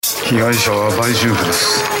被害者は売春婦で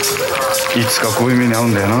す。いつかこういう目に遭う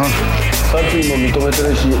んだよな。殺意も認めて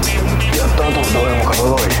るし、やった後のどれも片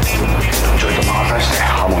通り。ちょいと魔が差して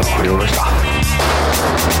刃物振り下ろした。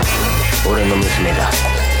俺の娘だ。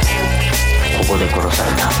ここで殺さ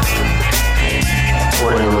れた。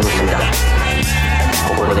俺の娘だ。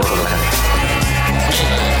ここで殺された。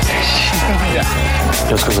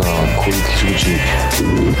安川さんはこういう傷口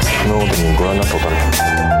今までにご覧になったことある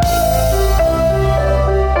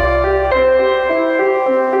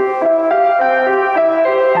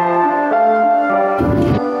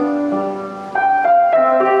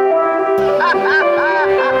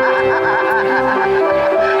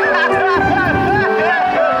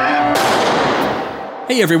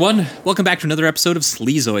？Hey everyone, welcome back to another episode of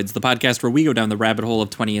Sleazoids, the podcast where we go down the rabbit hole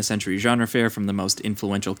of 20th century genre fare from the most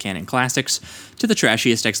influential canon classics to the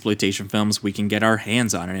trashiest exploitation films we can get our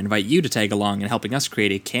hands on, and invite you to tag along in helping us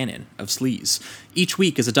create a canon of sleaze. Each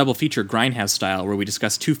week is a double feature grindhouse style where we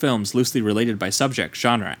discuss two films loosely related by subject,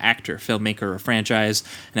 genre, actor, filmmaker, or franchise,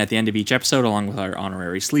 and at the end of each episode, along with our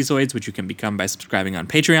honorary Sleazoids, which you can become by subscribing on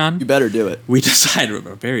Patreon. You better do it. We decide, we're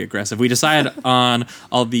very aggressive, we decide on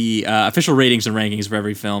all the official ratings and rankings for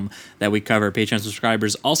every film that we cover. Patreon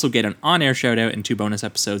subscribers also get an on-air shout-out and 2 bonus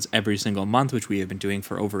episodes every single month, which we have been doing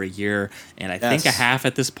for over a year, and I think a half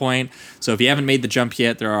at this point. So if you haven't made the jump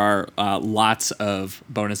yet, there are lots of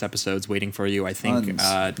bonus episodes waiting for you. I think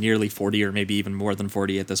nearly 40 or maybe even more than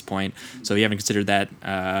 40 at this point. So if you haven't considered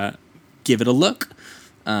that, give it a look.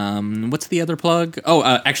 What's the other plug?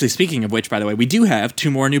 Actually, speaking of which, by the way, we do have 2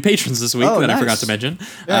 more new patrons this week that I forgot to mention.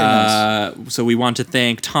 Nice. So we want to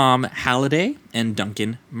thank Tom Halliday and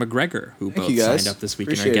Duncan McGregor, who both signed up this week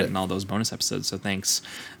and are getting all those bonus episodes. So thanks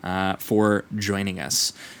for joining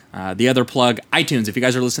us. The other plug, iTunes. If you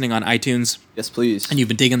guys are listening on iTunes, yes, please, and you've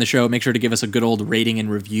been digging the show, make sure to give us a good old rating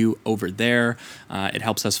and review over there. It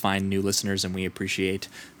helps us find new listeners, and we appreciate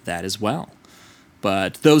that as well.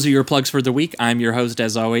 But those are your plugs for the week. I'm your host,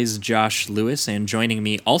 as always, Josh Lewis, and joining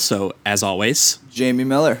me also, as always, Jamie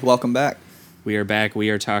Miller. Welcome back. We are back.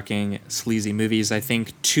 We are talking sleazy movies. I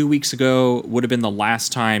think 2 weeks ago would have been the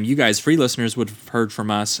last time you guys, free listeners, would have heard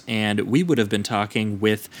from us, and we would have been talking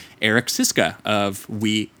with Eric Siska of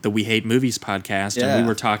the We Hate Movies podcast, and we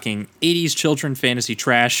were talking 80s children fantasy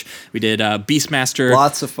trash. We did Beastmaster,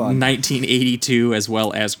 lots of fun, 1982, as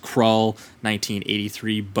well as Krull,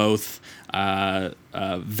 1983, both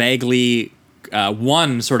vaguely.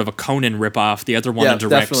 One sort of a Conan ripoff, the other one a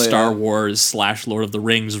direct Star Wars / Lord of the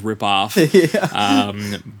Rings ripoff.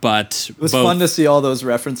 But it was fun to see all those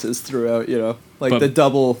references throughout. The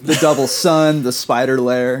double sun, the spider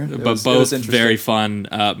lair. Both very fun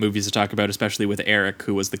movies to talk about, especially with Eric,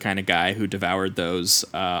 who was the kind of guy who devoured those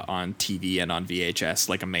on TV and on VHS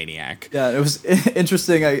like a maniac. Yeah, it was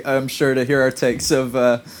interesting. I'm sure to hear our takes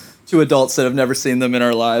of. 2 adults that have never seen them in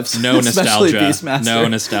our lives. No nostalgia. Beastmaster. No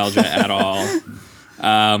nostalgia at all.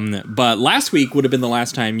 But last week would have been the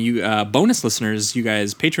last time you bonus listeners, you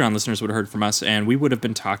guys, Patreon listeners, would have heard from us, and we would have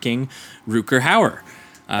been talking Rutger Hauer.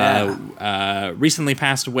 Recently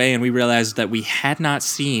passed away, and we realized that we had not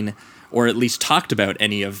seen or at least talked about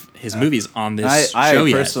any of his movies on this show yet.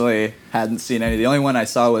 I personally hadn't seen any. The only one I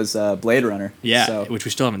saw was Blade Runner. Yeah, which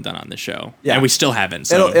we still haven't done on this show. Yeah. And we still haven't,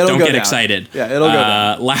 so it'll don't get down. Excited. Yeah, it'll go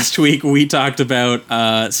down. Last week we talked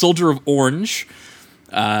about Soldier of Orange,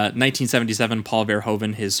 1977, Paul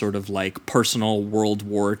Verhoeven, his sort of like personal World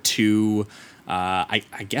War II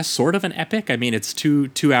I guess sort of an epic. I mean, it's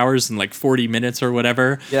two hours and like 40 minutes or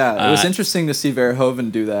whatever. Yeah, it was interesting to see Verhoeven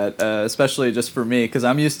do that, especially just for me, because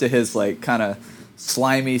I'm used to his like kind of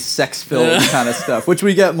slimy, sex-filled kind of stuff, which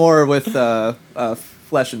we get more with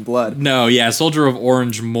Flesh and Blood. No, yeah, Soldier of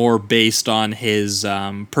Orange more based on his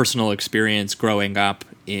personal experience growing up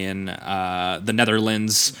in the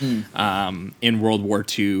Netherlands in World War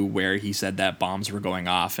II, where he said that bombs were going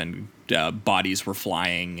off and bodies were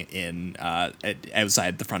flying in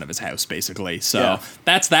outside the front of his house, basically. So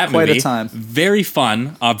that's that Quite movie. A time. Very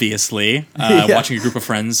fun, obviously. Watching a group of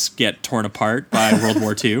friends get torn apart by World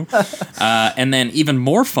War II. And then even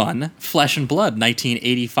more fun, Flesh and Blood,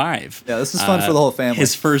 1985. Yeah, this is fun for the whole family.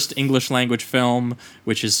 His first English language film,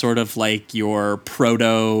 which is sort of like your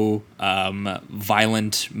proto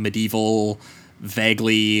violent medieval,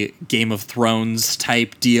 vaguely Game of Thrones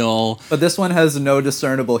type deal. But this one has no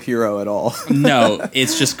discernible hero at all. No,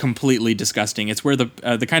 it's just completely disgusting. It's where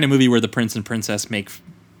the kind of movie where the prince and princess make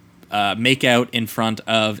out in front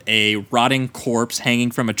of a rotting corpse hanging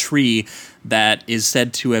from a tree that is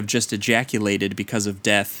said to have just ejaculated because of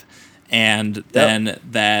death. And then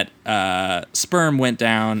that sperm went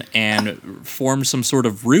down and formed some sort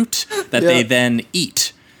of root that they then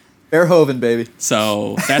eat. Verhoeven, baby.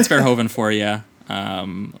 So that's Verhoeven for you.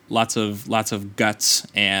 Lots of guts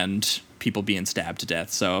and people being stabbed to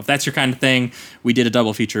death. So if that's your kind of thing, we did a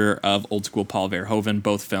double feature of old school Paul Verhoeven,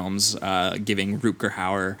 both films giving Rutger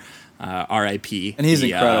Hauer R.I.P. And he's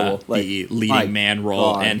incredible. The leading man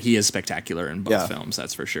role, God. and he is spectacular in both films.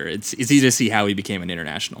 That's for sure. It's easy to see how he became an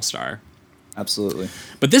international star. Absolutely.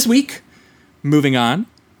 But this week, moving on,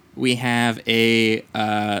 we have a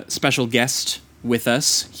special guest with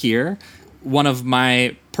us here. One of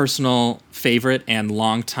my personal favorite and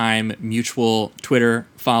longtime mutual Twitter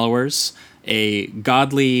followers, a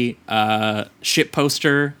godly shit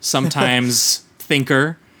poster, sometimes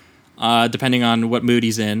thinker, depending on what mood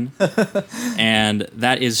he's in. And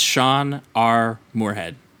that is Sean R.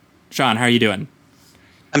 Moorhead. Sean, how are you doing?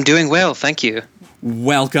 I'm doing well, thank you.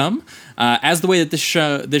 Welcome. As the way that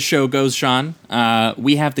this show goes, Sean,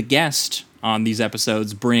 we have the guest on these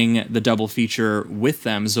episodes bring the double feature with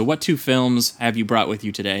them. So what two films have you brought with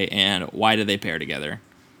you today, and why do they pair together?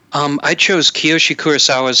 I chose Kiyoshi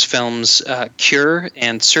Kurosawa's films Cure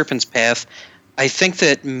and Serpent's Path. I think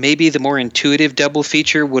that maybe the more intuitive double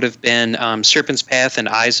feature would have been Serpent's Path and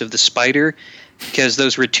Eyes of the Spider, because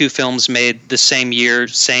those were two films made the same year,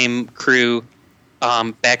 same crew,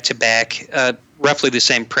 back to back, roughly the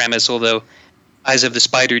same premise, although Eyes of the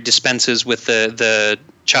Spider dispenses with the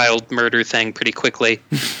child murder thing pretty quickly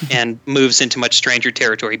and moves into much stranger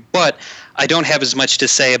territory. But I don't have as much to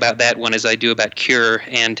say about that one as I do about Cure.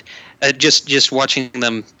 And just watching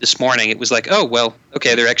them this morning, it was like, oh, well,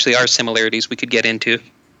 okay, there actually are similarities we could get into.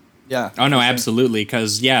 Yeah. Oh, no, absolutely.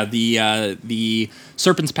 Because, the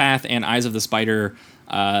Serpent's Path and Eyes of the Spider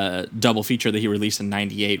double feature that he released in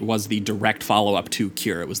 98 was the direct follow-up to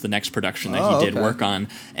Cure. It was the next production that he did work on.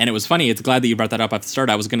 And it was funny. It's glad that you brought that up at the start.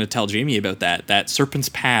 I was going to tell Jamie about that Serpent's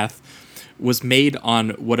Path was made on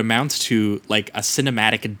what amounts to like a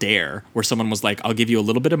cinematic dare, where someone was like, I'll give you a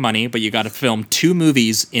little bit of money, but you got to film 2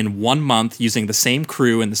 movies in 1 month using the same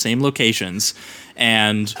crew and the same locations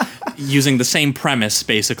and using the same premise,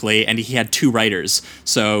 basically. And he had 2 writers.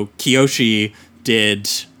 So Kiyoshi did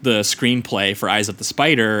the screenplay for Eyes of the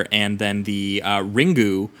Spider, and then the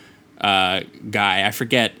Ringu guy, I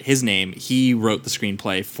forget his name, he wrote the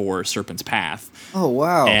screenplay for Serpent's Path. Oh,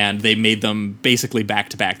 wow. And they made them basically back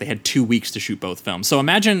to back. They had 2 weeks to shoot both films. So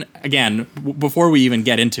imagine, again, before we even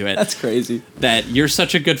get into it, That's crazy. that you're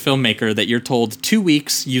such a good filmmaker that you're told 2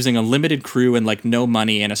 weeks using a limited crew and like no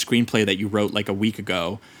money and a screenplay that you wrote like a week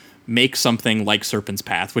ago, make something like Serpent's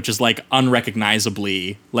Path, which is like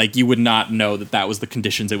unrecognizably, like you would not know that was the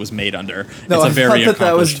conditions it was made under. No, it's a very I thought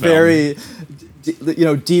that was film. very,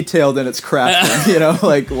 detailed in its crafting.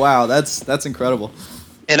 Like, wow, that's incredible.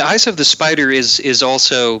 And Eyes of the Spider is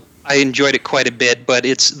also, I enjoyed it quite a bit, but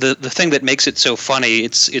it's the thing that makes it so funny,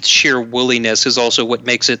 its sheer wooliness is also what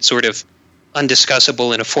makes it sort of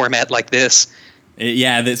undiscussable in a format like this.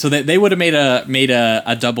 Yeah, so they would have made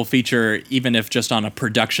a double feature even if just on a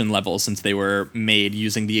production level, since they were made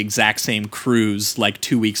using the exact same crews like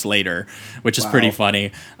 2 weeks later, which is pretty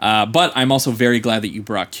funny. But I'm also very glad that you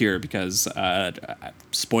brought Cure because,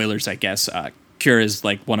 spoilers, I guess, Cure is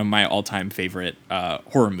like one of my all-time favorite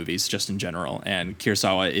horror movies just in general, and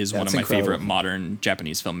Kurosawa is one of my favorite modern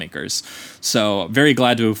Japanese filmmakers. So very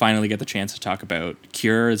glad to finally get the chance to talk about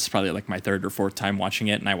Cure. It's probably like my 3rd or 4th time watching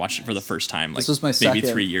it, and I watched it for the first time like this was my maybe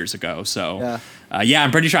second. 3 years ago. So I'm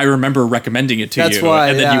pretty sure I remember recommending it to That's you, why,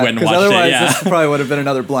 and then you went and watched otherwise, it. Yeah, this probably would have been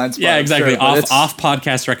another blind spot. yeah, exactly. Sure, Off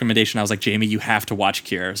podcast recommendation. I was like, Jamie, you have to watch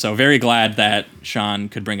Cure. So very glad that Sean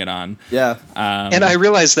could bring it on. Yeah. And I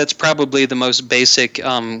realize that's probably the most basic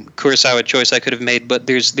Kurosawa choice I could have made, but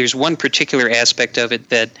there's one particular aspect of it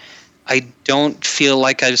that I don't feel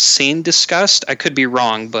like I've seen discussed. I could be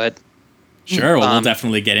wrong, but sure, well, we'll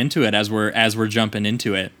definitely get into it as we're jumping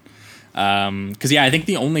into it. Because I think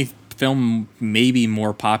the only film maybe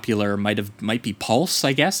more popular might be Pulse,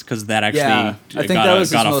 I guess, because that actually I think that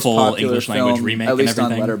was got his a most full popular English language film, remake at least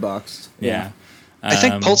and everything. on Letterboxd. Yeah. I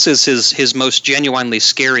think Pulse is his most genuinely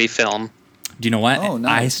scary film. Do you know what? Oh,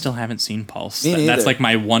 nice. I still haven't seen Pulse. Me neither. That's like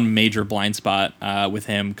my one major blind spot with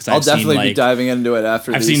him because I'll I've seen definitely be like diving into it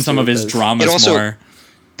after. I've seen some of his dramas It also- more.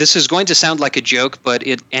 This is going to sound like a joke, but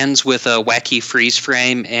it ends with a wacky freeze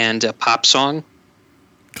frame and a pop song.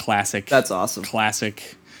 Classic. That's awesome.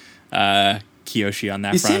 Classic. Kiyoshi on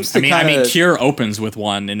that He front. seems to I mean, kinda- Cure opens with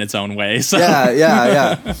one in its own way. So.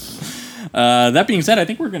 Yeah. That being said, I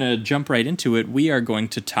think we're going to jump right into it. We are going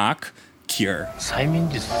to talk Cure. 催眠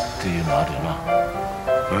術っていうのあるよな。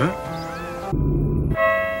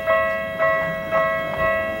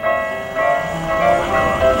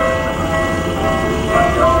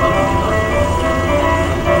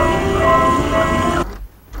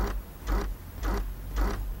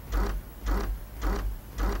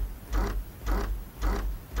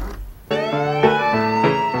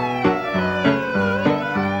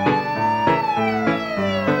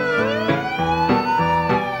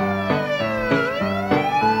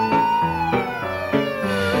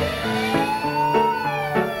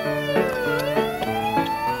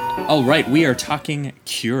All right, we are talking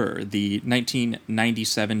Cure, the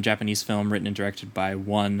 1997 Japanese film written and directed by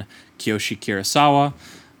one Kiyoshi Kurosawa,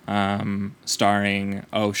 starring,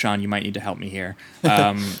 Sean, you might need to help me here,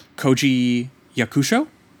 Koji Yakusho?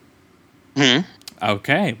 Hmm.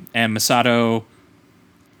 Okay, and Masato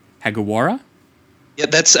Hagiwara? Yeah,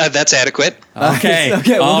 that's adequate. Okay.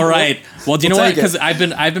 Okay, All right. Well, do you know what? take it. Because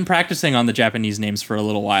I've been practicing on the Japanese names for a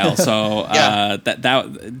little while, so Yeah.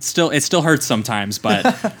 that it still hurts sometimes,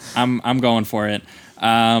 but I'm going for it.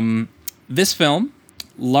 This film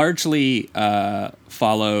largely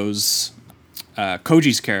follows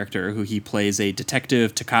Koji's character, who he plays a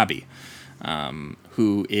detective Takabe,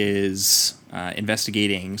 who is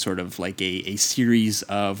investigating sort of like a series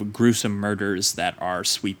of gruesome murders that are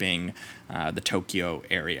sweeping the Tokyo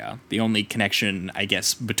area. The only connection, I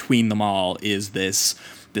guess, between them all is this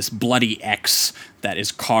bloody X that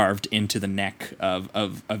is carved into the neck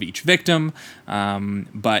of each victim.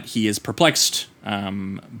 But he is perplexed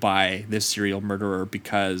by this serial murderer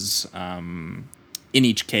because in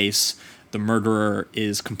each case, the murderer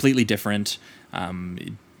is completely different,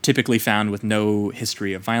 typically found with no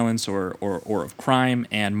history of violence or of crime,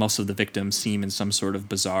 and most of the victims seem in some sort of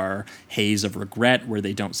bizarre haze of regret where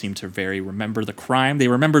they don't seem to very remember the crime. They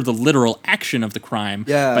remember the literal action of the crime,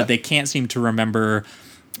 but they can't seem to remember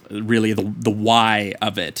really the why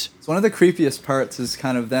of it. So one of the creepiest parts is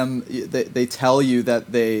kind of them. They tell you that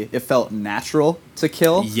it felt natural to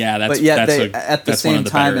kill. Yeah, but yet that's at the that's one of same the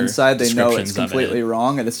time better inside they know descriptions it's of it. completely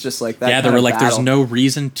wrong, and it's just like that. Yeah, they kind were of like, "There's battle no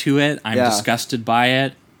reason to it. I'm Yeah. disgusted by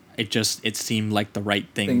it. It seemed like the right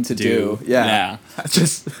thing to do. Yeah,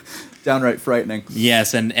 just downright frightening.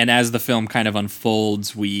 Yes, and as the film kind of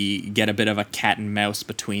unfolds, we get a bit of a cat and mouse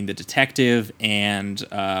between the detective and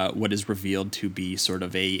what is revealed to be sort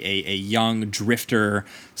of a young drifter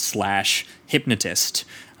 / hypnotist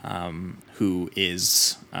who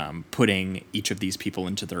is putting each of these people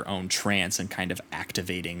into their own trance and kind of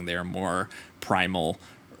activating their more primal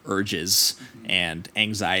urges and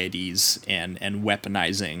anxieties and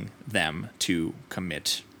weaponizing them to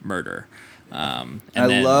commit murder. And I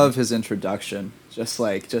then- love his introduction. Just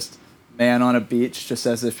man on a beach, just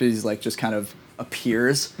as if he's like just kind of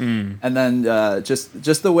appears, and then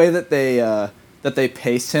just the way that they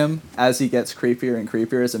pace him as he gets creepier and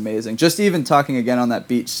creepier is amazing. Just even talking again on that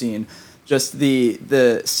beach scene, just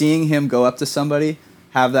the seeing him go up to somebody,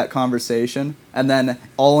 have that conversation, and then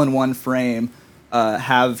all in one frame,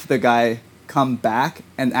 have the guy come back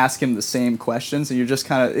and ask him the same questions, and you're just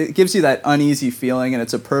it gives you that uneasy feeling, and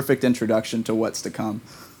it's a perfect introduction to what's to come.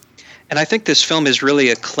 And I think this film is really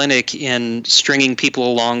a clinic in stringing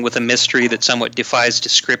people along with a mystery that somewhat defies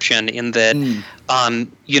description, in that,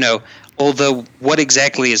 although what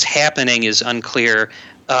exactly is happening is unclear,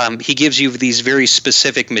 he gives you these very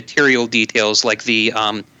specific material details, like the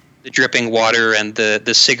dripping water and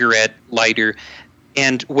the cigarette lighter.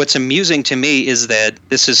 And what's amusing to me is that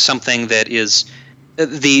this is something that is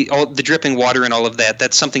the dripping water and all of that.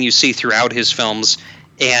 That's something you see throughout his films,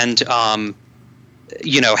 and having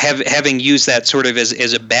used that sort of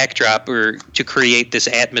as a backdrop or to create this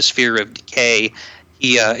atmosphere of decay,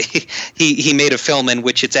 he made a film in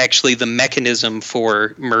which it's actually the mechanism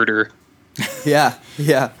for murder. Yeah.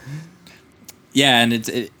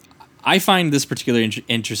 And I find this particularly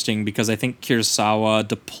interesting because I think Kurosawa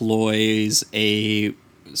deploys a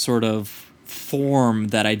sort of form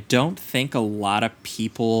that I don't think a lot of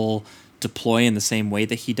people deploy in the same way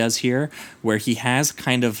that he does here, where he has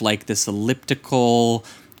kind of like this elliptical,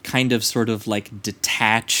 kind of sort of like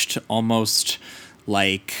detached, almost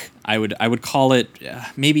like I would call it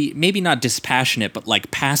maybe not dispassionate, but like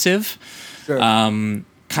passive. Sure.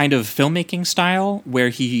 Kind of filmmaking style, where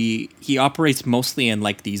he operates mostly in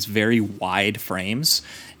like these very wide frames,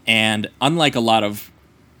 and unlike a lot of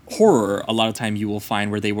horror, a lot of time you will find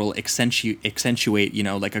where they will accentuate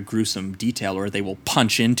like a gruesome detail, or they will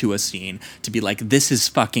punch into a scene to be like, this is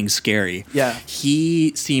fucking scary. Yeah.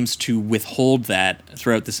 He seems to withhold that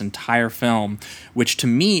throughout this entire film, which to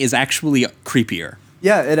me is actually creepier.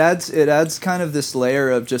 Yeah, it adds kind of this layer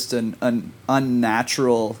of just an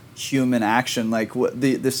unnatural human action, like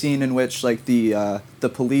the scene in which like the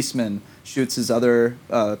policeman shoots his other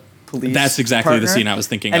police. That's exactly partner, the scene I was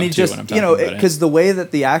thinking and of he too just when I'm talking about it. because the way that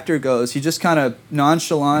the actor goes, he just kind of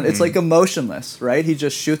nonchalant. It's like emotionless, right? He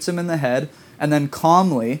just shoots him in the head, and then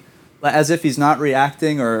calmly, as if he's not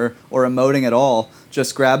reacting or emoting at all,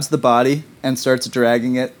 just grabs the body and starts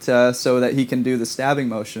dragging it so that he can do the stabbing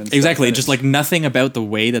motion. Exactly. Just like nothing about the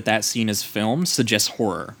way that scene is filmed suggests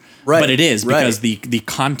horror. Right. But it is, because right. the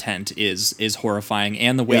content is horrifying,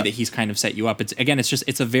 and the way that he's kind of set you up.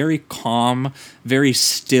 It's a very calm, very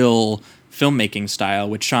still filmmaking style,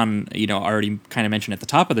 which Sean, already kind of mentioned at the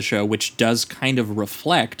top of the show, which does kind of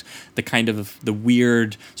reflect the kind of the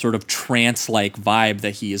weird sort of trance-like vibe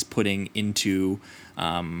that he is putting into,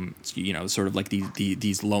 sort of like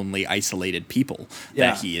these lonely, isolated people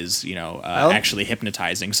that he is, actually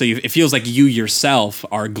hypnotizing. So it feels like you yourself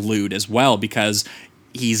are glued as well, because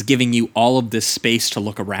he's giving you all of this space to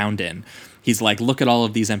look around in. He's like, look at all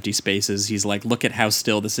of these empty spaces. He's like, look at how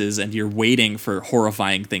still this is, and you're waiting for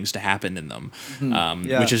horrifying things to happen in them,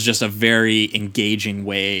 which is just a very engaging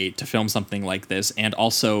way to film something like this. And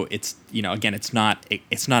also, it's again, it's not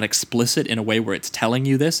explicit in a way where it's telling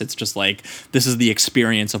you this. It's just like, this is the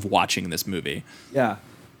experience of watching this movie. Yeah.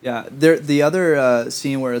 Yeah. The other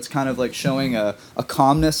scene where it's kind of like showing a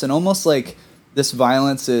calmness, and almost like this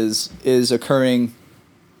violence is occurring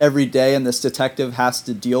every day, and this detective has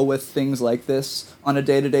to deal with things like this on a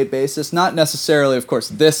day-to-day basis. Not necessarily, of course,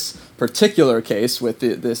 this particular case with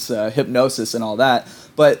this hypnosis and all that,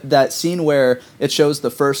 but that scene where it shows the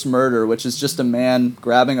first murder, which is just a man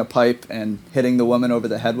grabbing a pipe and hitting the woman over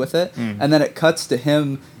the head with it, and then it cuts to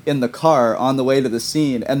him in the car on the way to the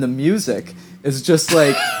scene, and the music is just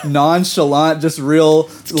like nonchalant, just real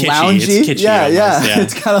loungy. It's kitschy yeah. almost.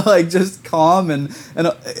 It's kind of like just calm and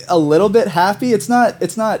a little bit happy. It's not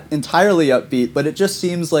entirely upbeat, but it just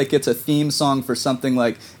seems like it's a theme song for something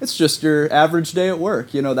like, it's just your average day at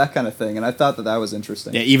work, that kind of thing. And I thought that was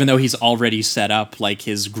interesting. Yeah, even though he's already set up like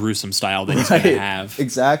his gruesome style that he's going to have.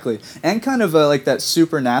 Exactly. And kind of like that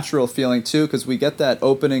supernatural feeling too, because we get that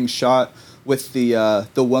opening shot with the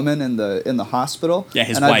woman in the hospital. Yeah,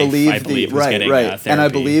 his and wife, I believe was getting therapy. And I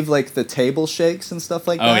believe like the table shakes and stuff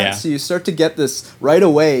like that. Yeah. So you start to get this right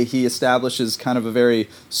away. He establishes kind of a very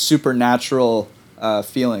supernatural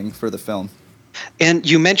feeling for the film. And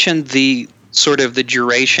you mentioned the sort of the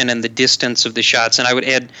duration and the distance of the shots, and I would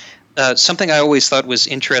add something I always thought was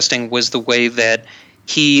interesting was the way that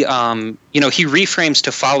he he reframes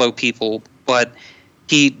to follow people, but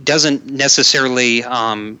he doesn't necessarily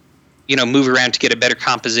move around to get a better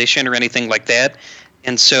composition or anything like that.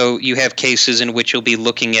 And so you have cases in which you'll be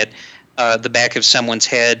looking at the back of someone's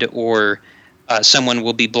head, or someone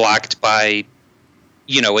will be blocked by,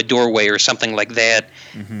 a doorway or something like that.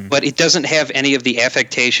 Mm-hmm. But it doesn't have any of the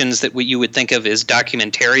affectations that what you would think of as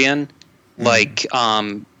documentarian, like,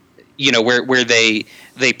 where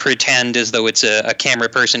they pretend as though it's a camera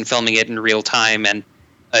person filming it in real time, and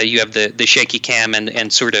you have the shaky cam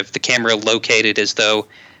and sort of the camera located as though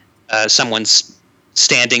someone's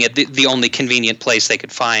standing at the only convenient place they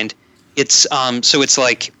could find. It's so it's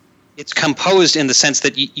like it's composed in the sense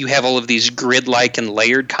that you have all of these grid-like and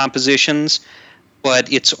layered compositions, but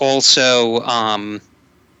it's also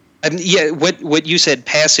what you said,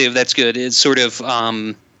 passive. That's good. It's sort of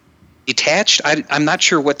detached. I'm not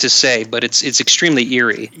sure what to say, but it's extremely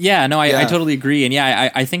eerie. Yeah, no, I totally agree. And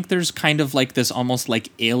I think there's kind of like this almost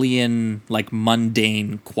like alien, like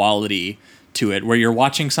mundane quality to it, where you're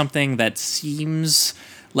watching something that seems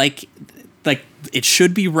like it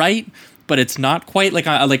should be right, but it's not quite.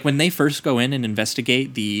 Like when they first go in and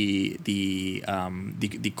investigate the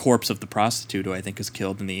corpse of the prostitute who I think is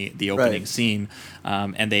killed in the opening scene,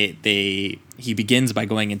 and he begins by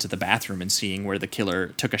going into the bathroom and seeing where the killer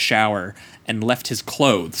took a shower and left his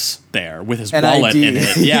clothes there with his wallet in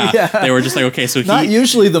it. Yeah. They were just like, okay, so not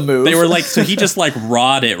usually the move. They were like, so he just like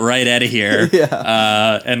rawed it right out of here,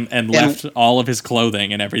 and left all of his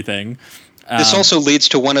clothing and everything. This also leads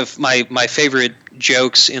to one of my favorite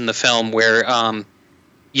jokes in the film, where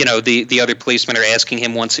the other policemen are asking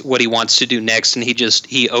him what he wants to do next, and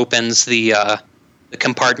he opens the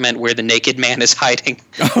compartment where the naked man is hiding.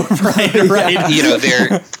 Oh,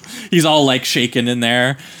 right. He's all like shaken in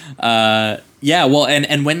there. Well,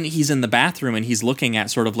 and when he's in the bathroom and he's looking at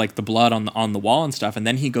sort of like the blood on the wall and stuff, and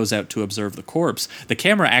then he goes out to observe the corpse, the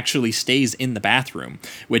camera actually stays in the bathroom,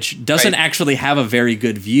 which doesn't actually have a very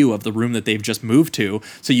good view of the room that they've just moved to.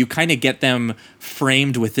 So you kind of get them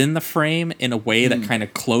framed within the frame in a way that kind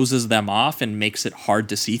of closes them off and makes it hard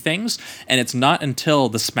to see things. And it's not until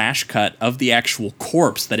the smash cut of the actual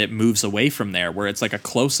corpse that it moves away from there, where it's like a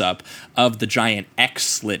close-up of the giant X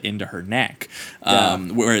slit into her neck,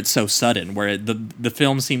 where it's so sudden, where the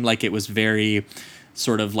film seemed like it was very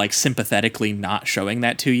sort of like sympathetically not showing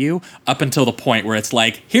that to you up until the point where it's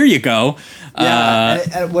like, here you go. And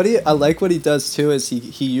I like what he does too is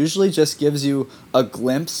he usually just gives you a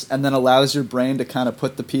glimpse and then allows your brain to kind of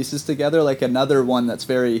put the pieces together. Like another one that's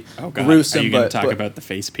very gruesome. Are you going to talk about the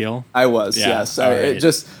face peel? I was, yes. It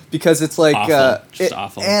just because it's like awful.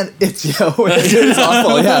 Awful, and it's it's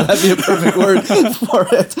awful. Yeah, that'd be a perfect word for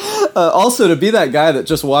it. Also, to be that guy that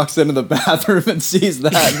just walks into the bathroom and sees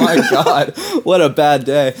that, my God, what a bad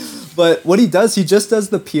day. But what he just does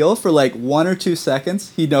the peel for like 1 or 2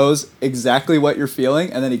 seconds. He knows exactly what you're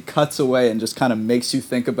feeling, and then he cuts away and just kind of makes you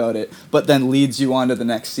think about it, but then leads you on to the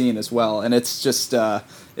next scene as well. And it's just,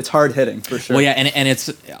 it's hard hitting for sure. Well, yeah, and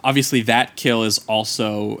it's obviously that kill is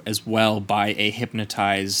also as well by a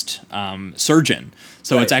hypnotized surgeon.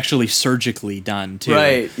 So Right. it's actually surgically done too.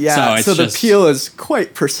 Right, yeah. So the peel is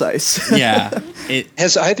quite precise. Yeah.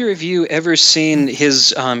 Has either of you ever seen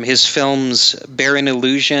his films Barren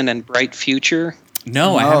Illusion and Bright Future?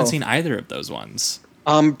 No, I No. haven't seen either of those ones.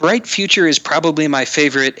 Bright Future is probably my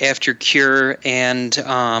favorite after Cure, and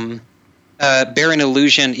Barren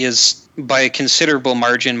Illusion is by a considerable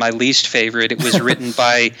margin my least favorite. It was written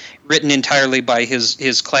entirely by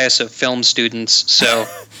his class of film students, so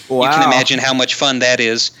Wow. you can imagine how much fun that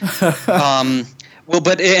is. Well,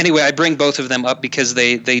 but anyway, I bring both of them up because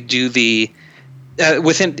they do the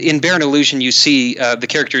in Barren Illusion you see the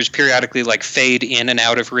characters periodically like fade in and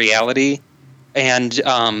out of reality, and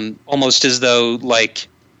almost as though like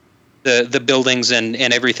the buildings and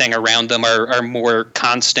everything around them are more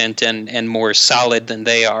constant and more solid than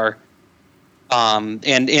they are.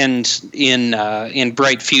 And in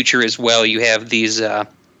Bright Future as well, you have these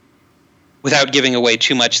without giving away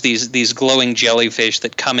too much, these glowing jellyfish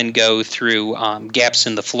that come and go through gaps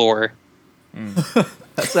in the floor.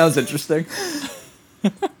 That sounds interesting.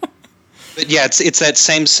 But yeah, it's that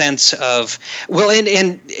same sense of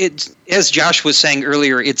and it's, as Josh was saying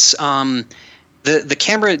earlier, it's the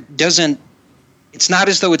camera doesn't. It's not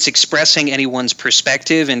as though it's expressing anyone's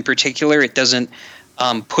perspective in particular. It doesn't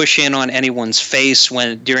push in on anyone's face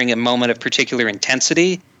during a moment of particular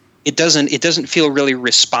intensity. It doesn't feel really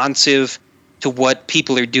responsive to what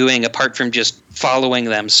people are doing, apart from just following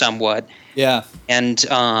them somewhat. Yeah. And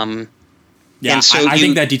Yeah, and so I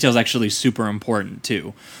think that detail is actually super important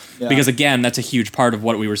too. Yeah. Because again, that's a huge part of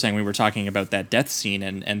what we were saying when we were talking about that death scene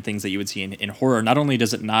and things that you would see in horror. Not only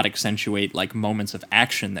does it not accentuate like moments of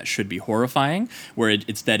action that should be horrifying, where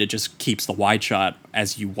it's that it just keeps the wide shot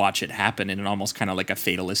as you watch it happen in an almost kind of like a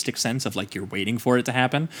fatalistic sense of like you're waiting for it to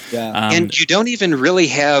happen. Yeah. and you don't even really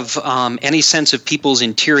have any sense of people's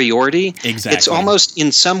interiority. Exactly. It's almost,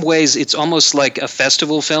 in some ways, it's almost like a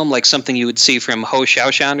festival film, like something you would see from Ho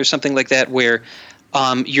Xiaoshan or something like that, where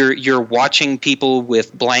you're watching people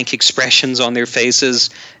with blank expressions on their faces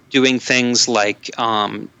doing things like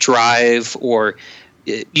drive, or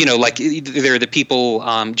like there are the people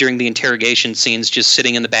during the interrogation scenes just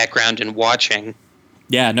sitting in the background and watching.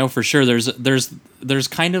 Yeah, no, for sure. There's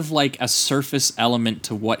kind of like a surface element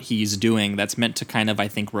to what he's doing that's meant to kind of, I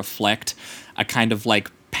think, reflect a kind of like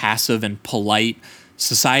passive and polite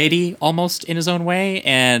society almost in his own way,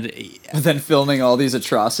 and But then filming all these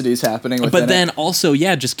atrocities happening within but then it. also,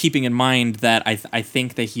 yeah, just keeping in mind that I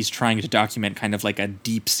think that he's trying to document kind of like a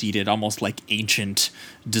deep-seated, almost like ancient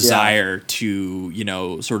desire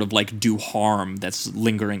to, sort of like do harm that's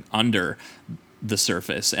lingering under the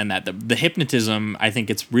surface, and that the hypnotism, I think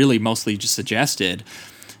it's really mostly just suggested.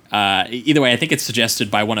 Either way, I think it's suggested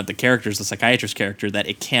by one of the characters, the psychiatrist character, that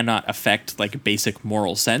it cannot affect like basic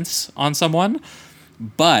moral sense on someone.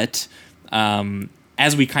 But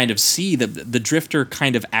as we kind of see, the drifter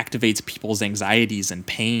kind of activates people's anxieties and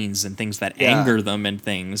pains and things that anger them and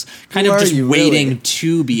things, kind Who of are just you, waiting really?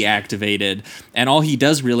 to be activated. And all he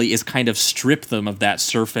does really is kind of strip them of that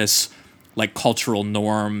surface, like cultural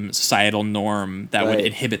norm, societal norm that would Right.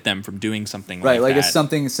 inhibit them from doing something Right, like that. it's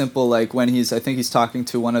something simple, like when I think he's talking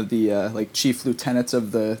to one of the like chief lieutenants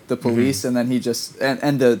of the police, and then he just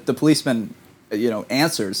and the policeman,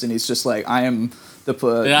 answers, and he's just like, I am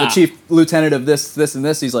the chief lieutenant of this, and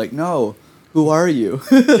this. He's like, no, who are you?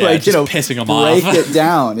 Like, just pissing him break off. it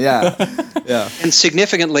down. Yeah, yeah. And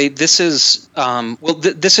significantly, this is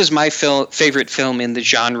this is my favorite film in the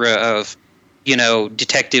genre of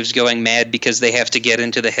detectives going mad because they have to get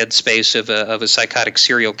into the headspace of a psychotic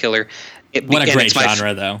serial killer. What a great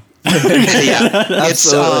genre, though. Yeah,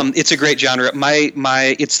 Absolutely. it's a great genre.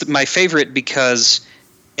 It's my favorite because,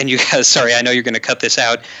 and you guys, sorry, I know you're going to cut this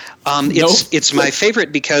out. It's my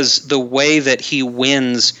favorite because the way that he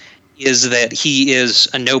wins is that he is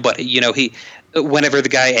a nobody. He, whenever the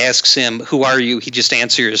guy asks him, "Who are you?" he just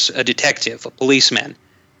answers, "A detective, a policeman."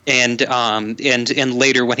 And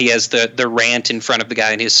later when he has the rant in front of the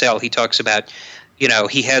guy in his cell, he talks about,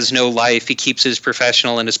 he has no life. He keeps his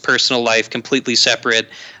professional and his personal life completely separate.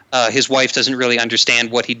 His wife doesn't really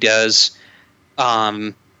understand what he does.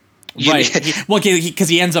 Right. Because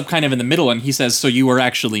he ends up kind of in the middle, and he says, "So you are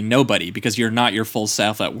actually nobody because you're not your full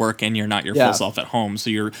self at work, and you're not your full self at home. So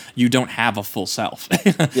you don't have a full self."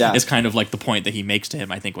 Yeah. It's kind of like the point that he makes to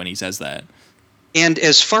him, I think, when he says that. And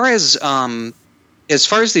as far as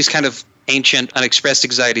these kind of ancient unexpressed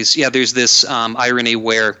anxieties. Yeah, there's this irony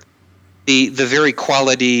where the very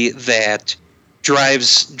quality that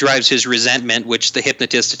drives his resentment, which the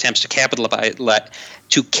hypnotist attempts to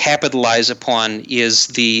capitalize upon, is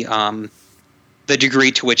the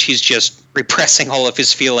degree to which he's just repressing all of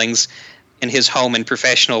his feelings in his home and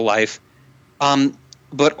professional life.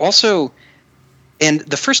 But also, and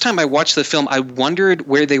the first time I watched the film, I wondered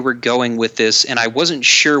where they were going with this, and I wasn't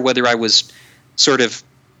sure whether I was sort of,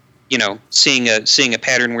 seeing a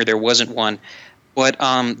pattern where there wasn't one. But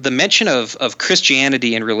the mention of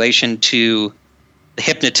Christianity in relation to the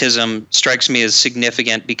hypnotism strikes me as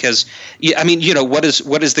significant because, what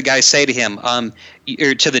does the guy say to him,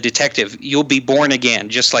 or to the detective? You'll be born again,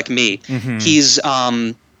 just like me. Mm-hmm.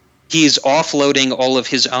 He's offloading all of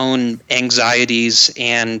his own anxieties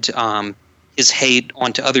and his hate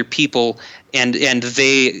onto other people, and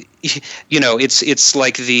they, it's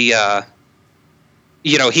like the.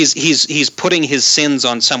 He's putting his sins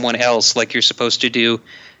on someone else, like you're supposed to do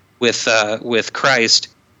with Christ,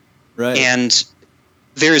 right? And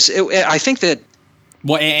I think that.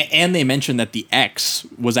 Well, and they mentioned that the X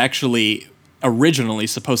was actually originally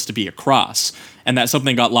supposed to be a cross, and that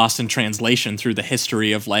something got lost in translation through the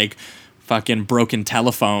history of like fucking broken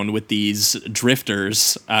telephone with these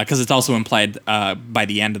drifters, because it's also implied by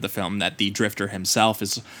the end of the film that the drifter himself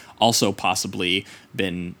is also possibly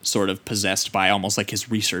been sort of possessed by almost like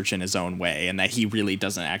his research in his own way, and that he really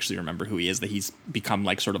doesn't actually remember who he is, that he's become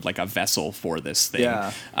like sort of like a vessel for this thing.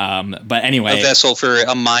 Yeah. But anyway, a vessel for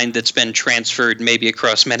a mind that's been transferred maybe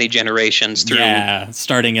across many generations through. Yeah,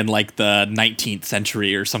 starting in like the 19th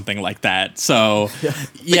century or something like that. So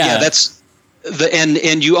yeah, that's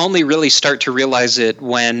and you only really start to realize it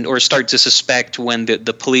start to suspect when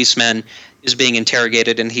the policeman is being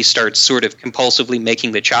interrogated and he starts sort of compulsively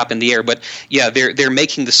making the chop in the air. But yeah, they're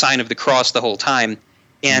making the sign of the cross the whole time,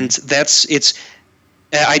 and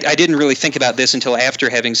I didn't really think about this until after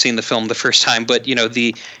having seen the film the first time. But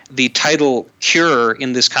the title "Cure"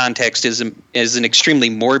 in this context is an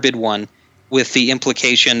extremely morbid one, with the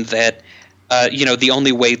implication that the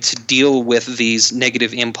only way to deal with these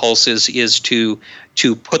negative impulses is to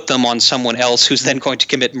put them on someone else who's then going to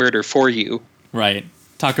commit murder for you. Right.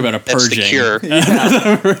 Talk about a purging.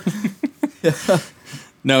 That's the cure.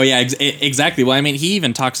 No, yeah, exactly. Well, I mean, he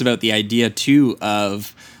even talks about the idea too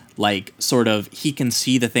of like sort of he can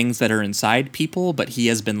see the things that are inside people, but he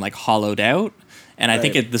has been like hollowed out. And I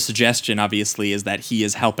think the suggestion, obviously, is that he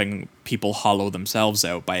is helping people hollow themselves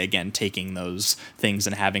out by, again, taking those things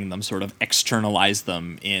and having them sort of externalize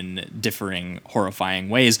them in differing, horrifying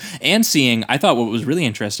ways. And seeing, I thought what was really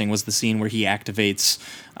interesting was the scene where he activates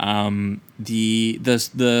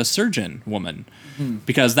the surgeon woman.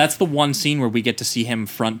 Because that's the one scene where we get to see him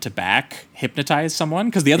front to back hypnotize someone.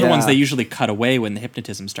 Because the other ones, they usually cut away when the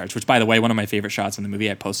hypnotism starts, which, by the way, one of my favorite shots in the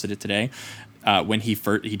movie, I posted it today, when he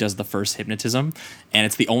does the first hypnotism. And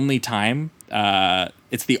it's the only time,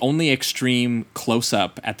 it's the only extreme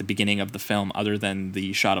close-up at the beginning of the film, other than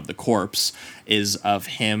the shot of the corpse, is of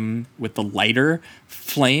him with the lighter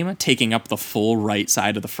flame taking up the full right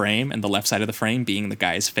side of the frame and the left side of the frame being the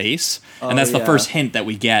guy's face. And that's the first hint that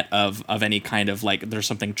we get of any kind of like there's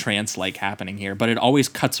something trance-like happening here. But it always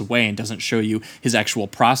cuts away and doesn't show you his actual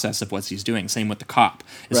process of what he's doing. Same with the cop.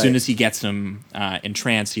 As soon as he gets him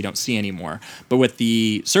entranced, you don't see anymore. But with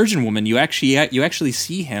the surgeon woman, you actually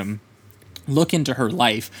see him look into her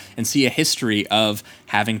life and see a history of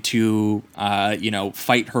having to,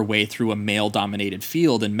 fight her way through a male-dominated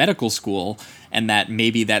field in medical school, and that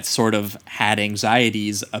maybe that sort of had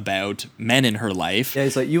anxieties about men in her life. Yeah,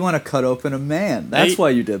 he's like, you want to cut open a man. That's why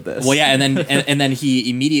you did this. Well, yeah, and then and then he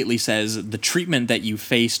immediately says, the treatment that you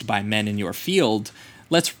faced by men in your field,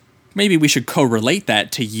 maybe we should correlate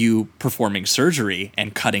that to you performing surgery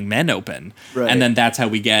and cutting men open. Right. And then that's how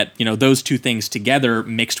we get, those two things together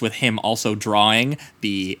mixed with him also drawing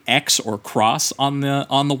the X or cross on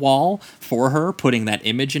the wall for her, putting that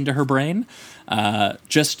image into her brain.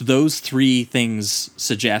 Just those three things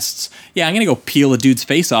suggests, I'm going to go peel a dude's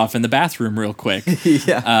face off in the bathroom real quick.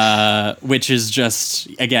 Which is just,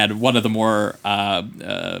 again, one of the more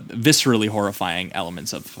viscerally horrifying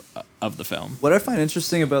elements of the film. What I find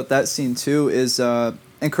interesting about that scene too is,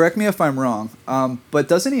 and correct me if I'm wrong, but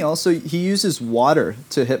doesn't he uses water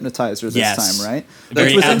to hypnotize her this time, right?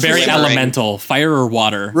 Very elemental, fire or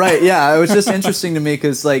water. Right, yeah. It was just interesting to me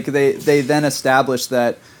because like they then established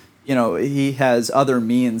that he has other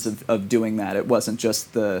means of doing that. It wasn't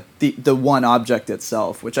just the one object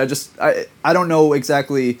itself, which I don't know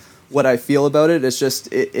exactly what I feel about it. It's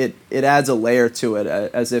just it adds a layer to it,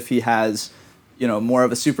 as if he has more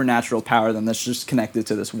of a supernatural power than that's just connected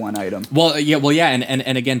to this one item. Well, yeah,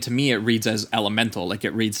 and again, to me, it reads as elemental. Like,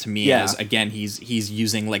 it reads to me Yeah. as, again, he's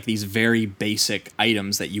using like these very basic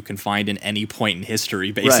items that you can find in any point in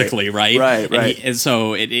history, basically, right? Right. And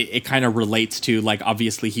so it kind of relates to, like,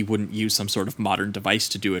 obviously he wouldn't use some sort of modern device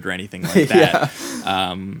to do it or anything like that,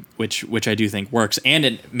 which I do think works, and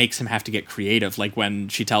it makes him have to get creative. Like when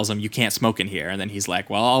she tells him you can't smoke in here, and then he's like,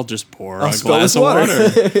 well, I'll just pour a spill glass this of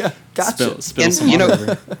water. Yeah, gotcha. Spill And, some you know,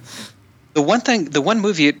 water. The one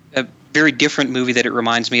movie, a very different movie that it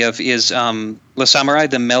reminds me of is Le Samurai,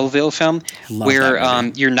 the Melville film, Love where that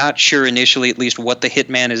movie. you're not sure initially, at least, what the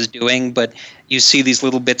hitman is doing, but you see these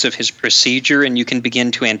little bits of his procedure, and you can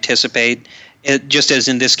begin to anticipate. Just as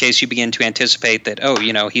in this case, you begin to anticipate that,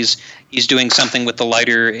 he's doing something with the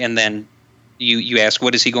lighter, and then you ask,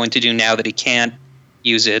 what is he going to do now that he can't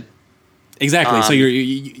use it? Exactly. So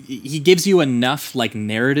he gives you enough like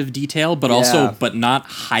narrative detail, but not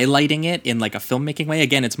highlighting it in like a filmmaking way.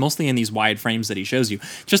 Again, it's mostly in these wide frames that he shows you.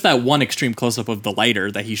 Just that one extreme close up of the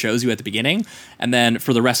lighter that he shows you at the beginning, and then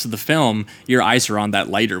for the rest of the film, your eyes are on that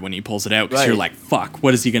lighter when he pulls it out because you're like, "Fuck,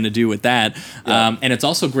 what is he going to do with that?" Yeah. And it's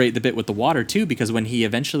also great the bit with the water too, because when he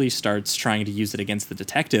eventually starts trying to use it against the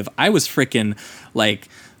detective, I was freaking like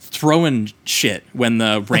throwing shit when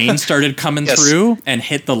the rain started coming through and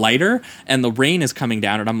hit the lighter, and the rain is coming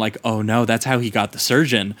down, and I'm like, oh no, that's how he got the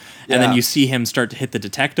surgeon. And then you see him start to hit the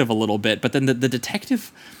detective a little bit, but then the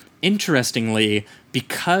detective, interestingly,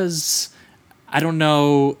 because I don't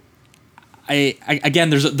know, again,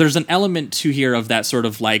 there's an element to here of that sort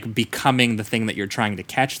of like becoming the thing that you're trying to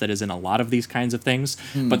catch that is in a lot of these kinds of things,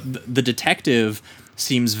 but the detective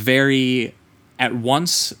seems very at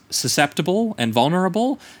once susceptible and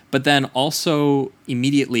vulnerable, but then also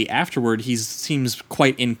immediately afterward, he seems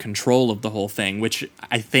quite in control of the whole thing, which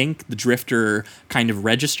I think the Drifter kind of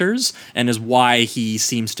registers, and is why he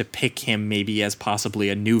seems to pick him maybe as possibly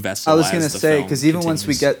a new vessel. I was going to say, because even once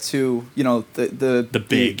we get to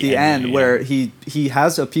the end, where he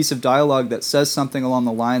has a piece of dialogue that says something along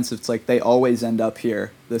the lines, it's like they always end up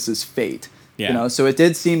here. This is fate. Yeah. So it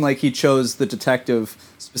did seem like he chose the detective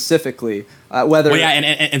specifically.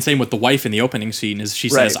 And same with the wife in the opening scene is she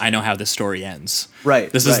says, "I know how this story ends."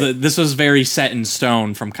 Right. This was very set in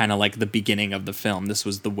stone from kind of like the beginning of the film. This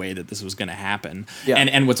was the way that this was going to happen. Yeah.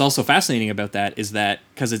 And what's also fascinating about that is that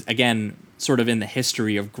because it's again sort of in the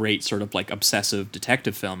history of great sort of like obsessive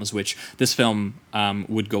detective films, which this film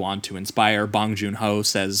would go on to inspire. Bong Joon-ho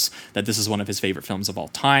says that this is one of his favorite films of all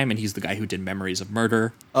time, and he's the guy who did Memories of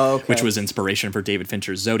Murder, which was inspiration for David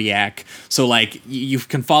Fincher's Zodiac. So like you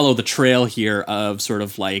can follow the trail here of sort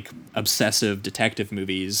of like obsessive detective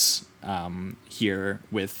movies here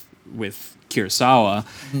with Kurosawa.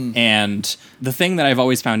 And the thing that I've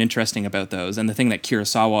always found interesting about those, and the thing that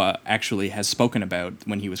Kurosawa actually has spoken about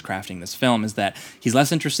when he was crafting this film, is that he's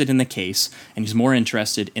less interested in the case and he's more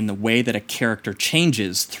interested in the way that a character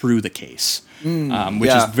changes through the case,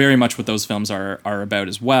 which is very much what those films are about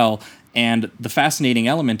as well. And the fascinating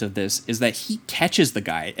element of this is that he catches the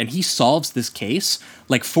guy and he solves this case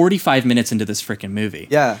like 45 minutes into this freaking movie.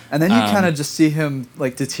 Yeah, and then you kind of just see him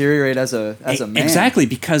like deteriorate as a man. Exactly,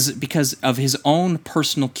 because of his own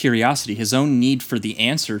personal curiosity, his own need for the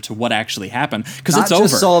answer to what actually happened. Because it's over. Not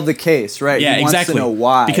just solve the case, right? Yeah, he wants exactly. to know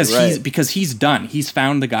why. Because he's done. He's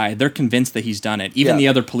found the guy. They're convinced that he's done it. Even the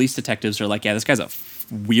other police detectives are like, yeah, this guy's a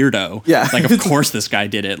weirdo. Yeah. Like, of course this guy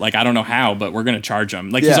did it. Like, I don't know how, but we're going to charge him.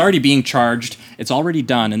 Like, he's already being charged. It's already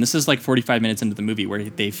done. And this is like 45 minutes into the movie where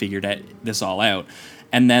they figured this all out.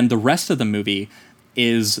 And then the rest of the movie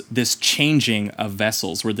is this changing of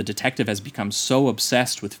vessels where the detective has become so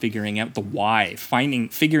obsessed with figuring out the why,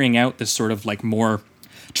 figuring out this sort of like more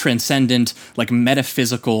transcendent, like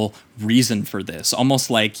metaphysical reason for this, almost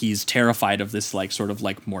like he's terrified of this like sort of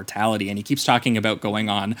like mortality. And he keeps talking about going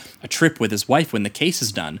on a trip with his wife when the case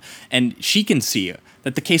is done, and she can see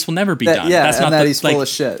that the case will never be done. Yeah, that's and not that he's full of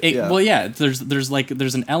shit. Well, yeah, there's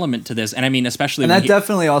an element to this, and I mean, especially and when that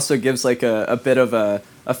definitely also gives like a bit of a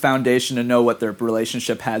foundation to know what their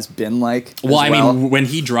relationship has been like. Well, I mean, when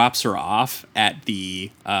he drops her off at the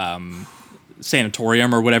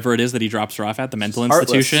sanatorium or whatever it is that he drops her off at, the mental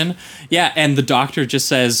institution. Yeah, and the doctor just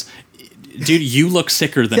says, dude, you look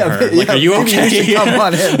sicker than her. Like, are you okay? You should come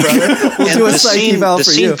on in, brother. We'll do a psych eval for you. The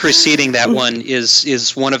scene preceding that one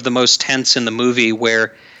is one of the most tense in the movie,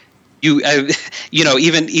 where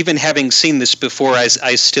even having seen this before, I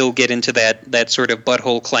still get into that sort of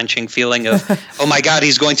butthole clenching feeling of, oh my God,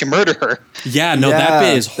 he's going to murder her. Yeah, no, that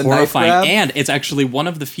bit is the knife grab. horrifying. And it's actually one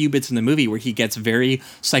of the few bits in the movie where he gets very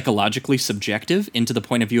psychologically subjective into the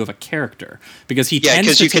point of view of a character. Because he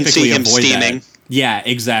tends to you can typically see him avoid steaming. that. Yeah,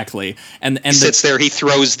 exactly. And He sits there, he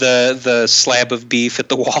throws the slab of beef at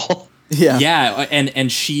the wall. Yeah,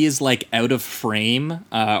 and she is like out of frame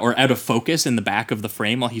or out of focus in the back of the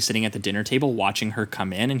frame while he's sitting at the dinner table watching her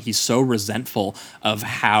come in, and he's so resentful of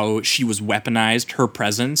how she was weaponized. Her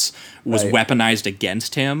presence was weaponized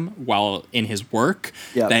against him while in his work.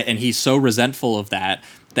 And he's so resentful of that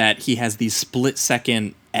he has these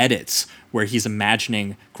split-second edits where he's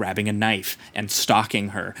imagining grabbing a knife and stalking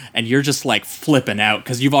her, and you're just like flipping out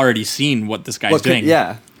because you've already seen what this guy's doing.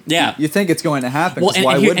 Yeah. You think it's going to happen. Well,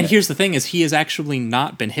 why wouldn't and it? here's the thing: is he has actually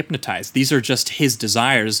not been hypnotized. These are just his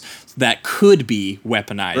desires that could be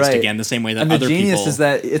weaponized again, the same way that and other the genius people. is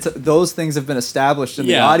that those things have been established in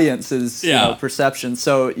the audience's perception.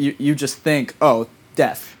 So you just think, oh,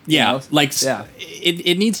 death.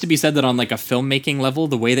 It needs to be said that on like a filmmaking level,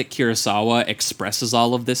 the way that Kurosawa expresses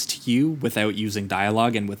all of this to you without using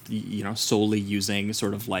dialogue and with solely using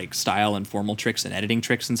sort of like style and formal tricks and editing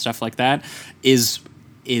tricks and stuff like that is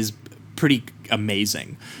pretty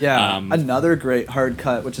amazing. Another great hard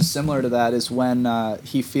cut, which is similar to that, is when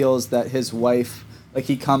he feels that his wife, like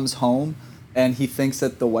he comes home and he thinks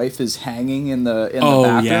that the wife is hanging in the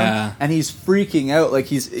bathroom, and he's freaking out, like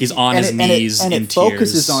he's on his knees and in it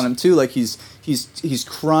focuses tears. on him too, like he's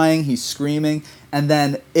crying, he's screaming, and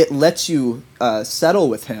then it lets you settle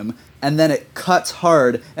with him. And then it cuts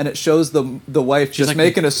hard, and it shows the wife just like,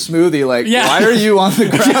 making a smoothie. Like, why are you on the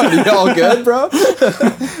ground? Are you all good, bro?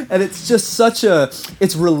 And it's just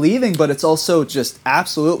it's relieving, but it's also just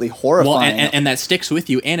absolutely horrifying. Well, and that sticks with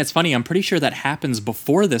you. And it's funny, I'm pretty sure that happens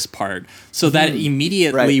before this part. So that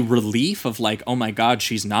immediately relief of like, oh my God,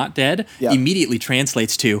 she's not dead, immediately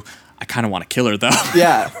translates to, I kind of want to kill her though.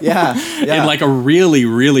 Yeah. In like a really,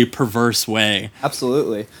 really perverse way.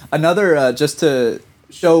 Absolutely. Another, just to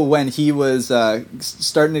show when he was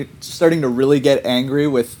starting to really get angry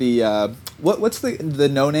with the what's the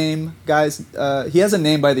no name guys. He has a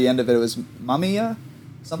name by the end of it. It was Mamiya,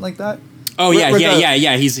 something like that. Oh yeah.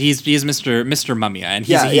 He's Mr. Mamiya, and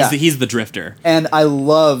he's the drifter. And I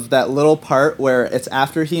love that little part where it's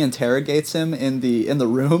after he interrogates him in the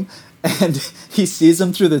room. And he sees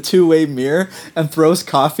him through the two-way mirror and throws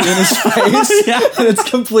coffee in his face. And it's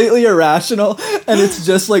completely irrational. And it's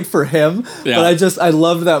just like for him. Yeah. But I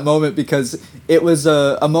loved that moment because it was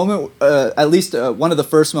a moment, at least one of the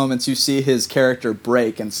first moments you see his character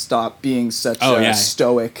break and stop being such a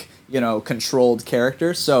stoic, controlled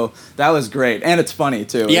character. So that was great. And it's funny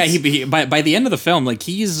too. Yeah, he by the end of the film, like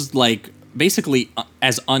he's like basically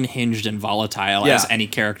as unhinged and volatile as any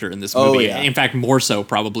character in this movie. In fact, more so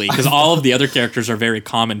probably because all of the other characters are very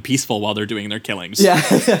calm and peaceful while they're doing their killings. He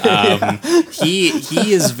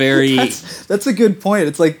is very. That's a good point.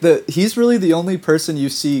 It's like he's really the only person you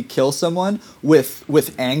see kill someone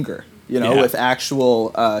with anger. With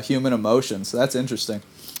actual human emotions. So that's interesting.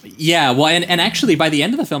 Yeah, well, and actually, by the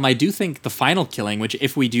end of the film, I do think the final killing, which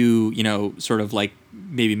if we do, sort of like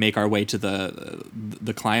maybe make our way to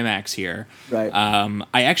the climax here, right?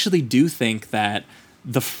 I actually do think that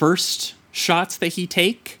the first shots that he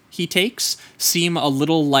takes seem a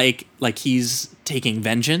little like he's taking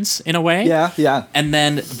vengeance in a way. Yeah. And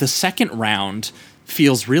then the second round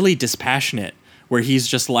feels really dispassionate, where he's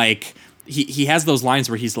just like he has those lines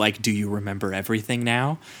where he's like, "Do you remember everything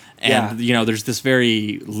now?" And, there's this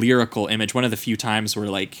very lyrical image. One of the few times where,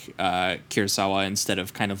 like, Kurosawa, instead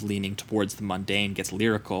of kind of leaning towards the mundane, gets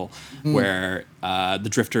lyrical, where the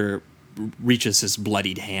drifter reaches his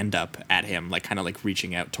bloodied hand up at him, like, kind of, like,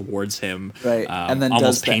 reaching out towards him. Right. And then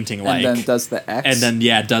almost painting, like... And then does the X. And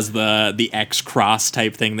then, does the X cross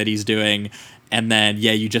type thing that he's doing. And then,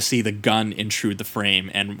 you just see the gun intrude the frame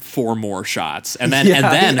and 4 more shots. And then, he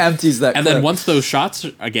empties that clip. Then once those shots,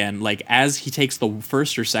 again, like as he takes the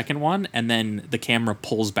first or second one, and then the camera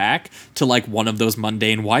pulls back to like one of those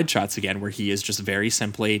mundane wide shots again, where he is just very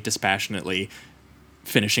simply, dispassionately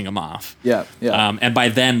finishing him off. Yeah. And by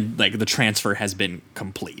then, like the transfer has been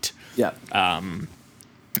complete. Yeah.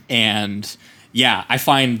 And I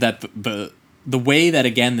find that the way that,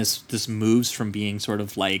 again, this moves from being sort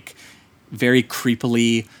of like very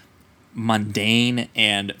creepily mundane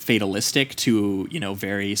and fatalistic to,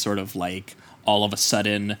 very sort of like all of a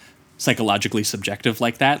sudden psychologically subjective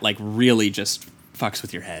like that, like really just fucks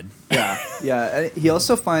with your head. Yeah. He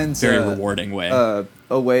also finds very rewarding way. A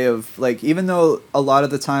way of like, even though a lot of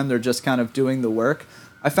the time they're just kind of doing the work,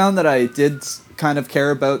 I found that I did kind of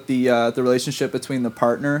care about the relationship between the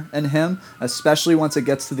partner and him, especially once it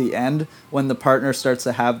gets to the end when the partner starts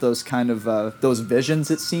to have those kind of those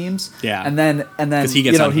visions. It seems. Yeah. And then he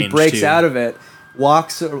gets he unhinged, breaks too. out of it,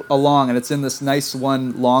 walks along, and it's in this nice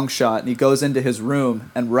one long shot, and he goes into his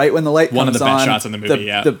room, and right when the light comes on, one of the best shots in the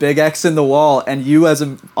movie, the big X in the wall, and you as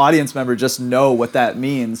an audience member just know what that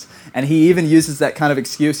means. And he even uses that kind of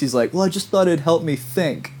excuse. He's like, well, I just thought it'd help me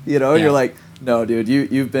think, and Yeah. you're like, no, dude,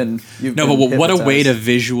 you've been No, but what a way to hypnotized.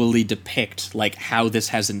 visually depict like how this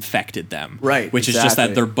has infected them. Right, Which is just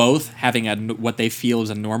that exactly. they're both having what they feel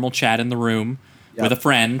is a normal chat in the room Yep. with a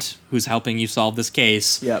friend who's helping you solve this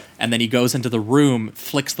case. Yep. And then he goes into the room,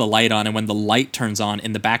 flicks the light on, and when the light turns on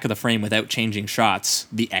in the back of the frame without changing shots,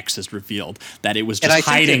 the X is revealed. That it was And I just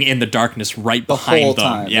think hiding that in the darkness right the behind whole them.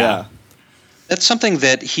 time. Yeah. That's something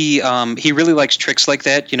that he really likes tricks like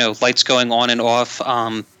that. Lights going on and off.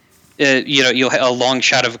 You'll have a long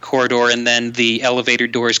shot of a corridor, and then the elevator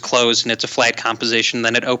doors close, and it's a flat composition.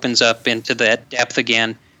 Then it opens up into that depth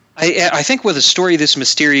again. I think with a story this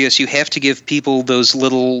mysterious, you have to give people those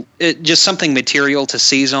little, just something material to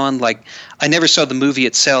seize on. Like, I never saw the movie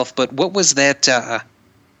itself, but what was that?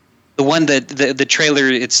 The one that the trailer,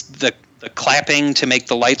 it's the clapping to make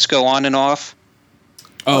the lights go on and off.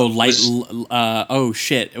 Oh, oh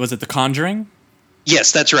shit! Was it The Conjuring?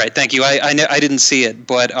 Yes, that's right. Thank you. I didn't see it,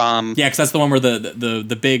 but Yeah, because that's the one where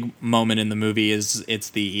the big moment in the movie is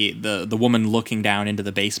it's the woman looking down into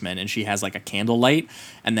the basement, and she has like a candle light,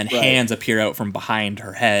 and then Right. hands appear out from behind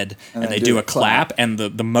her head, and then they do do the a clap, clap. and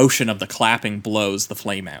the motion of the clapping blows the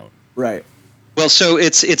flame out. Right. well, so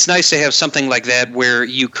it's nice to have something like that where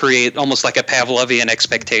you create almost like a Pavlovian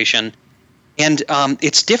expectation, and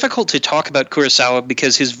it's difficult to talk about Kurosawa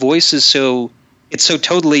because his voice is so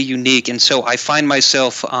totally unique, and so I find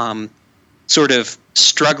myself sort of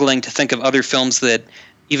struggling to think of other films that,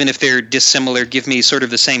 even if they're dissimilar, give me sort of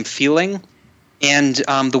the same feeling. And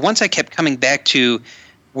the ones I kept coming back to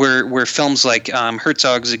were films like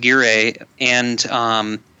Herzog's Aguirre and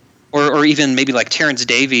or even maybe like Terrence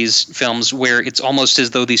Davies films, where it's almost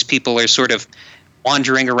as though these people are sort of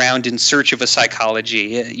wandering around in search of a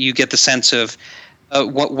psychology. You get the sense of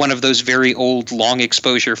one of those very old long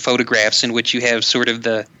exposure photographs in which you have sort of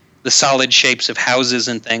the solid shapes of houses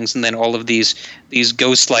and things, and then all of these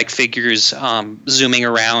ghost-like figures zooming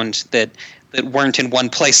around that weren't in one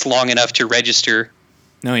place long enough to register.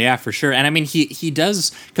 No, yeah, for sure. And I mean, he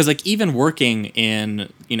does, because like even working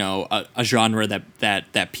in a genre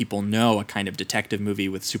that people know, a kind of detective movie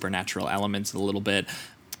with supernatural elements a little bit.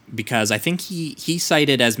 Because I think he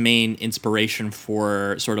cited as main inspiration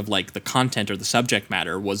for sort of like the content or the subject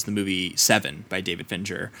matter was the movie Seven by David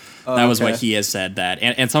Fincher. That was what okay. he has said that,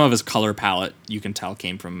 and some of his color palette you can tell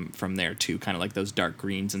came from there too, kind of like those dark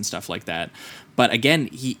greens and stuff like that. But again,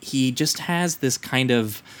 he just has this kind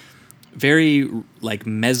of very like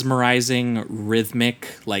mesmerizing, rhythmic,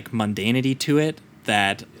 like mundanity to it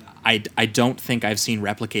that I don't think I've seen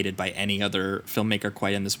replicated by any other filmmaker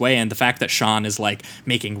quite in this way. And the fact that Sean is like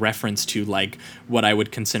making reference to like what I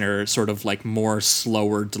would consider sort of like more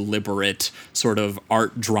slower, deliberate sort of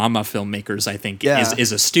art drama filmmakers, I think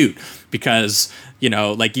is astute, because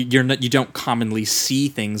like you don't commonly see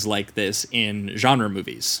things like this in genre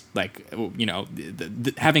movies. Like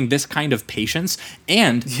having this kind of patience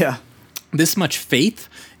and this much faith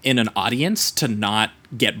in an audience to not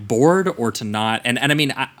get bored or to not, and I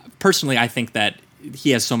mean, personally, I think that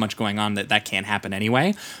he has so much going on that can't happen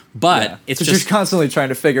anyway. But it's so just you're constantly trying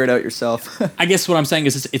to figure it out yourself. I guess what I'm saying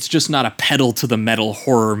is it's just not a pedal to the metal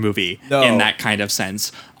horror movie in that kind of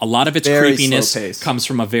sense. A lot of its Very creepiness slow pace. comes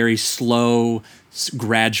from a very slow,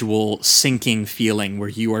 gradual sinking feeling where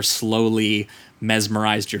you are slowly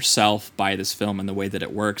mesmerized yourself by this film and the way that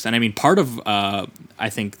it works. And I mean, part of I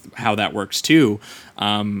think how that works too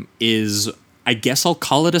is, I guess I'll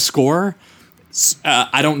call it a score.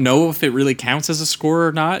 I don't know if it really counts as a score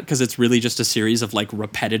or not, because it's really just a series of like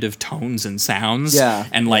repetitive tones and sounds,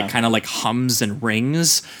 and like kind of like hums and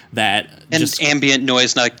rings that And just ambient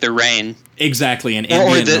noise like the rain. exactly an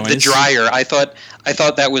Or ambient the noise. dryer. I thought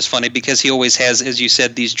that was funny because he always has, as you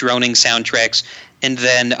said, these droning soundtracks. And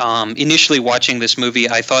then initially watching this movie,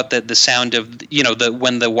 I thought that the sound of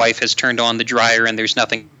when the wife has turned on the dryer and there's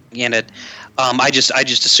nothing in it, I just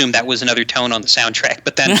assumed that was another tone on the soundtrack.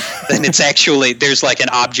 But then it's actually, there's like an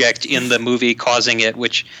object in the movie causing it,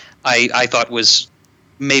 which I thought was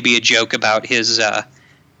maybe a joke about his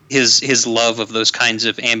love of those kinds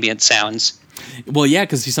of ambient sounds. Well, yeah,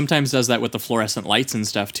 because he sometimes does that with the fluorescent lights and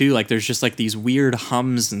stuff too. Like, there's just like these weird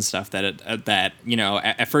hums and stuff that you know,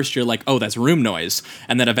 at first you're like, oh, that's room noise,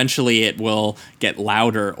 and then eventually it will get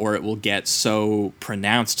louder, or it will get so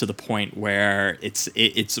pronounced to the point where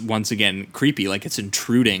it's once again creepy, like it's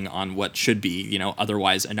intruding on what should be, you know,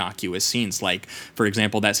 otherwise innocuous scenes. Like, for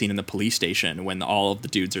example, that scene in the police station when all of the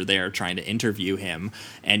dudes are there trying to interview him,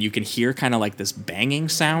 and you can hear kind of like this banging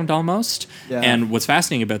sound almost. Yeah. And what's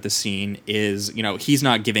fascinating about this scene is, you know, he's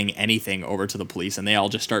not giving anything over to the police, and they all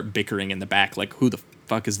just start bickering in the back, like, who the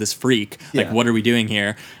fuck is this freak? Like, Yeah. what are we doing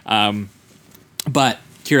here? But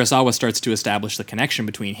Kurosawa starts to establish the connection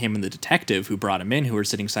between him and the detective who brought him in, who are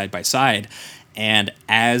sitting side by side. And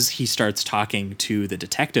as he starts talking to the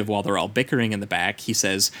detective while they're all bickering in the back, he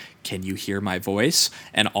says, "Can you hear my voice?"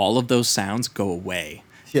 And all of those sounds go away.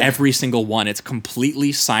 Yeah. Every single one. It's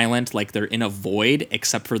completely silent, like they're in a void,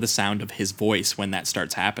 except for the sound of his voice when that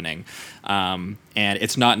starts happening. And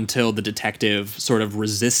it's not until the detective sort of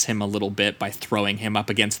resists him a little bit by throwing him up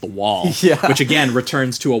against the wall, Yeah. which again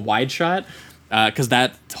returns to a wide shot. Because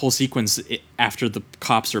that whole sequence after the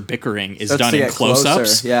cops are bickering is Starts done to in get closer,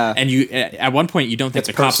 close-ups, yeah. and you at one point you don't think It's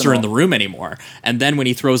the cops are in personal. the room anymore, and then when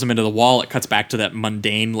he throws them into the wall, it cuts back to that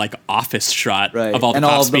mundane like office shot Right. of all the And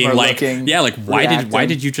all cops of them being are like, looking, yeah, like why reacting.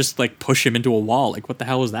 did you just like push him into a wall? Like, what the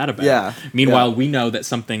hell was that about? Yeah. Meanwhile, Yeah. we know that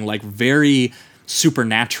something like very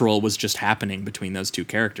supernatural was just happening between those two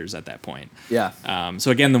characters at that point. Yeah.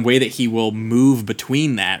 So again, the way that he will move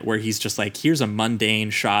between that, where he's just like, here's a mundane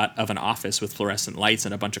shot of an office with fluorescent lights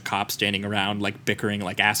and a bunch of cops standing around like bickering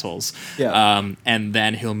like assholes. Yeah. And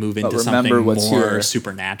then he'll move into remember something more what's here.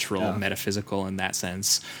 supernatural, Yeah. metaphysical in that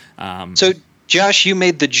sense. So, Josh, you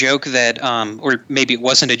made the joke that, or maybe it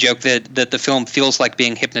wasn't a joke, that the film feels like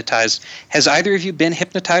being hypnotized. Has either of you been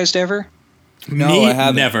hypnotized ever? No, Me, I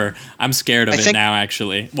haven't. never. I'm scared of I it think- now,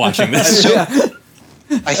 actually, watching this. So,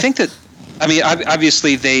 I think that, I mean,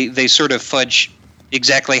 obviously they sort of fudge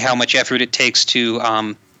exactly how much effort it takes to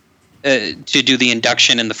do the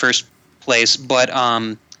induction in the first place, but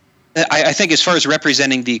I think as far as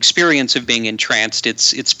representing the experience of being entranced,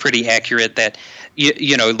 it's pretty accurate that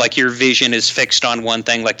you know, like your vision is fixed on one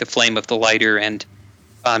thing, like the flame of the lighter, and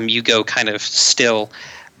you go kind of still.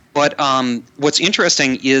 But what's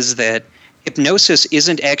interesting is that hypnosis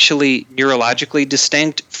isn't actually neurologically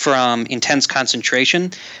distinct from intense concentration.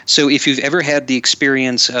 So if you've ever had the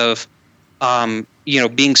experience of, you know,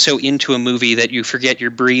 being so into a movie that you forget your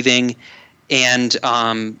breathing, and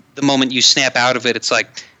the moment you snap out of it, it's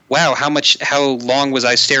like, wow, how long was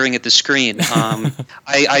I staring at the screen?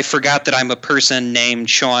 I forgot that I'm a person named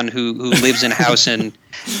Sean who lives in a house, and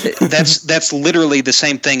that's literally the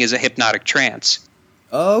same thing as a hypnotic trance.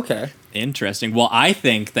 Oh, okay. Interesting. Well, I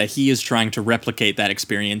think that he is trying to replicate that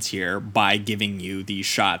experience here by giving you these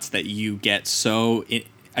shots that you get so...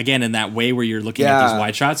 Again, in that way where you're looking at these Yeah.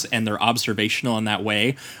 wide shots and they're observational in that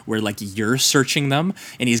way where like you're searching them,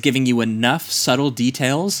 and he's giving you enough subtle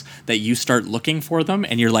details that you start looking for them,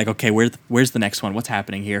 and you're like, okay, where's the next one? What's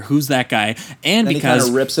happening here? Who's that guy? And Then he kind because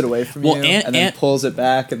of rips it away from Well, you, and- then and- pulls it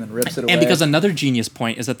back, and then rips it away. and because another genius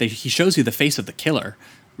point is that he shows you the face of the killer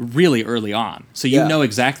really early on, so you Yeah. know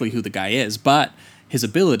exactly who the guy is, but his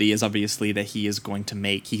ability is obviously that he's going to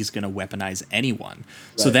weaponize anyone.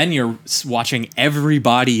 So Right. then you're watching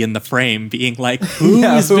everybody in the frame being like, who's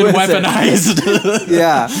Yeah, who been is it? weaponized?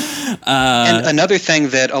 yeah, And another thing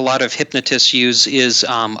that a lot of hypnotists use is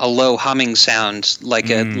a low humming sound, like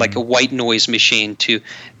a white noise machine,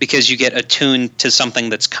 because you get attuned to something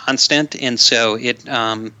that's constant, and so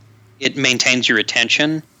it maintains your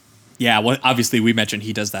attention. Yeah, well, obviously we mentioned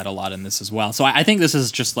he does that a lot in this as well. So I think this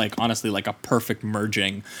is just like, honestly, like a perfect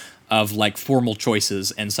merging of like formal choices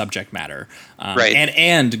and subject matter, Right.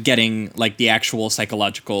 And getting like the actual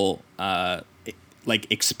psychological like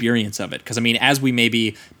experience of it. Because I mean, as we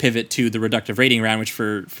maybe pivot to the reductive rating round, which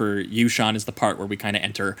for you, Sean, is the part where we kind of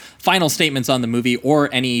enter final statements on the movie or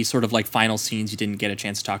any sort of like final scenes you didn't get a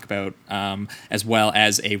chance to talk about, as well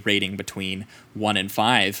as a rating between 1 and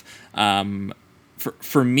 5.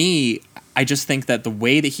 For me, I just think that the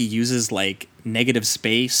way that he uses like negative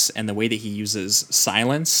space and the way that he uses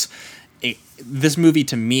silence, this movie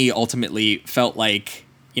to me ultimately felt like,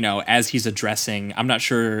 you know, as he's addressing, I'm not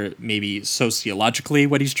sure maybe sociologically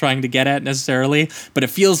what he's trying to get at necessarily, but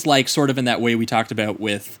it feels like sort of in that way we talked about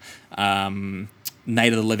with Night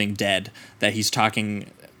of the Living Dead, that he's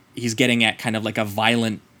getting at kind of like a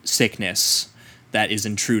violent sickness that is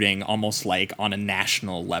intruding almost like on a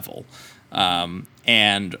national level.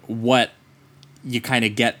 And what you kind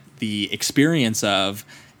of get the experience of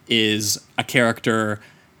is a character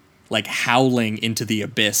like howling into the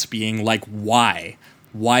abyss, being like, why?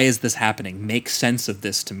 why is this happening? Make sense of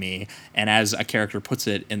this to me. And as a character puts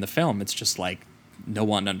it in the film, it's just like, no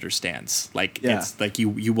one understands. Like, it's like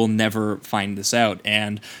you will never find this out.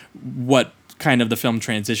 And what kind of the film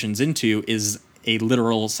transitions into is a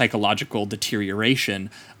literal psychological deterioration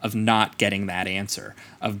of not getting that answer,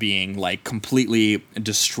 of being like completely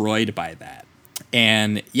destroyed by that.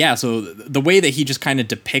 And yeah, so the way that he just kind of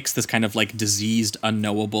depicts this kind of like diseased,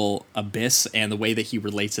 unknowable abyss, and the way that he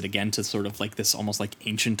relates it again to sort of like this almost like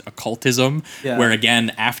ancient occultism, where again,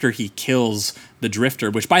 after he kills the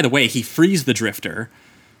Drifter, which by the way, he frees the Drifter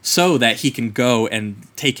so that he can go and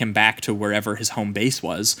take him back to wherever his home base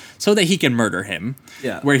was, so that he can murder him,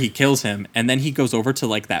 where he kills him. And then he goes over to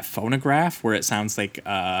like that phonograph where it sounds like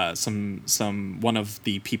some one of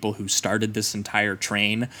the people who started this entire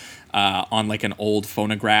train on like an old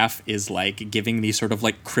phonograph is like giving these sort of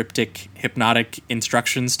like cryptic hypnotic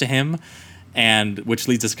instructions to him. And which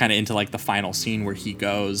leads us kind of into like the final scene where he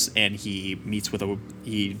goes and he meets with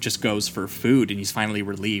he just goes for food and he's finally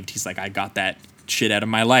relieved. He's like, I got that shit out of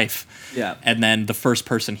my life. Yeah. And then the first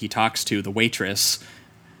person he talks to, the waitress,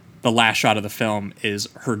 the last shot of the film is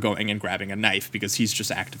her going and grabbing a knife because he's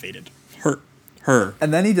just activated her.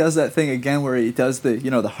 And then he does that thing again where he does the,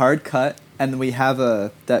 the hard cut, and we have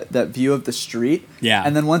that view of the street. Yeah.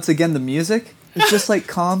 And then once again the music is just like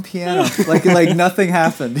calm piano, like nothing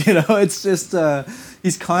happened. It's just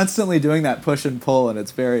he's constantly doing that push and pull, and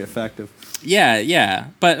it's very effective. Yeah.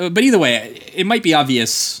 But either way, it might be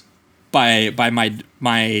obvious by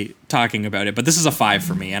my talking about it, but this is a 5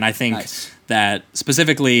 for me, and I think that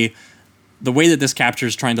specifically the way that this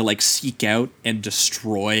captures trying to like seek out and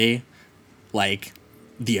destroy like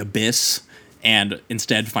the abyss and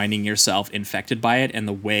instead finding yourself infected by it, and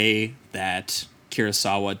the way that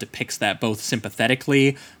Kurosawa depicts that both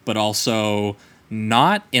sympathetically but also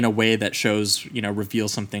not in a way that shows,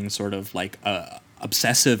 reveals something sort of like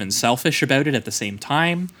obsessive and selfish about it at the same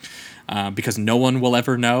time. Because no one will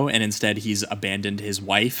ever know, and instead he's abandoned his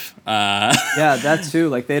wife. Yeah, that too.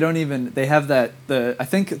 Like they have I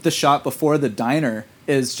think the shot before the diner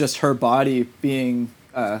is just her body being,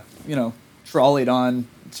 trolleyed on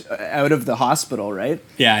out of the hospital, right?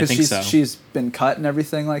 Yeah, I think so. She's been cut and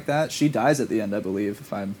everything like that. She dies at the end, I believe,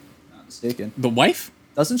 if I'm not mistaken. The wife?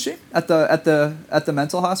 Doesn't she? At the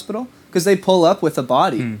mental hospital? Because they pull up with a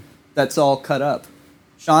body that's all cut up.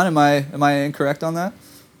 Sean, am I incorrect on that?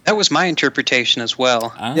 That was my interpretation as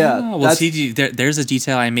well. Yeah, well, see, there's a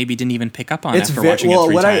detail I maybe didn't even pick up on after watching it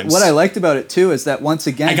 3 times. What I liked about it too is that once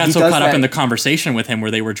again I got so caught up in the conversation with him where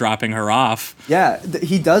they were dropping her off. Yeah,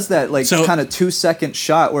 he does that kind of 2-second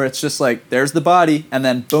shot where it's just like there's the body, and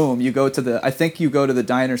then boom, you go to the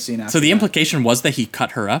diner scene after. So the implication was that he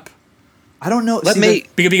cut her up. I don't know.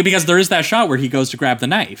 Because there is that shot where he goes to grab the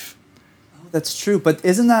knife. Oh, that's true, but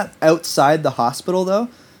isn't that outside the hospital though?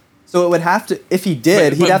 So it would have to, if he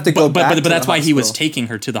did, he'd have to go back to the hospital. But that's why he was taking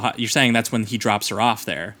her to the you're saying that's when he drops her off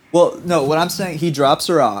there. Well, no, what I'm saying, he drops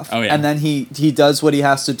her off. Oh, yeah. And then he does what he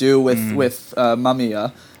has to do with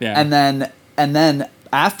Mamiya. Yeah. And then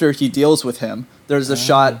after he deals with him, there's a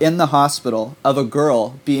shot in the hospital of a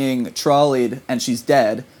girl being trolleyed, and she's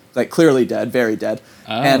dead, like clearly dead, very dead.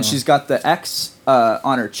 Oh. And she's got the X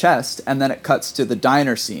on her chest, and then it cuts to the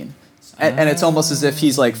diner scene. And it's almost as if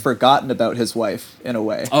he's like forgotten about his wife in a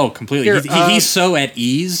way. Oh, completely. He's so at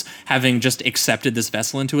ease having just accepted this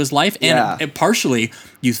vessel into his life. And partially,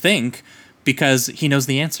 you think, because he knows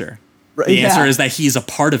the answer. The answer is that he's a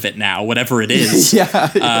part of it now, whatever it is. He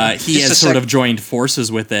has sort of joined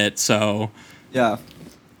forces with it. So, yeah.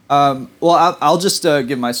 Well, I'll just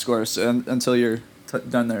give my scores until you're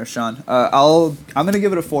done there, Sean. I'm gonna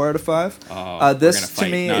give it a 4 out of 5. This to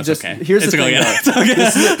me, here's the thing.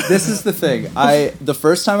 This is the thing. The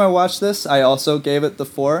first time I watched this, I also gave it the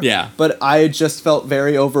 4. Yeah. But I just felt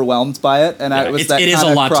very overwhelmed by it, and it is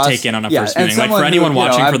a lot to take in on a first viewing. Like for anyone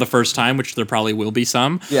watching for the first time, which there probably will be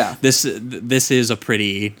some. Yeah. This is a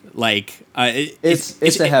pretty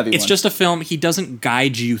it's a heavy one. It's just a film. He doesn't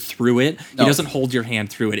guide you through it. No. He doesn't hold your hand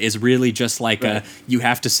through it. It's really just like you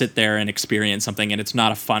have to sit there and experience something, and it's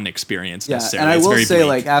not a fun experience necessarily. And I will say,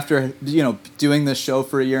 like, after doing this show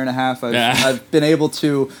for a year and a half, I've been able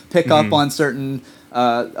to pick up on certain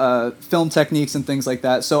film techniques and things like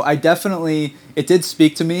that. So it did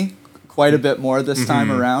speak to me quite a bit more this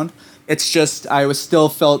time around. It's just I still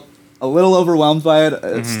felt a little overwhelmed by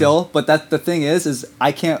it still, but the thing is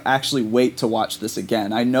I can't actually wait to watch this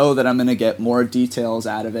again. I know that I'm going to get more details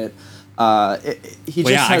out of it. I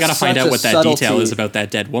gotta find out what that detail is about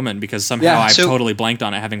that dead woman, because somehow I've totally blanked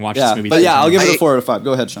on it having watched this movie. But I'll give it a 4 out of 5.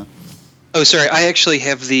 Go ahead, Sean. Oh, sorry. I actually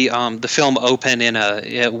have the film open in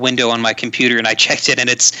a window on my computer, and I checked it, and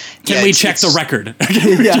it's. Can we check the record?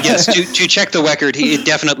 Yes, to check the record, it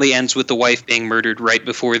definitely ends with the wife being murdered right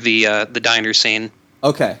before the diner scene.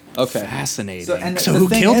 Okay. Fascinating. So the who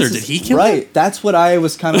thing killed her? is- Did he kill her? Right. That's what I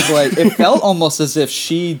was kind of like. It felt almost as if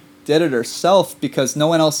she did it herself because no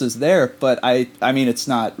one else is there. But I mean, it's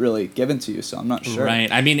not really given to you, so I'm not sure.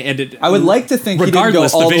 Right. I mean, I would like to think he didn't go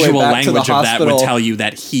regardless, all the the way visual back to the language of that would hospital. tell you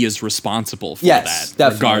that he is responsible for Yes, that.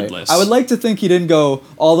 definitely. Regardless, I would like to think he didn't go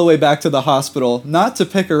all the way back to the hospital, not to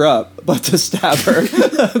pick her up, but to stab her.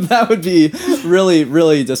 That would be really,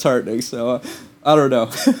 really disheartening. So, I don't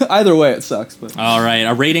know. Either way, it sucks. But All right,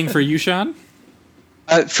 a rating for you, Sean?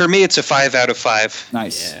 For me, it's a 5 out of 5.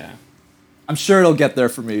 nice. Yeah. I'm sure it'll get there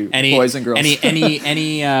for me, boys and girls.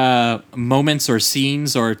 Any moments or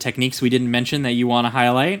scenes or techniques we didn't mention that you want to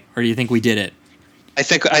highlight, or do you think we did it? I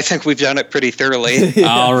think we've done it pretty thoroughly.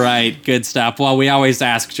 All right, good stuff. Well, we always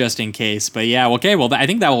ask just in case, but yeah, okay. Well, I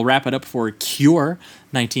think that will wrap it up for Cure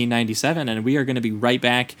 1997, and we are going to be right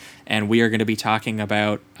back, and we are going to be talking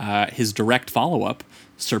about his direct follow-up,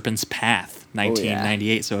 Serpent's Path,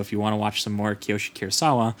 1998. So if you want to watch some more Kiyoshi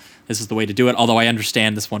Kurosawa, this is the way to do it. Although I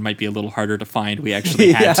understand this one might be a little harder to find. We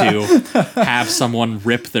actually had to have someone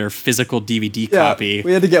rip their physical DVD copy.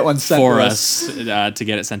 We had to get one sent for to us to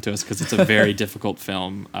get it sent to us because it's a very difficult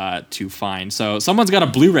film to find. So someone's got to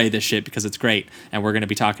Blu-ray this shit because it's great, and we're going to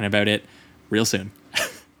be talking about it real soon.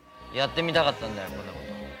 やってみたかったんだよこんなこ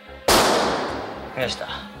と。よしだ。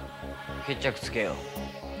決着つけよう。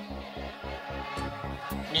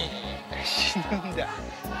死ぬんだ。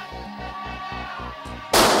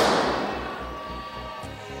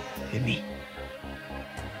エミ、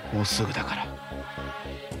もうすぐだから。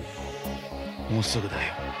もうすぐだよ。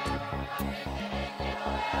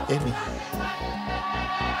エミ。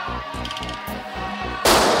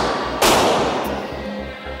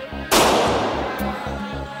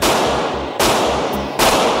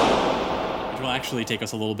Which will actually take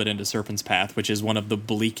us a little bit into Serpent's Path, which is one of the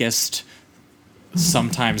bleakest,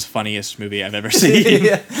 sometimes funniest movie I've ever seen.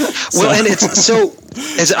 Well, and it's so.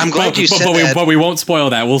 I'm glad you said that. But we won't spoil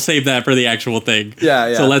that. We'll save that for the actual thing.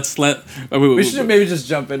 Yeah. So let's let. We should maybe just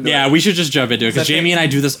jump into it. Yeah, we should just jump into it because Jamie and I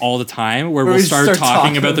do this all the time, where we'll we start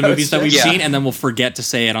talking about the movies that we've shit. seen, and then we'll forget to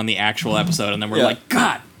say it on the actual episode, and then we're like,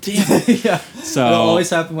 God damn it. Yeah. So It'll always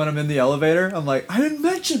happen when I'm in the elevator. I'm like, I didn't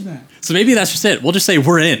mention that. So maybe that's just it. We'll just say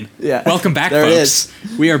we're in. Yeah. Welcome back, There it folks.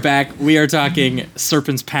 We are back. We are talking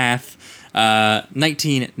Serpent's Path,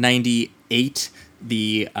 1998,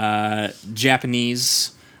 the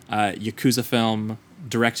Japanese Yakuza film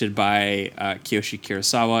directed by Kiyoshi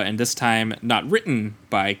Kurosawa, and this time not written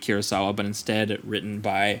by Kurosawa, but instead written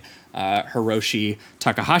by Hiroshi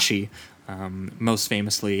Takahashi, most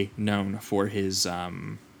famously known for his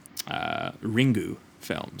Ringu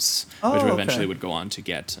films, which okay. eventually would go on to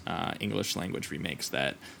get English language remakes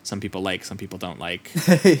that some people like, some people don't like.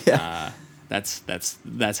 That's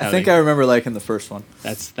how I think I remember liking the first one.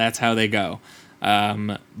 that's how they go.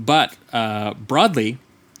 But broadly,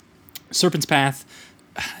 Serpent's Path.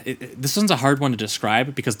 This one's a hard one to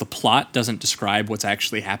describe because the plot doesn't describe what's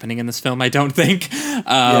actually happening in this film, I don't think.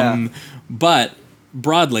 But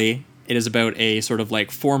broadly, it is about a sort of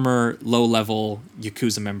like former low-level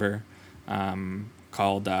Yakuza member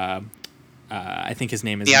called, I think his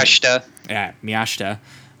name is... Miyashita. Yeah, Miyashita.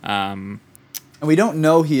 And we don't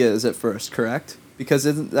know he is at first, correct? Because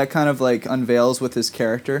isn't that kind of like unveils with his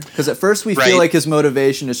character? Because at first we feel Right. like his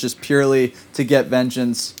motivation is just purely to get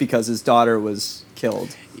vengeance because his daughter was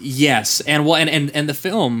killed. Yes, and the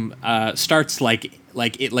film starts like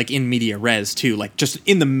in media res too, like just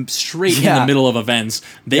in the straight in the middle of events.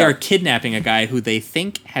 They are kidnapping a guy who they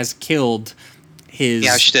think has killed his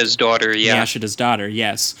Miyashita's daughter. Yeah. Miyashita's daughter.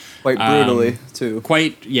 Yes, Quite brutally, too.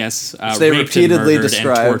 Quite yes. they raped repeatedly and murdered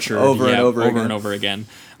described and tortured over and over again. and over again,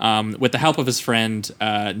 with the help of his friend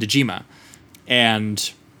Najima,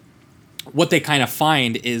 and what they kind of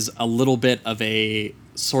find is a little bit of a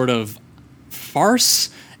sort of farce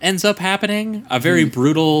ends up happening, a very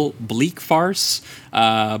brutal, bleak farce,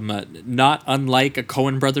 not unlike a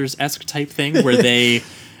Coen Brothers-esque type thing where they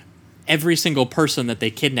every single person that they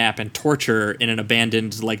kidnap and torture in an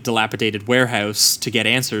abandoned, like, dilapidated warehouse to get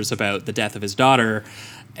answers about the death of his daughter,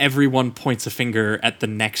 everyone points a finger at the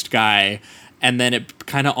next guy, and then it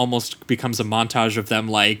kind of almost becomes a montage of them,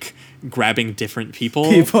 like, grabbing different people.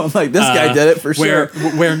 Like, this guy did it for sure.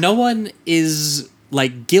 Where no one is,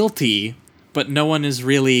 like, guilty, but no one is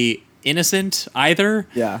really innocent either.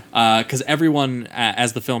 Yeah. Because everyone,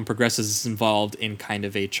 as the film progresses, is involved in kind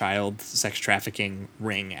of a child sex trafficking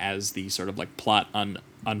ring as the sort of like plot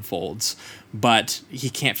unfolds, but he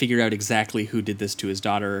can't figure out exactly who did this to his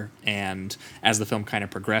daughter. And as the film kind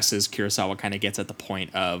of progresses, Kurosawa kind of gets at the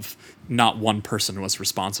point of not one person was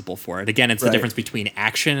responsible for it. Again, it's the difference between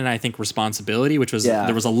action and I think responsibility, which was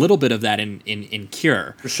there was a little bit of that in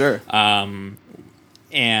Cure. For sure.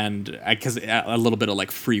 And because a little bit of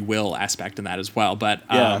like free will aspect in that as well, but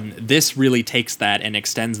this really takes that and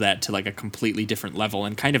extends that to like a completely different level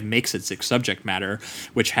and kind of makes it subject matter,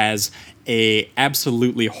 which has a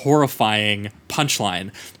absolutely horrifying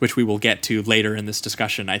punchline, which we will get to later in this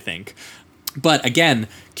discussion, I think. But again,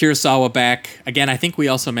 Kurosawa back again. I think we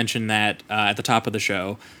also mentioned that at the top of the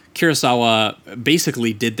show. Kurosawa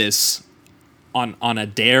basically did this on a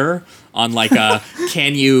dare, on like a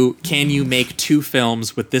can you make 2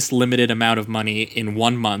 films with this limited amount of money in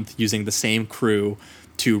 1 month using the same crew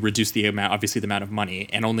to reduce the amount of money,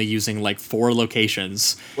 and only using like 4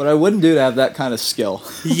 locations. What I wouldn't do to have that kind of skill.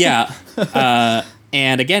 Yeah.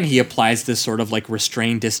 And again, he applies this sort of like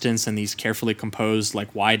restrained distance and these carefully composed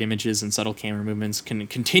like wide images and subtle camera movements,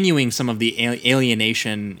 continuing some of the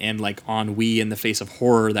alienation and like ennui in the face of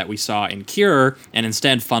horror that we saw in Cure, and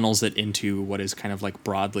instead funnels it into what is kind of like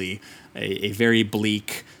broadly a very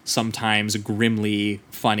bleak, sometimes grimly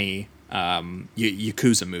funny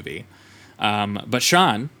Yakuza movie. But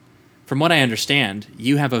Sean, from what I understand,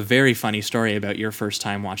 you have a very funny story about your first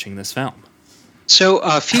time watching this film. So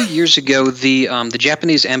a few years ago, the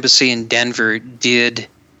Japanese embassy in Denver did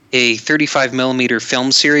a 35 millimeter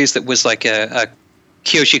film series that was like a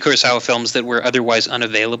Kiyoshi Kurosawa films that were otherwise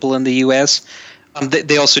unavailable in the U.S.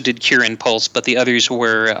 They also did Cure and Pulse, but the others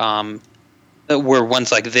were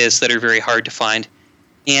ones like this that are very hard to find.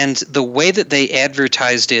 And the way that they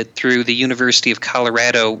advertised it through the University of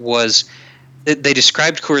Colorado was that they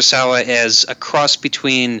described Kurosawa as a cross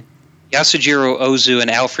between Yasujiro Ozu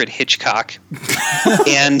and Alfred Hitchcock.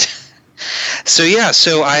 And so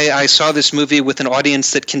I saw this movie with an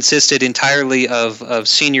audience that consisted entirely of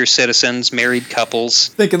senior citizens, married couples.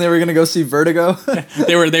 Thinking they were going to go see Vertigo?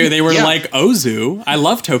 They were like Ozu. I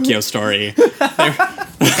love Tokyo Story.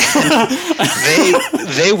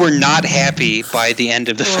 They were not happy by the end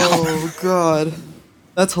of the film. Oh, God.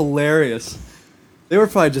 That's hilarious. They were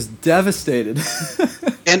probably just devastated.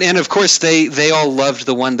 And of course, they all loved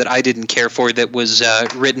the one that I didn't care for that was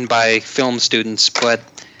written by film students. But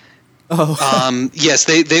yes,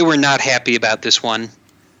 they were not happy about this one.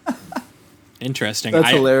 Interesting.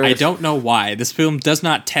 That's hilarious. I don't know why. This film does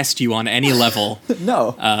not test you on any level.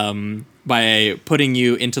 No. By putting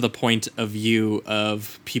you into the point of view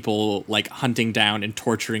of people like hunting down and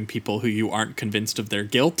torturing people who you aren't convinced of their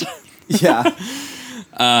guilt. Yeah.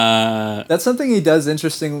 That's something he does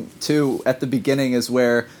interesting too at the beginning, is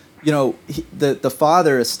where, you know, the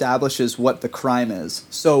father establishes what the crime is.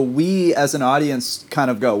 So we as an audience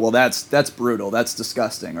kind of go, well, that's brutal, that's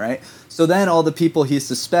disgusting, right? So then all the people he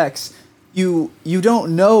suspects, you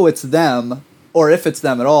don't know it's them or if it's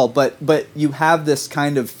them at all, but you have this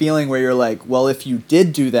kind of feeling where you're like, well, if you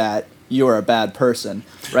did do that, you're a bad person,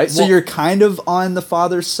 right? So you're kind of on the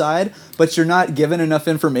father's side, but you're not given enough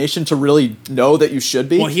information to really know that you should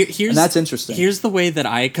be. Well, here's, and that's interesting. Here's the way that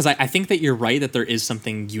because I think that you're right that there is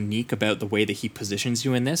something unique about the way that he positions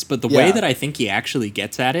you in this, but the way that I think he actually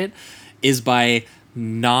gets at it is by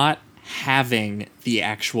not having the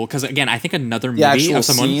actual, because again, I think another movie of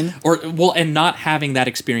someone scene. And not having that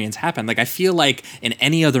experience happen. Like I feel like in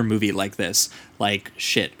any other movie like this, like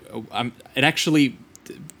shit, it actually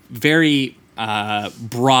very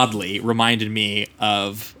broadly reminded me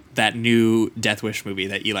of that new Death Wish movie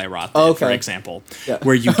that Eli Roth did, for example,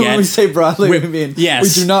 where you get when we say broadly, we mean we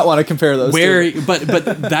do not want to compare those two. But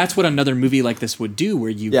that's what another movie like this would do, where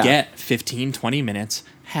you get 15, 20 minutes,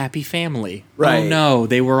 happy family. Right. Oh no,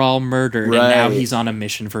 they were all murdered, and now he's on a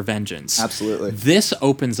mission for vengeance. Absolutely. This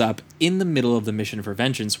opens up in the middle of the mission for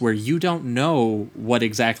vengeance, where you don't know what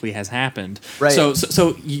exactly has happened. Right.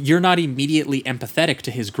 So you're not immediately empathetic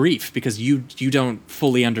to his grief because you don't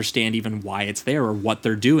fully understand even why it's there or what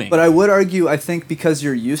they're doing. But I would argue, I think because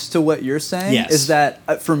you're used to what you're saying, is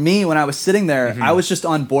that for me, when I was sitting there, I was just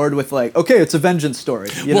on board with like, okay, it's a vengeance story.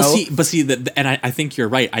 You know? And I think you're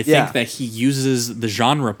right. I think that he uses the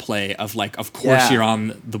genre play of like, of course you're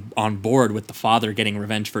on board with the father getting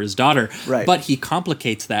revenge for his daughter, but he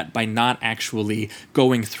complicates that by not actually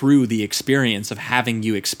going through the experience of having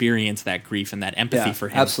you experience that grief and that empathy for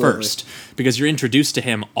him first, because you're introduced to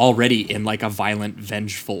him already in like a violent,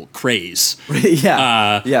 vengeful craze.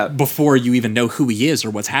 Before you even know who he is or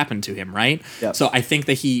what's happened to him, right? So I think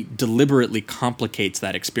that he deliberately complicates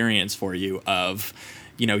that experience for you of,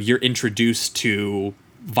 you know, you're introduced to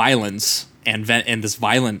violence and this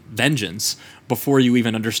violent vengeance before you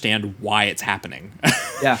even understand why it's happening.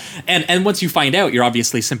 Yeah. And once you find out, you're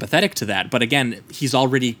obviously sympathetic to that. But again, he's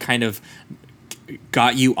already kind of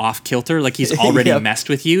got you off kilter. Like he's already Yep. messed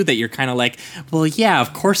with you, that you're kind of like, well, yeah,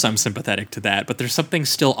 of course I'm sympathetic to that, but there's something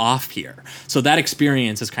still off here. So that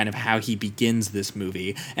experience is kind of how he begins this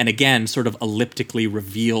movie. And again, sort of elliptically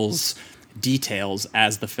reveals details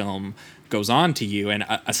as the film goes on to you. And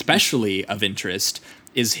especially of interest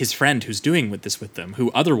is his friend who's doing this with them,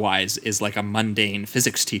 who otherwise is like a mundane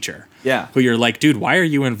physics teacher. Yeah. Who you're like, dude, why are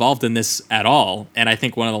you involved in this at all? And I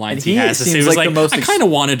think one of the lines And he has is, seems he was like like, the most I kind of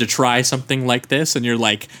wanted to try something like this. And you're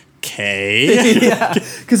like, okay. Yeah,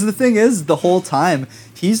 because the thing is, the whole time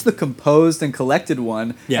he's the composed and collected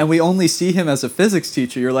one, Yeah. and we only see him as a physics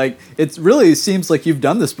teacher. You're like, it really seems like you've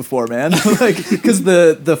done this before, man. Like, because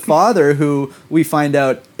the father, who we find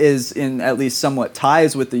out is in at least somewhat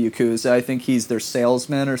ties with the Yakuza, I think he's their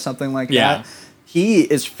salesman or something like Yeah. that. He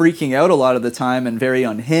is freaking out a lot of the time and very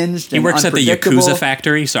unhinged. He and works at the unpredictable. Yakuza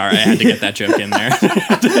factory. Sorry, I had to get that joke in there.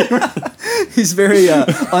 He's very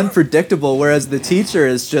unpredictable, whereas the teacher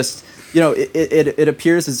is just, it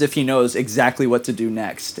appears as if he knows exactly what to do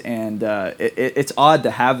next, and it's odd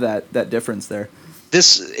to have that difference there.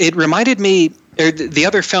 It reminded me, or the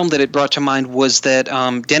other film that it brought to mind was that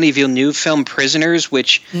Denis Villeneuve film Prisoners,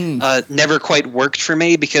 which never quite worked for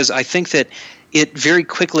me, because I think that it very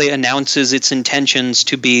quickly announces its intentions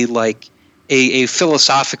to be like a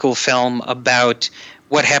philosophical film about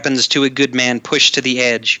what happens to a good man pushed to the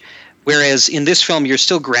edge. Whereas in this film, you're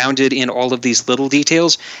still grounded in all of these little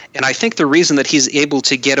details. And I think the reason that he's able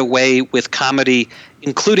to get away with comedy,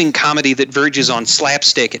 including comedy that verges on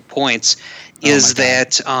slapstick at points, is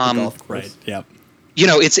that Right. Yep.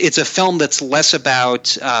 it's a film that's less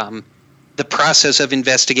about the process of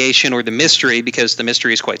investigation or the mystery, because the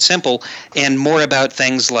mystery is quite simple, and more about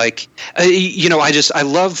things like I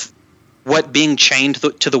love what being chained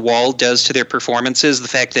to the wall does to their performances. The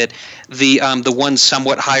fact that the one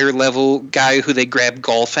somewhat higher level guy who they grab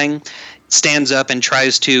golfing stands up and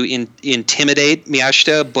tries to intimidate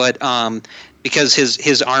Miyashita, but because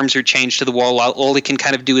his arms are chained to the wall, all he can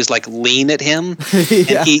kind of do is like lean at him,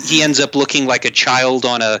 Yeah. and he ends up looking like a child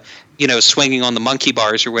on a swinging on the monkey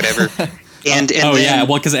bars or whatever. And then, Yeah,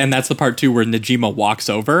 well, and that's the part too where Najima walks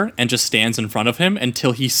over and just stands in front of him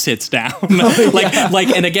until he sits down.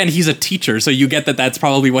 And again, he's a teacher, so you get that that's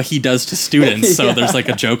probably what he does to students. So there's like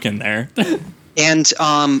a joke in there. And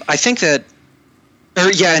I think that,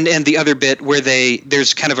 and the other bit where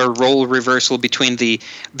there's kind of a role reversal between the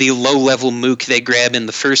low level mook they grab in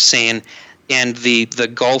the first scene and the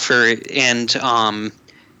golfer, and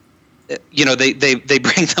they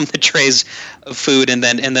bring them the trays of food, and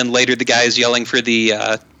then later the guy is yelling for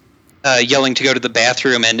the yelling to go to the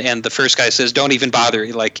bathroom, and the first guy says, "Don't even bother."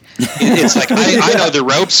 It's like I know the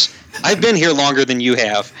ropes. I've been here longer than you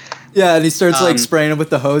have. Yeah, and he starts spraying him with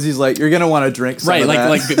the hose. He's like, "You're gonna want to drink some of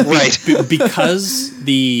that." Because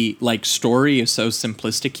the story is so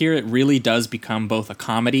simplistic here, it really does become both a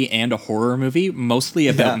comedy and a horror movie, mostly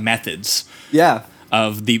about methods. Yeah.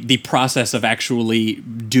 Of the process of actually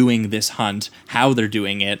doing this hunt, how they're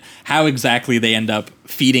doing it, how exactly they end up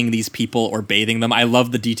feeding these people or bathing them. I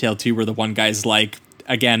love the detail too, where the one guy's like,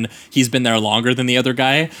 again, he's been there longer than the other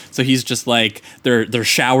guy, so he's just like, they're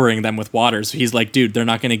showering them with water, so he's like, dude, they're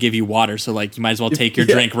not going to give you water, so like you might as well take your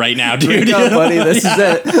drink right now, dude. Drink up, buddy. This is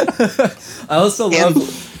it. I also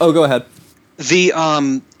love. Go ahead. There are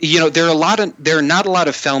not a lot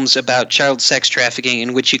of films about child sex trafficking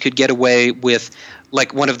in which you could get away with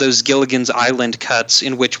like one of those Gilligan's Island cuts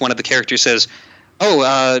in which one of the characters says,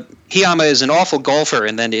 Hiyama is an awful golfer,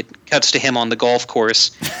 and then it cuts to him on the golf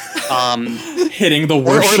course. Hitting the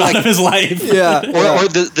worst shot of his life. Yeah. Or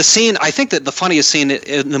the scene, I think that the funniest scene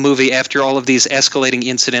in the movie, after all of these escalating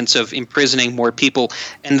incidents of imprisoning more people,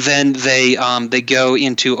 and then they go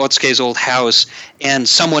into Otsuke's old house, and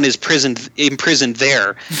someone is imprisoned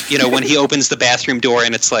there, when he opens the bathroom door,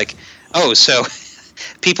 and it's like, oh, so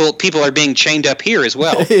people are being chained up here as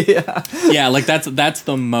well. Yeah, like that's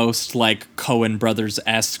the most like Coen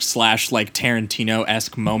Brothers-esque / like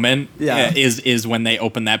Tarantino-esque moment. Yeah. Is when they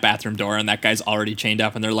open that bathroom door and that guy's already chained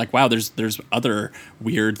up, and they're like, wow, there's other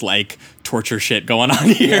weird like torture shit going on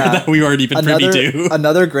here that we weren't even privy to.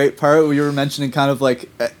 Another great part we were mentioning, kind of like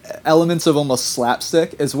elements of almost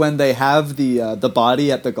slapstick, is when they have the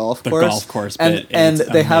body at the golf course. The golf course and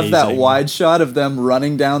bit, they have that amazing. wide shot of them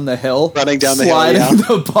running down the hill, Sliding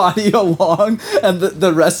the body along, and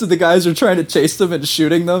the rest of the guys are trying to chase them and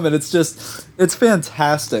shooting them, and it's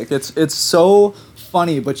fantastic. It's so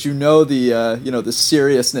funny, but you know the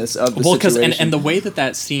seriousness of the situation. And the way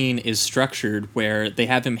that scene is structured, where they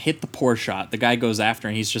have him hit the poor shot, the guy goes after,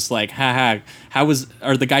 and he's just like,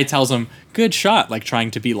 or the guy tells him, good shot, like trying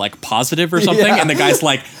to be like positive or something, and the guy's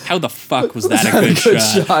like, how the fuck was that a good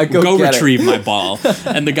shot? Go retrieve my ball.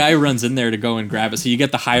 And the guy runs in there to go and grab it. So you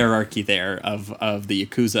get the hierarchy there of the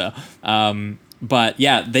Yakuza. But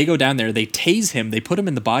yeah, they go down there, they tase him, they put him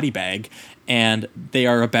in the body bag, and they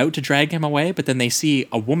are about to drag him away, but then they see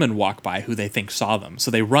a woman walk by who they think saw them. So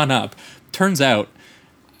they run up. Turns out,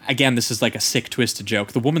 again, this is like a sick, twisted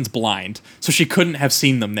joke. The woman's blind, so she couldn't have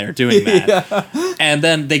seen them there doing that. Yeah. And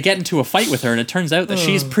then they get into a fight with her, and it turns out that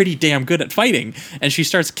she's pretty damn good at fighting, and she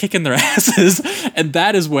starts kicking their asses. And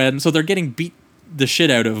that is when, so they're getting beat the shit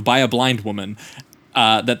out of by a blind woman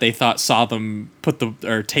that they thought saw them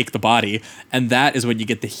take the body, and that is when you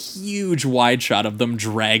get the huge wide shot of them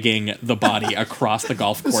dragging the body across the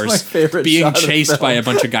golf course, being chased by a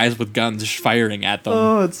bunch of guys with guns firing at them.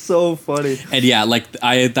 Oh, it's so funny. And yeah, like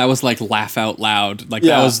that was like laugh out loud. Like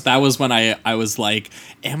that was when I was like,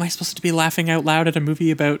 am I supposed to be laughing out loud at a movie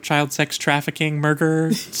about child sex trafficking,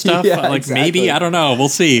 murder stuff? Maybe, I don't know. We'll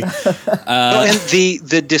see. And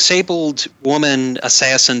the disabled woman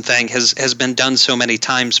assassin thing has been done so many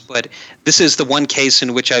times, but this is the one case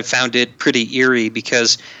in which I found it pretty eerie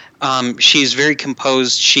because she's very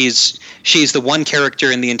composed. She's the one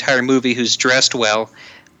character in the entire movie who's dressed well.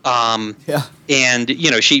 And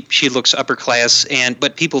she looks upper class,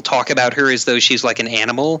 but people talk about her as though she's like an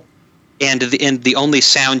animal, and the only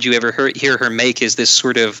sound you ever hear her make is this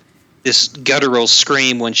sort of this guttural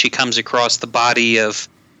scream when she comes across the body of.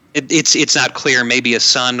 It's not clear, maybe a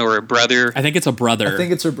son or a brother. I think it's a brother. I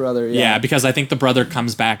think it's her brother, yeah. Yeah, because I think the brother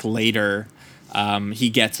comes back later. He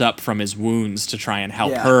gets up from his wounds to try and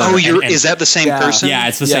help her. Oh, is that the same person? Yeah,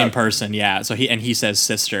 it's the same person, yeah. So he says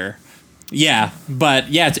sister. Yeah, but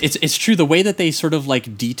yeah, it's true. The way that they sort of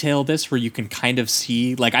like detail this, where you can kind of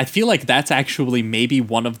see, like, I feel like that's actually maybe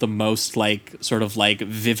one of the most like sort of like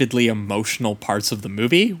vividly emotional parts of the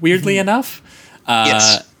movie, weirdly enough.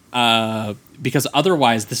 Yes. Because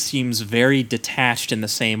otherwise this seems very detached in the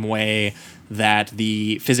same way that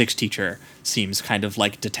the physics teacher seems kind of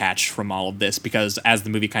like detached from all of this, because as the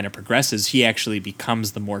movie kind of progresses, he actually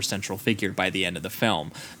becomes the more central figure by the end of the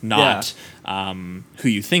film, not who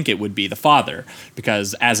you think it would be, the father,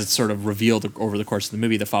 because as it's sort of revealed over the course of the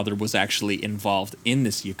movie, the father was actually involved in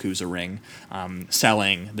this Yakuza ring,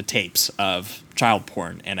 selling the tapes of child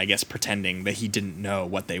porn, and I guess pretending that he didn't know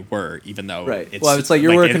what they were, even though it's like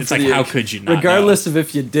you're working for how could you not regardless know? of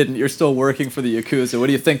if you didn't, you're still working for the Yakuza. What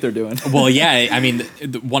do you think they're doing? Well, yeah, I mean,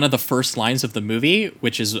 one of the first lines of the movie,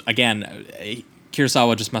 which is, again,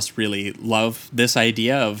 Kurosawa just must really love this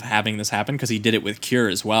idea of having this happen, because he did it with Cure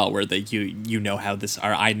as well, where you know how this,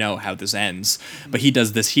 or I know how this ends, but he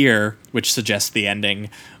does this here, which suggests the ending,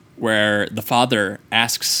 where the father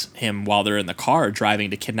asks him while they're in the car driving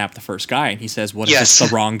to kidnap the first guy, and he says, "What if it's the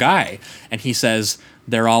wrong guy?" And he says,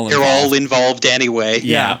 "They're all involved anyway."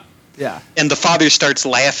 Yeah. Yeah. And the father starts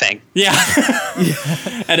laughing. Yeah.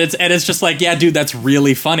 And it's just like, yeah, dude, that's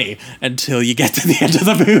really funny until you get to the end of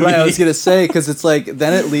the movie. Right, I was going to say, because it's like,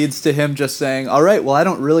 then it leads to him just saying, all right, well, I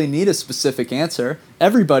don't really need a specific answer.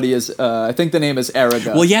 Everybody is, I think the name is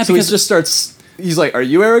Eriga. Well, yeah, so because he just starts, he's like, are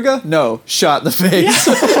you Eriga? No. Shot in the face.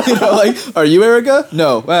 Like, are you Eriga?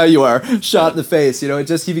 No. Well, you are. Shot in the face.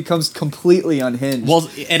 He becomes completely unhinged. Well,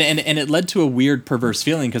 and it led to a weird perverse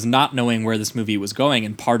feeling, because not knowing where this movie was going,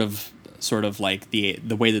 and part of sort of like the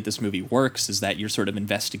way that this movie works is that you're sort of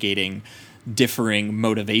investigating differing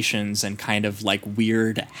motivations and kind of like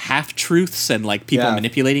weird half truths and like people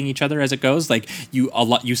manipulating each other as it goes. Like you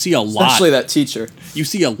see a lot, especially that teacher. You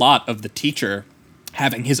see a lot of the teacher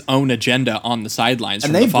having his own agenda on the sidelines,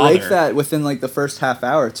 and from the father. And they break that within like the first half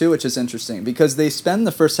hour too, which is interesting, because they spend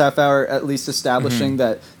the first half hour at least establishing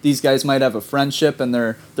that these guys might have a friendship and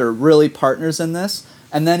they're really partners in this.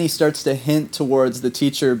 And then he starts to hint towards the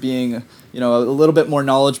teacher being, a little bit more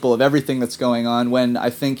knowledgeable of everything that's going on, when I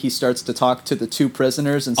think he starts to talk to the two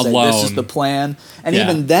prisoners and say, this is the plan. And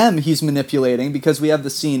even them he's manipulating, because we have the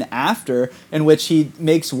scene after in which he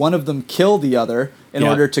makes one of them kill the other in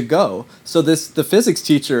order to go. So the physics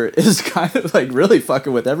teacher is kind of like really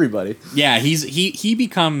fucking with everybody. Yeah, he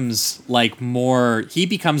becomes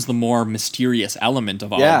the more mysterious element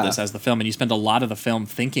of all of this as the film, and you spend a lot of the film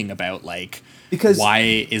thinking about like, because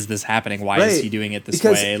why is this happening? Why is he doing it this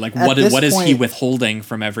way? Like, what is he withholding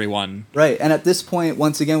from everyone? Right, and at this point,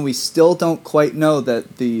 once again, we still don't quite know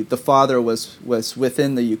that the father was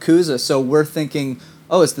within the Yakuza, so we're thinking,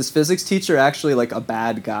 oh, is this physics teacher actually like a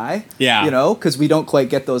bad guy? Yeah. Because we don't quite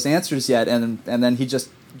get those answers yet, and then he just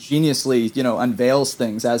geniusly, unveils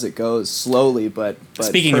things as it goes, slowly but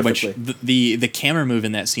Speaking perfectly. of which, the camera move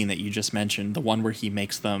in that scene that you just mentioned, the one where he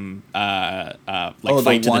makes them fight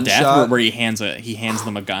to the death, where he hands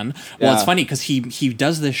them a gun. Well, it's funny because he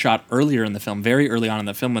does this shot earlier in the film, very early on in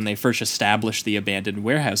the film, when they first establish the abandoned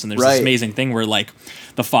warehouse, and there's this amazing thing where like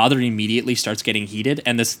the father immediately starts getting heated,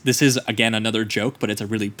 and this is again another joke, but it's a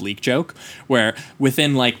really bleak joke, where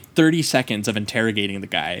within like 30 seconds of interrogating the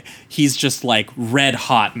guy, he's just like red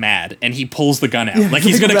hot mad, and he pulls the gun out like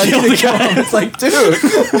he's gonna kill the guy. It's like,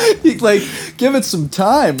 dude, like give it some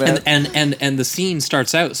time, man. And the scene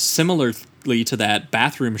starts out similarly to that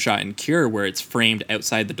bathroom shot in Cure, where it's framed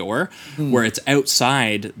outside the door, where it's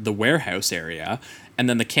outside the warehouse area, and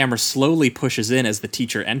then the camera slowly pushes in as the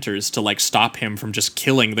teacher enters to like stop him from just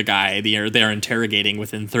killing the guy they're interrogating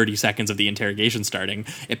within 30 seconds of the interrogation starting.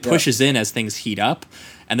 It pushes in as things heat up,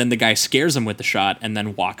 and then the guy scares him with the shot and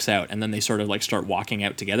then walks out, and then they sort of like start walking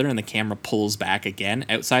out together, and the camera pulls back again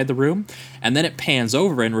outside the room, and then it pans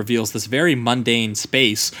over and reveals this very mundane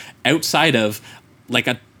space outside of like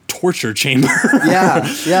a torture chamber.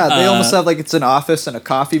 They almost have like it's an office and a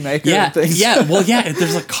coffee maker and things.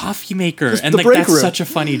 There's a coffee maker, and like that's such a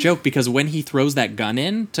funny joke, because when he throws that gun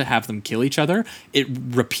in to have them kill each other, it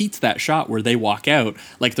repeats that shot where they walk out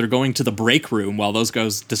like they're going to the break room while those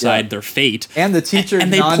guys decide their fate, and the teacher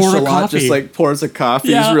and they pour a coffee. just like pours a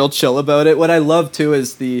coffee. He's real chill about it. What I love too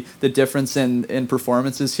is the difference in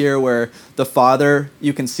performances here, where the father,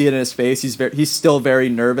 you can see it in his face, he's still very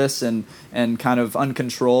nervous and kind of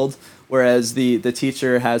uncontrolled, whereas the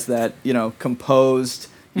teacher has that, composed,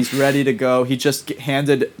 he's ready to go. He just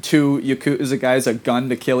handed two Yakuza guys a gun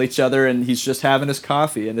to kill each other, and he's just having his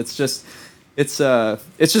coffee, and it's just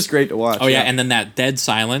great to watch. And then that dead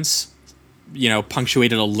silence,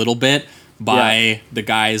 punctuated a little bit by the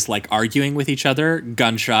guys like arguing with each other,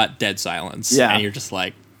 gunshot, dead silence, and you're just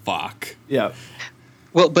like, fuck.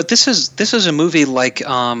 Well, but this is a movie like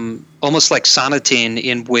almost like Sonatine,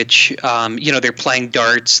 in which they're playing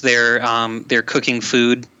darts, they're cooking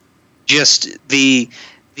food, just the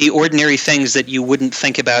ordinary things that you wouldn't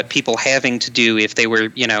think about people having to do if they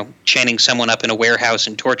were chaining someone up in a warehouse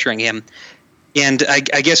and torturing him. And I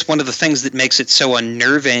guess one of the things that makes it so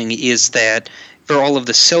unnerving is that for all of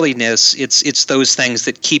the silliness, it's those things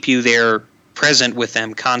that keep you there present with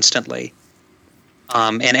them constantly.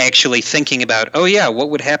 And actually thinking about, what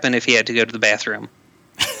would happen if he had to go to the bathroom?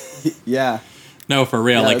 No, for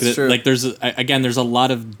real. Like there's a lot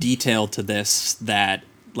of detail to this that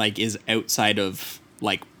like is outside of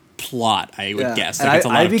like plot, I would guess. Like,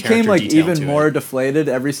 and I became like even more deflated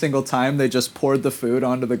every single time they just poured the food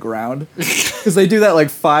onto the ground, because they do that like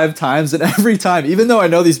 5 times, and every time, even though I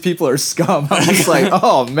know these people are scum, I'm just like,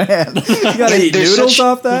 oh man, you gotta eat noodles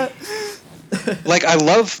off that. Like, I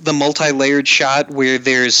love the multi-layered shot where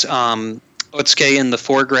there's Otsuke in the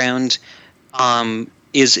foreground.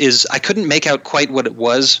 Is I couldn't make out quite what it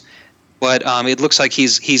was, but it looks like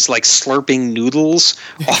he's like slurping noodles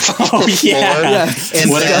off of the floor.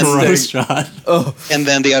 And what a gross shot. And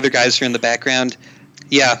then the other guys are in the background.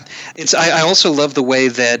 Yeah, I also love the way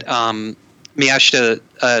that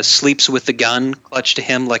Miyashita sleeps with the gun clutched to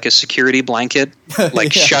him like a security blanket,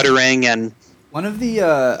 like shuddering and. One of the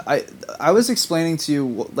I was explaining to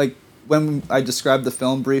you, like when I described the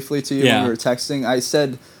film briefly to you when we were texting, I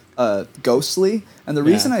said ghostly, and the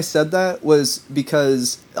reason I said that was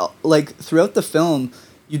because like throughout the film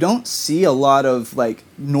you don't see a lot of like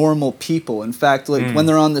normal people. In fact, like when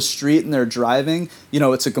they're on the street and they're driving,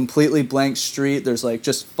 it's a completely blank street. There's like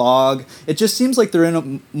just fog. It just seems like they're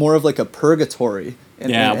in more of like a purgatory. I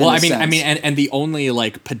mean, and the only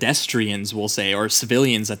like pedestrians, we'll say, or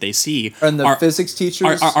civilians that they see, and the physics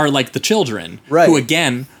teachers are like the children, right? Who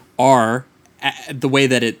again are the way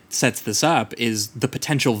that it sets this up is the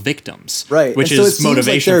potential victims, right? Which is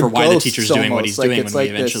motivation for why the teacher's doing what he's doing when we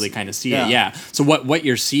eventually kind of see it. Yeah. So what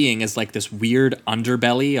you're seeing is like this weird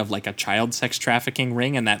underbelly of like a child sex trafficking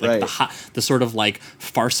ring, and that like the sort of like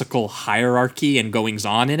farcical hierarchy and goings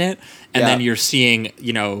on in it, and then you're seeing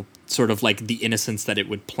sort of like the innocence that it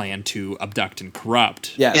would plan to abduct and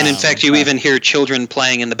corrupt. Yeah. And in fact, you even hear children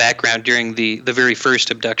playing in the background during the very first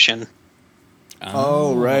abduction.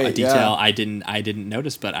 Right. A detail I didn't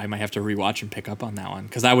notice, but I might have to rewatch and pick up on that one,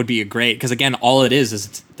 because that would be a great. Because again, all it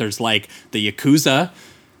is there's like the Yakuza,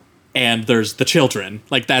 and there's the children.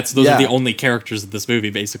 Like those are the only characters of this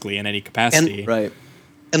movie, basically, in any capacity.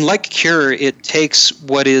 And like Cure, it takes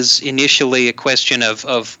what is initially a question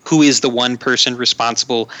of who is the one person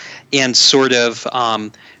responsible, and sort of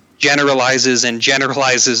generalizes and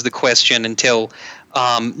generalizes the question until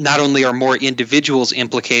not only are more individuals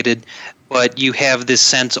implicated, but you have this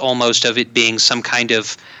sense almost of it being some kind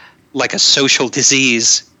of like a social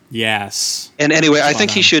disease. Yes. And anyway, I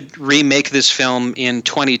think he should remake this film in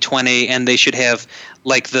 2020, and they should have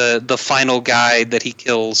like the final guy that he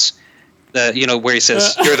kills, where he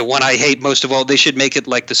says, "You're the one I hate most of all." They should make it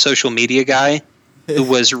like the social media guy who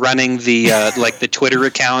was running the the Twitter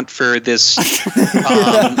account for this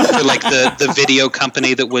for like the video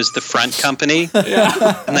company that was the front company.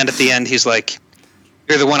 Yeah. And then at the end he's like,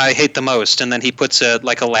 "You're the one I hate the most," and then he puts a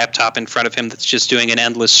laptop in front of him that's just doing an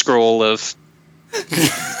endless scroll of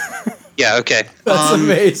yeah, okay. That's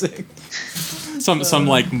amazing. Some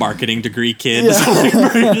like marketing degree kid.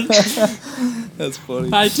 Yeah. That's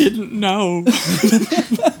funny. I didn't know.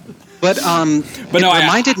 But no, it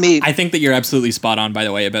reminded me. I think that you're absolutely spot on, by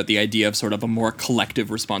the way, about the idea of sort of a more collective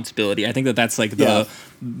responsibility. I think that that's like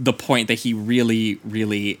the point that he really,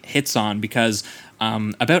 really hits on, because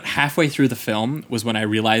about halfway through the film was when I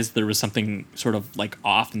realized there was something sort of like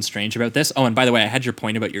off and strange about this. Oh, and by the way, I had your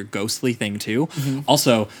point about your ghostly thing too. Mm-hmm.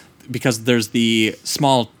 Also, because there's the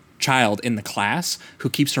small child in the class who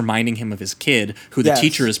keeps reminding him of his kid, who the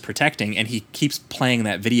teacher is protecting, and he keeps playing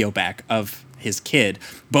that video back of his kid,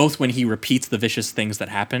 both when he repeats the vicious things that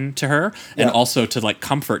happen to her and also to like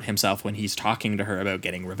comfort himself when he's talking to her about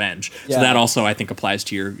getting revenge. So that also I think applies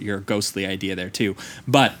to your ghostly idea there too.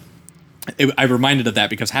 But I reminded of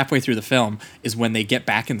that because halfway through the film is when they get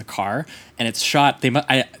back in the car, and it's shot.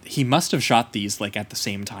 He must have shot these like at the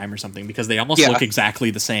same time or something, because they almost look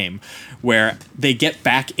exactly the same. Where they get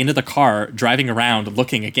back into the car, driving around,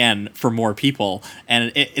 looking again for more people,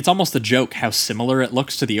 and it's almost a joke how similar it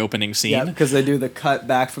looks to the opening scene. Yeah, because they do the cut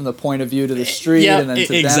back from the point of view to the street, and then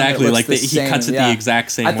to exactly them, like he cuts it the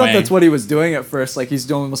exact same way. I thought that's what he was doing at first. Like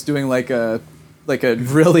he's almost doing like a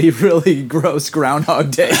really, really gross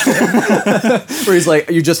Groundhog Day where he's like,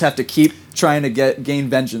 you just have to keep trying to gain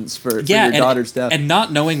vengeance for your daughter's death. And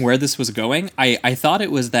not knowing where this was going, I thought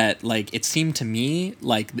it was that, like, it seemed to me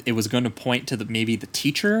like it was going to point to maybe the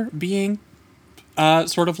teacher being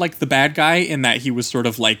sort of like the bad guy, in that he was sort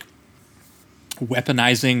of like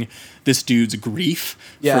weaponizing this dude's grief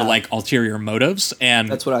for like ulterior motives, and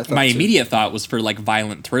that's what I thought. My immediate thought was for like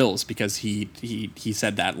violent thrills, because he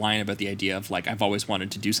said that line about the idea of like, I've always wanted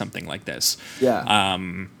to do something like this.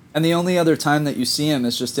 And the only other time that you see him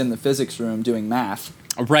is just in the physics room doing math.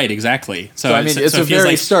 Right, exactly. So I mean, it's a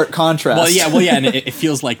very stark contrast. Well, yeah, and it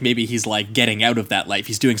feels like maybe he's like getting out of that life.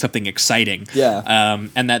 He's doing something exciting. Yeah.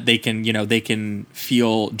 And that they can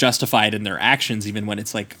feel justified in their actions, even when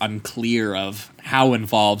it's like unclear of how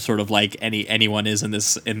involved sort of like anyone is in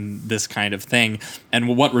this kind of thing.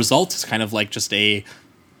 And what results is kind of like just a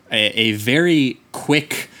very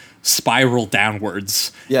quick spiral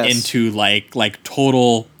downwards into like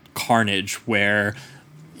total carnage, where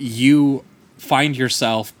you find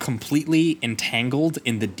yourself completely entangled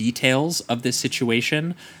in the details of this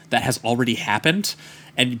situation that has already happened,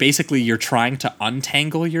 and basically you're trying to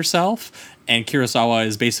untangle yourself, and Kurosawa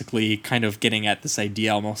is basically kind of getting at this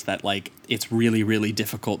idea almost that like it's really, really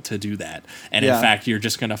difficult to do that, and in fact you're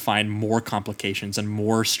just going to find more complications and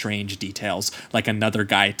more strange details, like another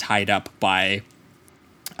guy tied up by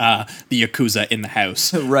the Yakuza in the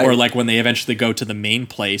house. Right. Or like when they eventually go to the main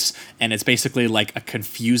place, and it's basically like a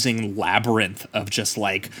confusing labyrinth of just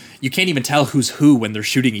like, you can't even tell who's who when they're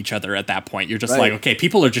shooting each other at that point. You're just like, okay,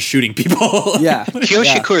 people are just shooting people. Yeah.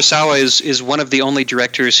 Kiyoshi Kurosawa is one of the only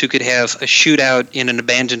directors who could have a shootout in an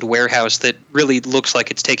abandoned warehouse that really looks like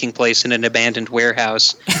it's taking place in an abandoned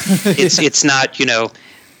warehouse. It's not,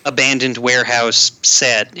 abandoned warehouse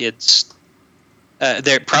set. It's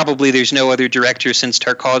there's no other director since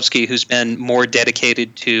Tarkovsky who's been more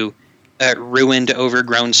dedicated to ruined,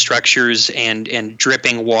 overgrown structures and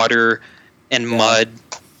dripping water and mud.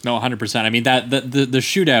 No, 100%. I mean, that the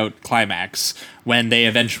shootout climax, when they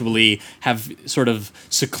eventually have sort of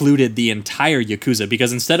secluded the entire Yakuza,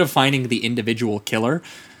 because instead of finding the individual killer,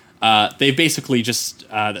 they basically just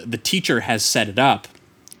the teacher has set it up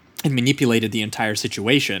and manipulated the entire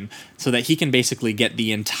situation so that he can basically get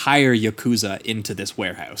the entire Yakuza into this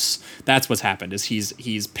warehouse. That's what's happened, is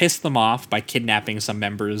he's pissed them off by kidnapping some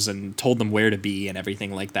members and told them where to be and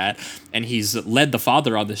everything like that. And he's led the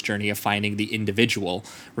father on this journey of finding the individual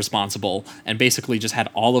responsible, and basically just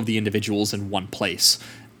had all of the individuals in one place.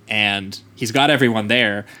 And he's got everyone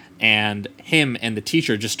there, and him and the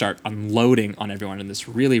teacher just start unloading on everyone in this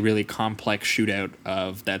really, really complex shootout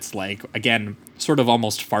that's like, again, sort of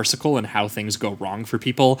almost farcical in how things go wrong for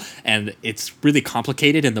people. And it's really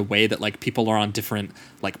complicated in the way that like people are on different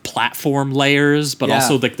like platform layers, but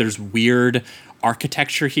also like there's weird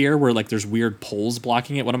architecture here where like there's weird poles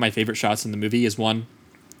blocking it. One of my favorite shots in the movie is one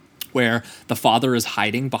where the father is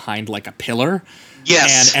hiding behind like a pillar.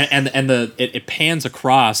 Yes. And it pans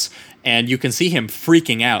across and you can see him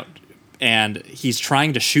freaking out, and he's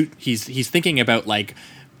trying to shoot. He's thinking about like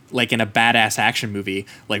in a badass action movie,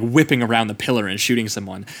 like whipping around the pillar and shooting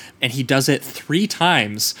someone. And he does it 3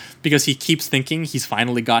 times because he keeps thinking he's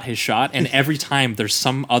finally got his shot. And every time there's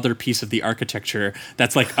some other piece of the architecture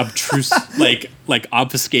that's like obtruse, like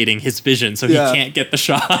obfuscating his vision. So he can't get the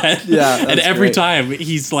shot. Yeah. And every great. time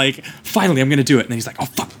he's like, finally, I'm going to do it. And then he's like, oh,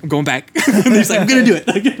 fuck, I'm going back. And he's like, I'm going to do it.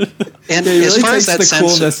 And It as really far takes as that the sense,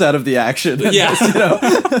 coolness out of the action. in Yeah. this, you know,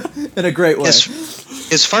 in a great way.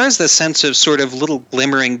 as far as the sense of sort of little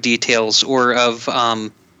glimmering details or of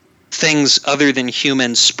things other than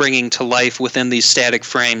humans springing to life within these static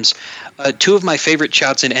frames, 2 of my favorite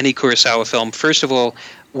shots in any Kurosawa film. First of all,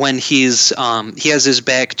 when he has his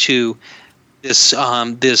back to this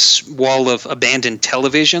wall of abandoned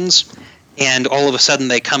televisions, and all of a sudden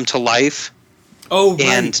they come to life. Oh, right.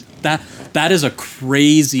 And that is a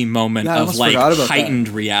crazy moment Yeah, I of almost like forgot about heightened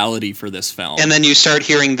reality for this film. And then you start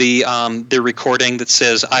hearing the recording that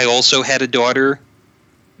says, "I also had a daughter."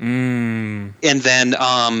 And then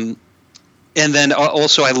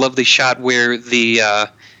also I love the shot where the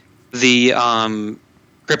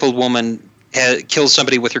crippled woman kills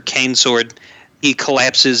somebody with her cane sword. He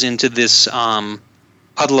collapses into this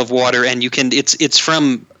puddle of water, and it's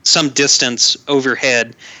from some distance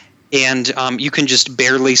overhead, and you can just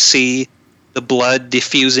barely see the blood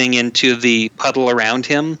diffusing into the puddle around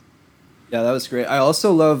him. Yeah, that was great. I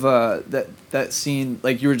also love that scene,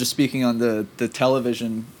 like you were just speaking on the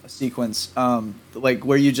television sequence, like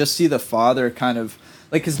where you just see the father kind of,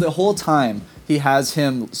 like, because the whole time he has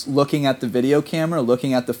him looking at the video camera,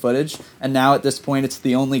 looking at the footage, and now at this point it's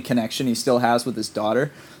the only connection he still has with his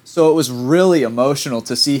daughter. So it was really emotional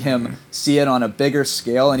to see him see it on a bigger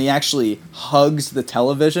scale, and he actually hugs the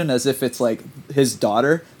television as if it's like his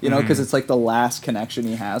daughter, you know, because it's like the last connection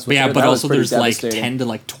he has with her. But That was also pretty there's like devastating. 10 to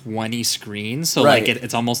like 20 screens, so Right. like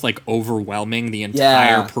it's almost like overwhelming the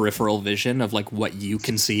entire Yeah. peripheral vision of like what you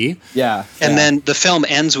can see. Yeah. And yeah. then the film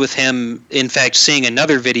ends with him, in fact, seeing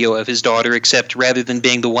another video of his daughter, except rather than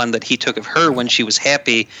being the one that he took of her when she was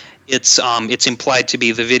happy, it's implied to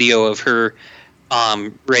be the video of her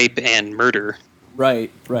rape and murder.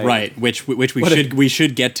 Right. Which we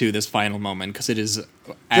should get to this final moment because it is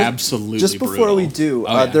absolutely just before brutal. we do,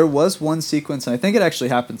 Oh, yeah. there was one sequence, and I think it actually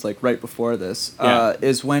happens like right before this,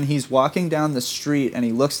 is when he's walking down the street and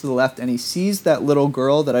he looks to the left and he sees that little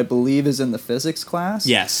girl that I believe is in the physics class.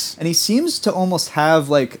 Yes. And he seems to almost have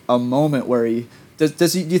like a moment where he do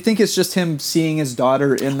you think it's just him seeing his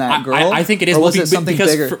daughter in that girl? I think it is. Or was Well, it something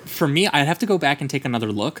because bigger? For me, I'd have to go back and take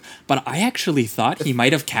another look, but I actually thought he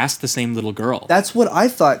might have cast the same little girl. That's what I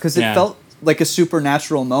thought, because it Yeah. felt like a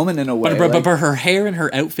supernatural moment in a way. But her hair and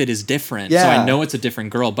her outfit is different, so Yeah. I know it's a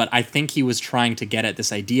different girl. But I think he was trying to get at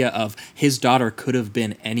this idea of his daughter could have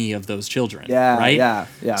been any of those children. Yeah, right.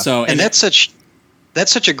 yeah. So And that's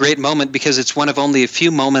such a great moment because it's one of only a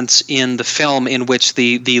few moments in the film in which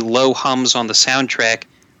the low hums on the soundtrack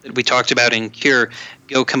that we talked about in Cure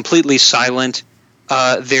go completely silent.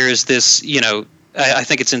 There's this, I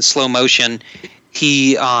think it's in slow motion.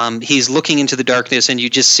 He's looking into the darkness, and you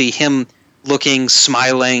just see him looking,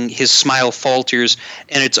 smiling. His smile falters,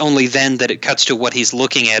 and it's only then that it cuts to what he's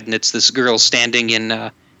looking at, and it's this girl standing in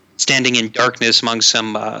darkness among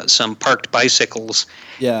some parked bicycles.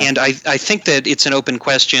 Yeah. And I think that it's an open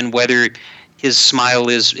question whether his smile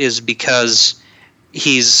is because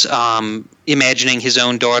he's imagining his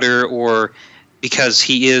own daughter, or because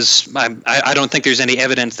he is. I don't think there's any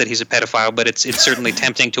evidence that he's a pedophile, but it's certainly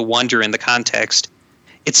tempting to wonder in the context.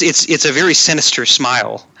 It's a very sinister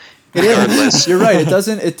smile. It Regardless. is. You're right.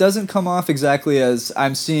 It doesn't come off exactly as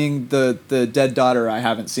I'm seeing the dead daughter I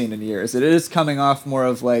haven't seen in years. It is coming off more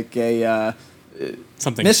of like a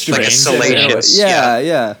something mystery. Like a strange. salacious.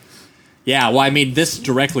 Yeah. Yeah, well, I mean, this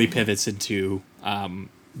directly pivots into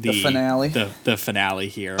the finale. The finale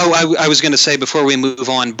here. Oh, I was going to say before we move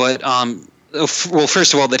on, but well,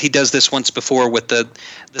 first of all, that he does this once before with the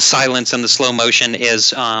silence and the slow motion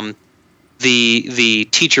as the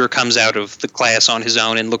teacher comes out of the class on his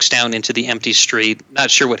own and looks down into the empty street. Not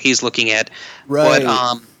sure what he's looking at, Right.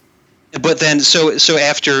 But then so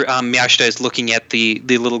after Miyashita is looking at the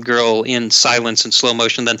little girl in silence and slow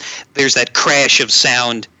motion, then there's that crash of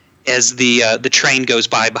sound as the train goes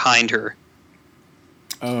by behind her.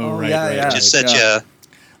 Oh, right, yeah, right. yeah. Just such a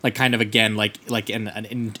Like kind of again, like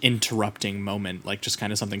an interrupting moment, like just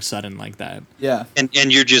kind of something sudden like that. Yeah. and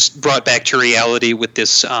you're just brought back to reality with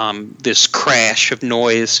this this crash of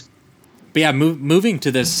noise. But yeah, moving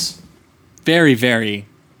to this very, very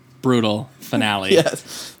brutal finale.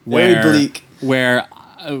 Yes, very bleak. Where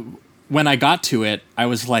when I got to it, I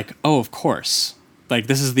was like, oh, of course. Like,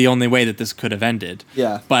 this is the only way that this could have ended.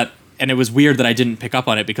 Yeah. And it was weird that I didn't pick up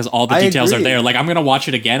on it because all the details are agree. there. Like, I'm going to watch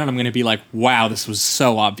it again and I'm going to be like, wow, this was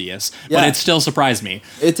so obvious. Yeah. But it still surprised me.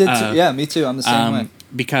 It did. Yeah, me too. I'm the same way.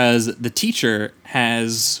 Because the teacher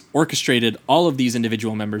has orchestrated all of these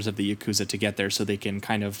individual members of the Yakuza to get there so they can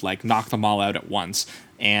kind of like knock them all out at once.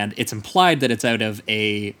 And it's implied that it's out of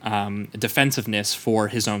a defensiveness for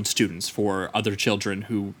his own students, for other children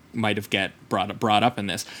who might have get brought up in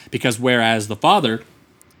this. Because whereas the father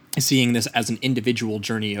is seeing this as an individual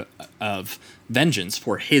journey of vengeance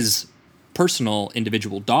for his personal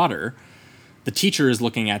individual daughter, the teacher is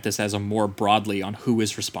looking at this as a more broadly on who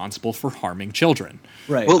is responsible for harming children.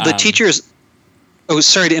 Right. Well, the teachers. Oh,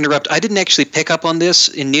 sorry to interrupt. I didn't actually pick up on this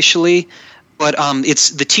initially, but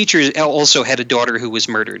it's the teacher also had a daughter who was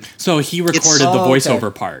murdered. So he recorded the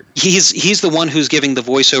voiceover part. He's the one who's giving the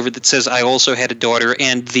voiceover that says, "I also had a daughter,"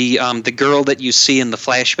 and the girl that you see in the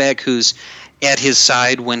flashback who's at his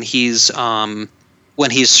side when he's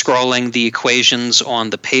scrawling the equations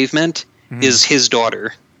on the pavement is his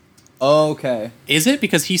daughter. Oh, okay. Is it?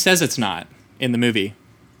 Because he says it's not in the movie.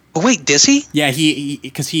 Oh wait, does he? Yeah,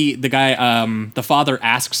 the father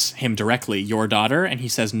asks him directly, "Your daughter?" and he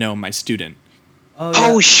says, "No, my student."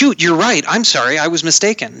 Oh, Oh shoot, you're right. I'm sorry, I was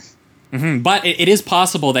mistaken. But it is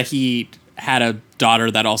possible that he had a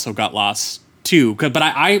daughter that also got lost too. But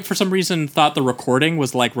I for some reason thought the recording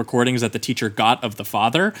was like recordings that the teacher got of the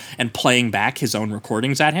father and playing back his own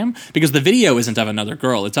recordings at him, because the video isn't of another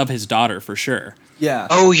girl; it's of his daughter for sure. Yeah.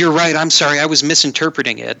 Oh, you're right. I'm sorry, I was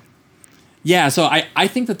misinterpreting it. Yeah, so I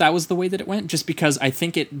think that was the way that it went, just because I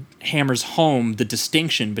think it hammers home the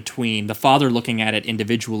distinction between the father looking at it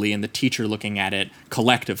individually and the teacher looking at it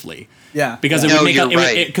collectively. Yeah. Because yeah. it would make you're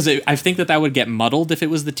right. because I think that would get muddled if it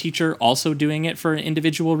was the teacher also doing it for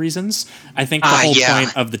individual reasons. I think the whole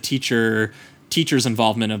point of the teacher's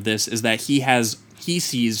involvement of this is that he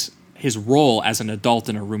sees his role as an adult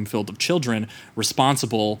in a room filled of children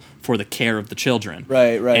responsible for the care of the children.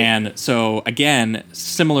 Right. And so, again,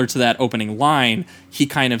 similar to that opening line, he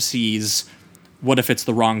kind of sees, what if it's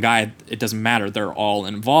the wrong guy? It doesn't matter. They're all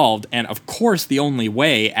involved. And, of course, the only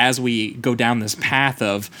way, as we go down this path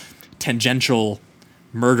of tangential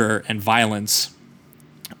murder and violence,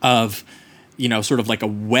 of, sort of like a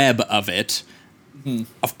web of it,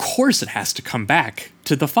 of course it has to come back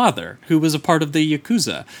to the father, who was a part of the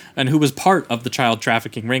Yakuza and who was part of the child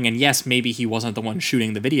trafficking ring. And yes, maybe he wasn't the one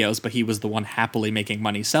shooting the videos, but he was the one happily making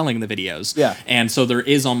money selling the videos. Yeah. And so there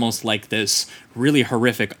is almost like this really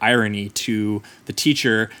horrific irony to the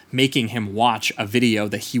teacher making him watch a video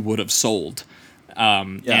that he would have sold.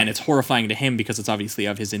 And it's horrifying to him because it's obviously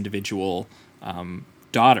of his individual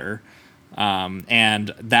daughter.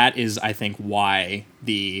 And that is, I think, why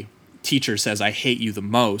the teacher says, "I hate you the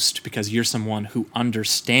most because you're someone who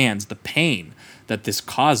understands the pain that this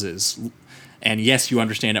causes." And yes, you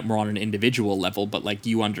understand it more on an individual level, but like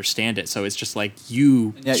you understand it. So it's just like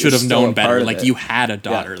you should have known better. Like you had a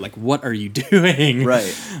daughter. Like, what are you doing?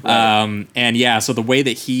 Right. And yeah, so the way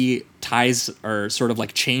that he ties or sort of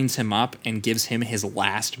like chains him up and gives him his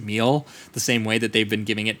last meal, the same way that they've been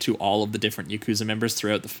giving it to all of the different Yakuza members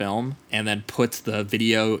throughout the film, and then puts the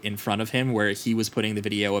video in front of him where he was putting the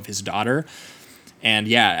video of his daughter. And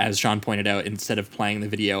yeah, as Sean pointed out, instead of playing the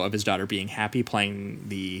video of his daughter being happy, playing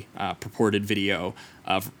the purported video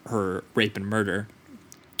of her rape and murder.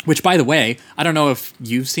 Which, by the way, I don't know if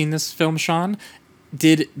you've seen this film, Sean.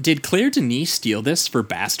 Did Claire Denis steal this for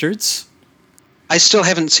Bastards? I still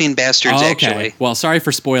haven't seen Bastards, actually. Well, sorry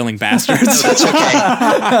for spoiling Bastards. That's okay.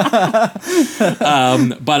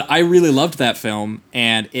 But I really loved that film,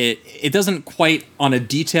 and it doesn't quite, on a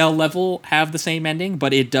detail level, have the same ending,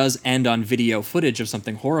 but it does end on video footage of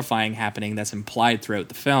something horrifying happening that's implied throughout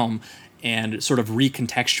the film, and sort of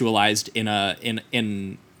recontextualized in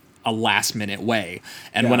a last-minute way.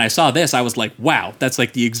 And when I saw this, I was like, wow, that's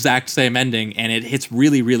like the exact same ending, and it hits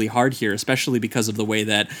really, really hard here, especially because of the way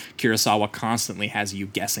that Kurosawa constantly has you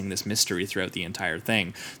guessing this mystery throughout the entire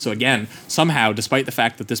thing. So again, somehow, despite the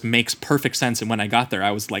fact that this makes perfect sense, and when I got there,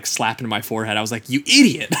 I was like slapping my forehead. I was like, you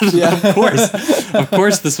idiot! Of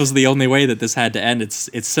course, this was the only way that this had to end.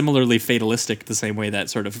 It's similarly fatalistic, the same way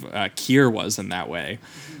that sort of Kier was in that way.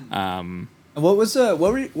 What was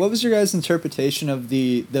your guys' interpretation of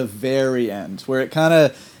the very end, where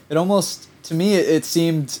it almost, to me, it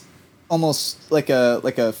seemed almost like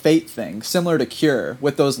a fate thing, similar to Cure,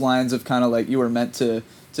 with those lines of kind of like you were meant to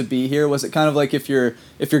be here? Was it kind of like if you're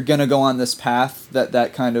gonna go on this path,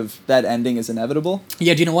 that ending is inevitable?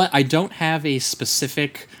 Yeah, do you know what? I don't have a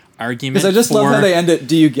specific argument. Because I just love how they end it.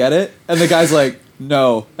 Do you get it? And the guy's like,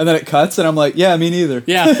 no, and then it cuts, and I'm like, yeah, me neither.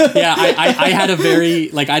 Yeah. I had a very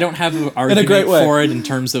like I don't have an argument great way. for it in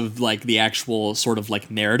terms of like the actual sort of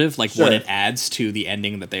like narrative, like Sure. what it adds to the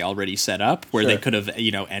ending that they already set up, where they Sure. could have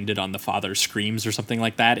ended on the father screams or something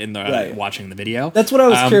like that in the Right. watching the video. That's what I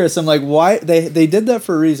was curious. I'm like, why they did that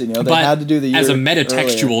for a reason? You know, they But had to do the year as a earlier.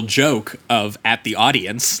 metatextual joke of at the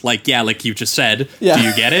audience, like like you just said, Yeah. do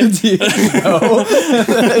you get it? Do you know?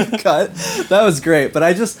 Cut. That was great, but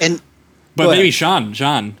I just But Go maybe ahead.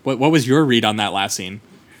 Sean, what was your read on that last scene?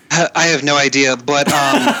 I have no idea, but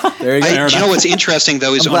there you go. you know what's interesting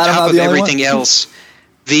though is I'm on glad I'm top not of the only everything one. else,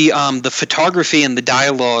 the photography and the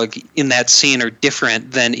dialogue in that scene are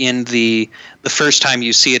different than in the first time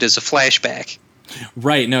you see it as a flashback.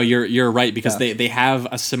 Right. No, you're right because Yeah. they have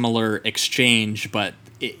a similar exchange, but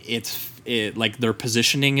it's like their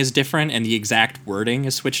positioning is different and the exact wording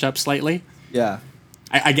is switched up slightly. Yeah.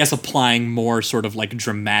 I guess applying more sort of like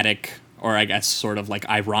dramatic or I guess sort of like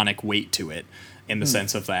ironic weight to it in the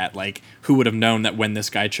sense of that, like, who would have known that when this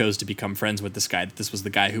guy chose to become friends with this guy, that this was the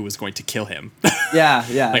guy who was going to kill him? Yeah.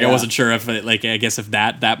 Like, I wasn't sure if it, like, I guess if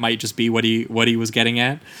that might just be what he was getting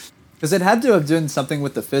at. Because it had to have done something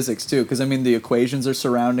with the physics too. Because I mean, the equations are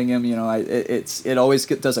surrounding him. You know, it always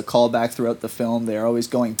does a callback throughout the film. They're always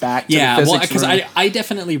going back to the physics because room. I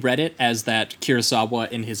definitely read it as that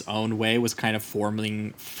Kurosawa in his own way was kind of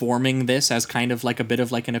forming this as kind of like a bit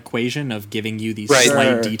of like an equation of giving you these Right. slight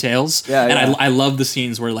Sure. details. Yeah, and yeah. I love the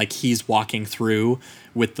scenes where like he's walking through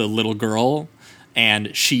with the little girl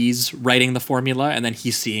and she's writing the formula and then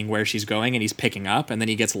he's seeing where she's going and he's picking up and then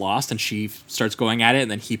he gets lost and she starts going at it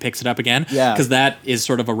and then he picks it up again. Yeah. Because that is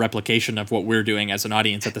sort of a replication of what we're doing as an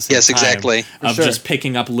audience at the same Yes, time. exactly. Of sure. just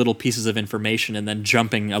picking up little pieces of information and then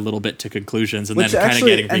jumping a little bit to conclusions and Which then kind of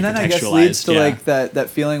actually, getting and then I guess recontextualized. leads to yeah. like that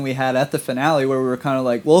feeling we had at the finale where we were kind of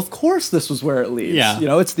like, well, of course this was where it leads. Yeah. You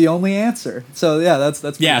know, it's the only answer. So yeah, that's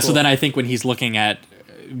pretty yeah, so cool. then I think when he's looking at,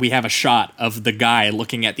 we have a shot of the guy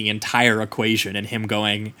looking at the entire equation and him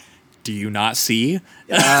going, do you not see?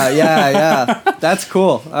 yeah, that's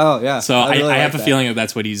cool. Oh yeah. So really I like have a that. feeling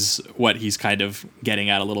that's what he's kind of getting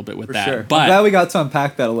at a little bit with For that. sure. I'm But glad we got to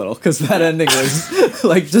unpack that a little because that ending was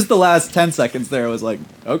like just the last 10 seconds there was like,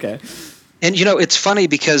 okay. And you know, it's funny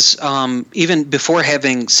because even before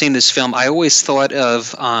having seen this film, I always thought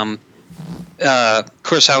of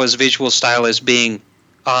Kurosawa's visual style as being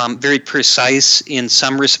very precise in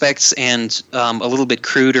some respects and a little bit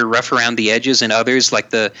crude or rough around the edges in others, like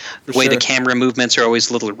the way the sure. camera movements are always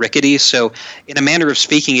a little rickety. So in a manner of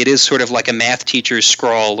speaking, it is sort of like a math teacher's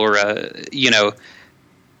scrawl or Yeah.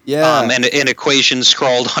 an equation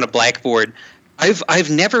scrawled on a blackboard. I've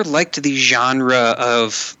never liked the genre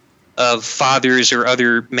of fathers or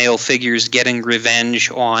other male figures getting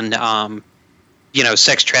revenge on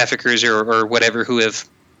sex traffickers or whatever who have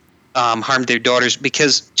harmed their daughters,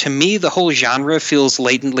 because to me the whole genre feels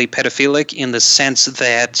latently pedophilic in the sense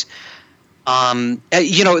that in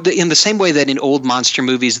the same way that in old monster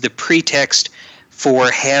movies the pretext for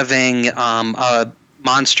having a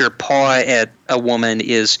monster paw at a woman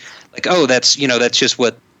is like, oh, that's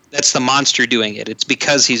the monster doing it. It's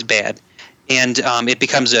because he's bad. And it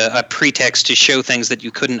becomes a pretext to show things that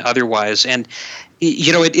you couldn't otherwise. And,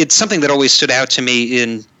 it's something that always stood out to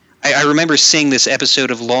me I remember seeing this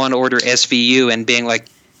episode of Law & Order SVU and being like,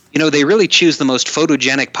 they really choose the most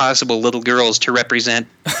photogenic possible little girls to represent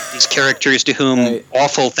these characters to whom Right.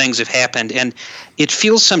 awful things have happened. And it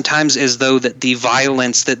feels sometimes as though that the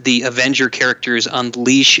violence that the Avenger characters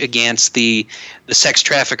unleash against the sex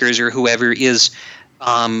traffickers or whoever is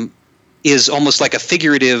almost like a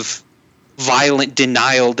figurative violent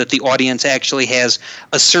denial that the audience actually has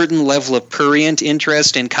a certain level of prurient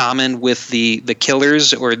interest in common with the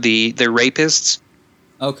killers or the rapists.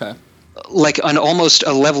 Okay. Like almost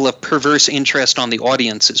a level of perverse interest on the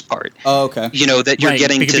audience's part. Oh, okay. That you're right,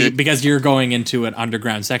 getting because you're going into an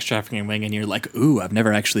underground sex trafficking wing and you're like, ooh, I've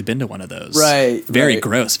never actually been to one of those. Right, Very right.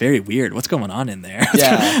 gross, very weird. What's going on in there?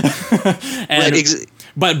 Yeah. And,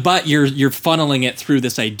 Right, but you're funneling it through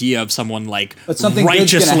this idea of someone like But something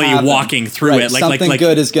good's gonna righteously happen. walking through Right, it, like something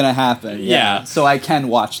good is gonna happen. Yeah. So I can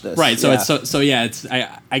watch this. right. So Yeah. it's it's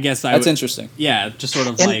I guess That's interesting. Yeah, just sort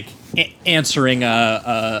of And- like answering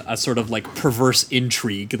a sort of like perverse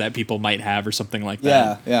intrigue that people might have or something like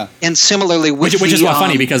that. Yeah. and similarly with Which is the, what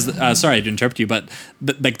funny because sorry to interrupt you, but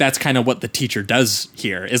like that's kind of what the teacher does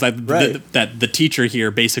here is like Right. that the teacher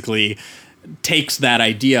here basically takes that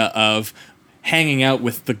idea of hanging out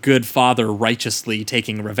with the good father righteously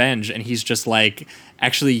taking revenge, and he's just like,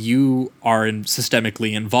 actually, you are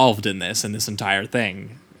systemically involved in this entire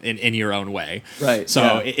thing in your own way. Right.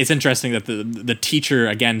 So it's interesting that the teacher,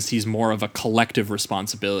 again, sees more of a collective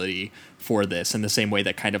responsibility for this in the same way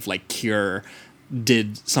that kind of like Cure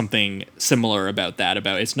did something similar about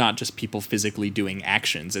it's not just people physically doing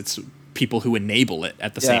actions, it's people who enable it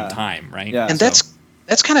at the same time, right? Yeah. And that's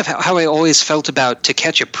kind of how I always felt about To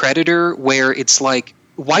Catch a Predator, where it's like,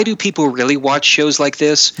 why do people really watch shows like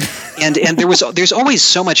this? And there's always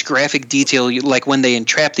so much graphic detail. Like when they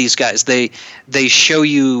entrap these guys, they show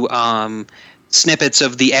you snippets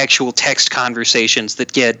of the actual text conversations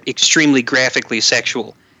that get extremely graphically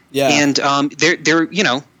sexual. Yeah. And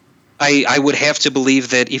they're I would have to believe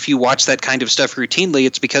that if you watch that kind of stuff routinely,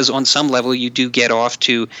 it's because on some level you do get off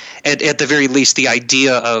to, at the very least, the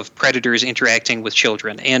idea of predators interacting with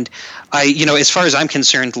children. And as far as I'm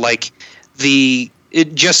concerned, like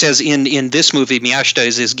just as in this movie, Miyashita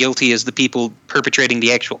is as guilty as the people perpetrating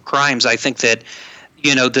the actual crimes. I think that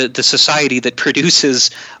the society that produces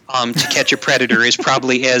To Catch a Predator is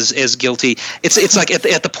probably as guilty. It's like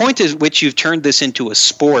at the point at which you've turned this into a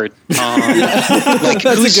sport. Like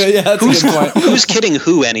that's a good point. Who's kidding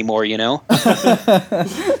who anymore?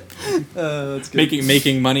 That's good.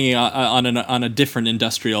 Making money on a different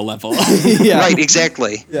industrial level. Yeah. Right.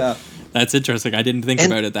 Exactly. Yeah. That's interesting. I didn't think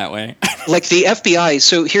about it that way. Like the FBI.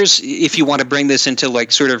 So here's, if you want to bring this into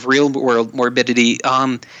like sort of real world morbidity.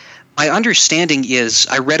 My understanding is,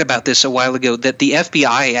 I read about this a while ago, that the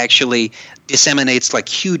FBI actually disseminates like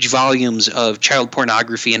huge volumes of child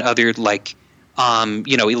pornography and other like,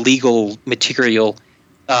 illegal material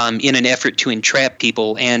in an effort to entrap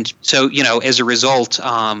people. And so, as a result,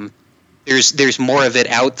 there's more of it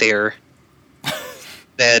out there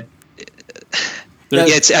that.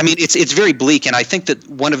 It's very bleak, and I think that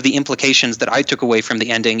one of the implications that I took away from the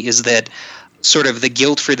ending is that sort of the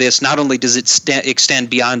guilt for this, not only does it extend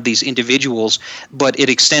beyond these individuals, but it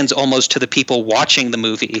extends almost to the people watching the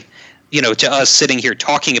movie, to us sitting here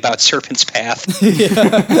talking about Serpent's Path.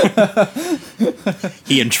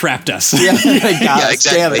 He entrapped us. Yeah,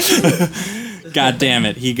 exactly. Damn it. God damn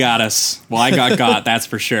it, he got us. Well, I got, that's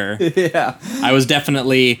for sure. Yeah. I was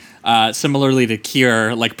definitely, similarly to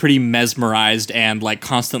Cure, like pretty mesmerized and like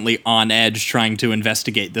constantly on edge trying to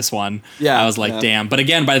investigate this one. Yeah. I was like, damn. But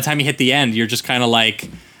again, by the time you hit the end, you're just kind of like,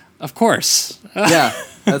 of course. Yeah,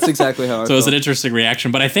 that's exactly how I So felt. it was an interesting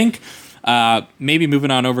reaction. But I think maybe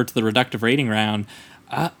moving on over to the reductive rating round,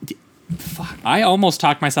 I almost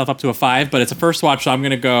talked myself up to a 5, but it's a first watch, so I'm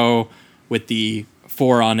going to go with the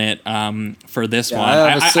 4 on it for this one. I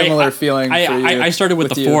have a similar feeling for you. I started with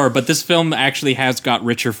the 4, you. but this film actually has got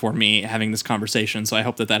richer for me having this conversation, so I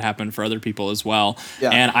hope that happened for other people as well. Yeah.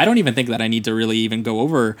 And I don't even think that I need to really even go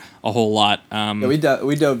over a whole lot. We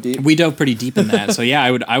dove deep. We dove pretty deep in that. So yeah,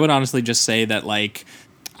 I would honestly just say that like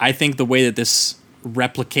I think the way that this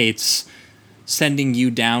replicates sending you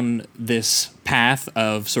down this path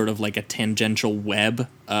of sort of like a tangential web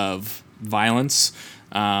of violence,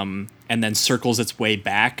 and then circles its way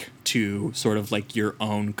back to sort of like your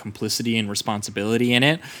own complicity and responsibility in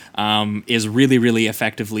it, is really, really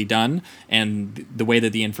effectively done. And the way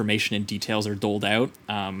that the information and details are doled out,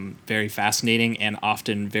 very fascinating and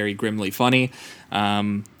often very grimly funny.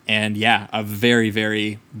 And yeah, a very,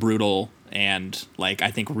 very brutal and like I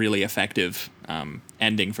think really effective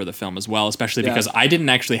ending for the film as well, especially because I didn't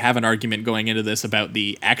actually have an argument going into this about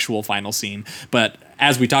the actual final scene, but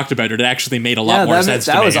as we talked about it actually made a lot more sense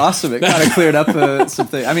to me. That was awesome. It kind of cleared up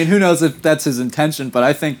something. I mean, who knows if that's his intention, but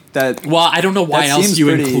I think that... Well, I don't know why else you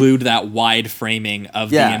pretty... include that wide framing of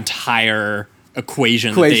the entire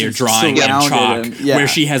equation that they are drawing in chalk, where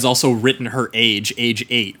she has also written her age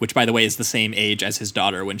 8, which by the way is the same age as his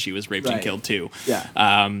daughter when she was raped and killed too.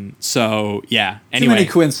 Yeah. So yeah. Anyway, too many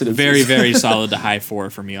coincidences. Very, very solid to high 4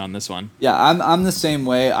 for me on this one. Yeah, I'm the same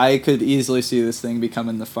way. I could easily see this thing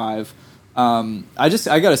becoming the 5. I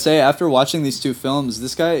gotta say, after watching these two films,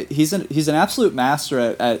 this guy he's an absolute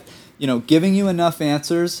master at giving you enough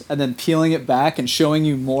answers and then peeling it back and showing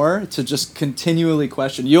you more to just continually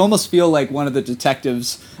question. You almost feel like one of the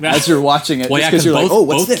detectives as you're watching it. Well, yeah, because you're both, like, oh,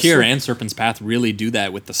 what's both this? Cure and Serpent's Path really do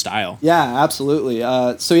that with the style. Yeah, absolutely.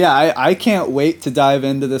 So yeah, I can't wait to dive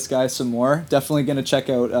into this guy some more. Definitely going to check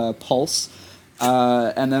out Pulse.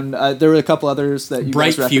 And then there were a couple others that you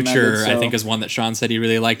Bright guys recommended. Future, So. I think, is one that Sean said he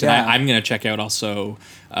really liked. And Yeah. I'm going to check out also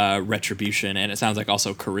Retribution, and it sounds like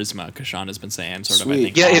also Charisma, because Sean has been saying sort of, I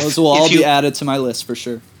think. Yeah, those will all be added to my list for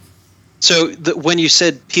sure. So when you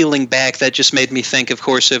said peeling back, that just made me think, of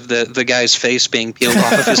course, of the guy's face being peeled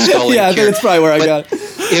off of his skull. Yeah, I think it's probably where I got it.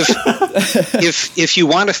 if you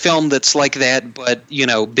want a film that's like that, but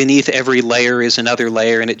beneath every layer is another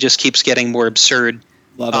layer, and it just keeps getting more absurd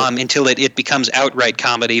until it becomes outright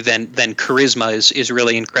comedy, then Charisma is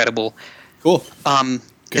really incredible. Cool.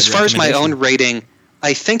 As far as my own rating,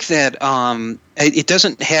 I think that it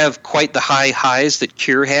doesn't have quite the high highs that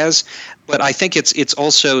Cure has, but I think it's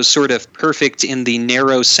also sort of perfect in the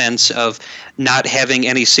narrow sense of not having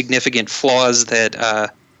any significant flaws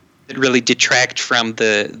that really detract from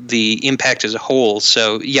the impact as a whole.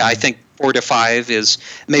 So yeah, I think 4 to 5 is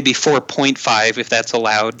maybe 4.5 if that's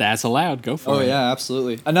allowed. That's allowed. Go for it. Oh yeah,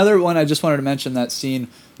 absolutely. Another one I just wanted to mention, that scene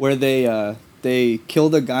where they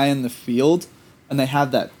killed a guy in the field. And they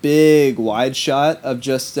have that big wide shot of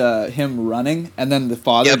just him running, and then the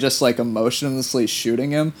father just like emotionlessly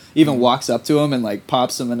shooting him, even walks up to him and like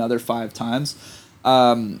pops him another 5 times.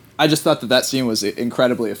 I just thought that scene was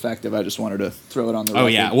incredibly effective. I just wanted to throw it on the record. Oh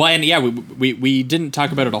yeah, well, and yeah, we didn't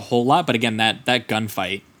talk about it a whole lot, but again, that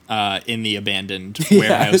gunfight in the abandoned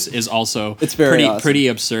warehouse is also it's very awesome. Pretty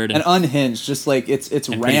absurd and unhinged. Just like it's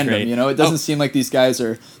random, great. It doesn't seem like these guys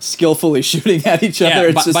are skillfully shooting at each other.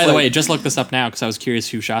 It's just by the way, just look this up now because I was curious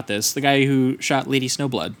who shot this. The guy who shot Lady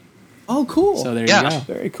Snowblood. Oh, cool. So there you go.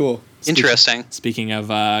 Very cool. Interesting. Speaking of,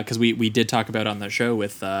 because we did talk about on the show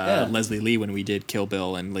with Leslie Lee when we did Kill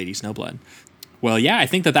Bill and Lady Snowblood. Well, yeah, I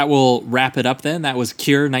think that will wrap it up then. That was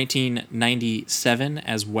Cure 1997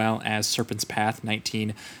 as well as Serpent's Path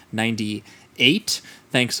 1998.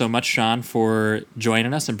 Thanks so much, Sean, for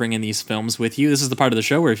joining us and bringing these films with you. This is the part of the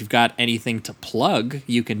show where if you've got anything to plug,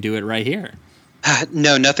 you can do it right here.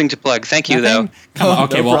 No, nothing to plug. Thank you, though. Come on.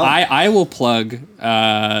 Okay, no well, problem. I will plug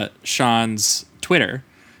Sean's Twitter,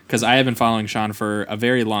 because I have been following Sean for a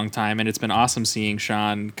very long time, and it's been awesome seeing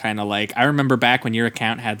Sean kind of like, I remember back when your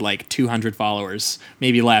account had like 200 followers,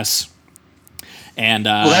 maybe less. And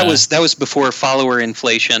well, that was before follower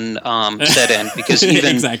inflation set in, because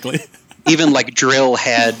even exactly. Even like Drill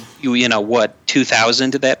had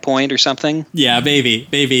 2,000 at that point or something. Yeah,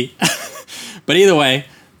 baby. But either way,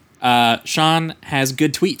 Sean has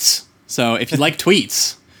good tweets. So if you like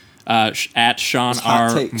tweets, at Sean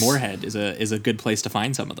R. Moorhead is a good place to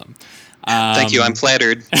find some of them. Thank you, I'm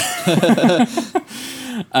flattered.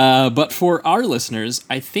 But for our listeners,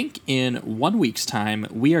 I think in 1 week's time,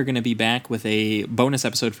 we are going to be back with a bonus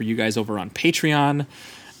episode for you guys over on Patreon.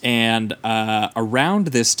 And around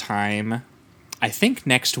this time, I think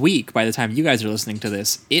next week, by the time you guys are listening to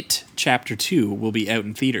this, It Chapter 2 will be out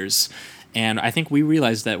in theaters. And I think we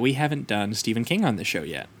realized that we haven't done Stephen King on this show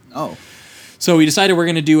yet. Oh. So we decided we're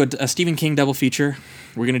going to do a Stephen King double feature.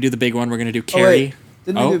 We're going to do the big one. We're going to do Carrie.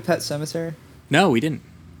 Didn't we do Pet Sematary? No, we didn't.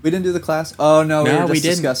 We didn't do the class? Oh, no, we were just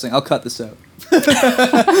discussing. I'll cut this out.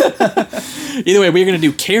 Either way, we're going to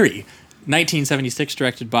do Carrie, 1976,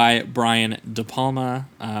 directed by Brian De Palma.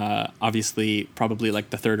 Obviously, probably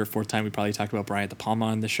like the third or fourth time we probably talked about Brian De Palma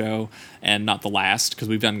on the show, and not the last, because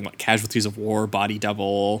we've done Casualties of War, Body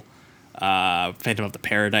Double, Phantom of the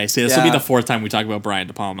Paradise. This will be the fourth time we talk about Brian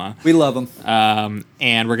De Palma. We love him.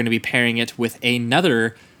 And we're going to be pairing it with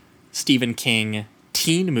another Stephen King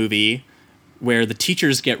teen movie where the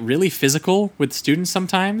teachers get really physical with students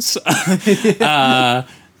sometimes. And a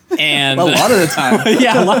lot of the time.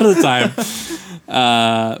 Yeah, a lot of the time.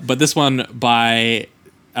 But this one by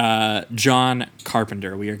John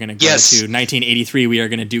Carpenter. We are going to go to 1983. We are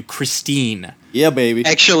going to do Christine. Yeah, baby.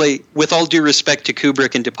 Actually, with all due respect to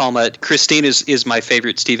Kubrick and De Palma, Christine is my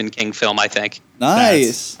favorite Stephen King film, I think.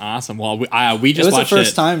 Nice. That's awesome. Well, we just watched it. It was the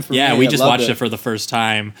first time for me. Yeah, we just watched it for the first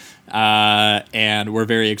time. And we're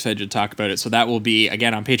very excited to talk about it. So that will be,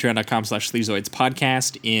 again, on patreon.com/Sleazoids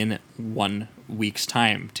podcast in 1 week's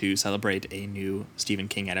time to celebrate a new Stephen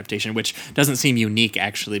King adaptation, which doesn't seem unique,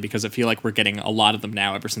 actually, because I feel like we're getting a lot of them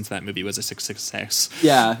now ever since that movie was a success.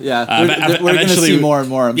 Yeah. We're going to see more and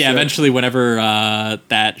more, I'm sure. Eventually, whenever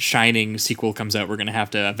that Shining sequel comes out, we're going to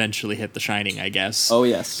have to eventually hit The Shining, I guess. Oh,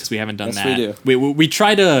 yes. Because we haven't done that. We do. We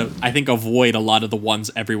try to, I think, avoid a lot of the ones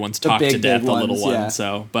everyone's talked to death, the little ones. Yeah.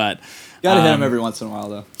 So, but gotta hit them every once in a while,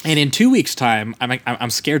 though. And in 2 weeks' time, I'm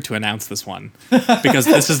scared to announce this one because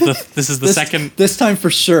this is the second. This time for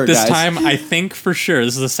sure. This guys. time, I think for sure.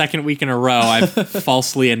 This is the second week in a row I've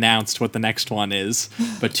falsely announced what the next one is.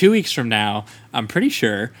 But 2 weeks from now, I'm pretty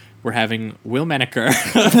sure we're having Will Menaker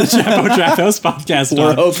of the Chapo Draft House podcast.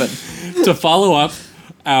 We're open to follow up.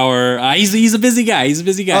 He's a busy guy.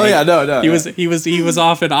 Oh yeah, no. He was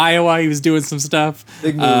off in Iowa. He was doing some stuff.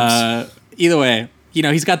 Big moves. Either way,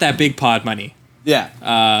 he's got that big pod money. Yeah.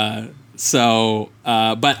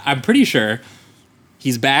 But I'm pretty sure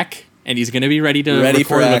he's back and he's going to be ready to Ready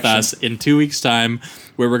for record with action. us in 2 weeks' time,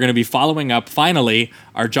 where we're going to be following up, finally,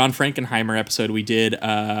 our John Frankenheimer episode we did,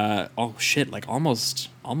 almost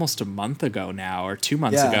a month ago now, or 2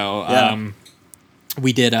 months ago. Yeah.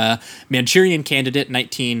 We did Manchurian Candidate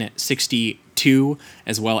 1962,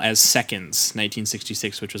 as well as Seconds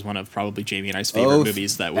 1966, which was one of probably Jamie and I's favorite Both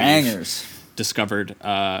movies that we bangers. discovered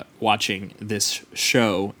watching this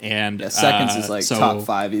show. And Yeah, Seconds is like so, top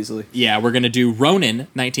 5 easily. Yeah, we're going to do Ronin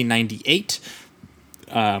 1998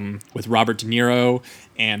 with Robert De Niro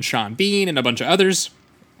and Sean Bean and a bunch of others.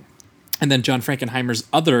 And then John Frankenheimer's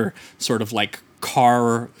other sort of like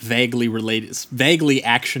car vaguely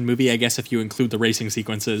action movie, I guess, if you include the racing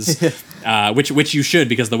sequences, which you should,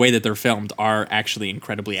 because the way that they're filmed are actually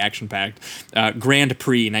incredibly action packed. Grand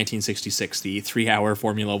Prix 1966, the 3-hour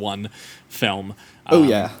Formula One film.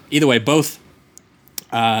 Either way, both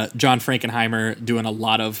John Frankenheimer doing a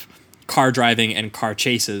lot of car driving and car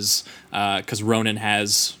chases, because Ronin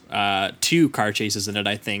has 2 car chases in it,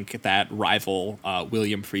 I think, that rival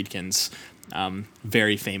William Friedkin's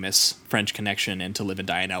very famous French Connection and To Live and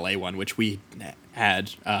Die in L.A. one, which we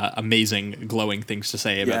had amazing, glowing things to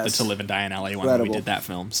say about the To Live and Die in L.A. one when we did that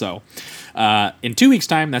film. So in 2 weeks'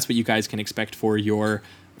 time, that's what you guys can expect for your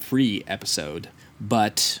free episode.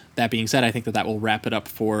 But that being said, I think that will wrap it up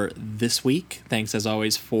for this week. Thanks, as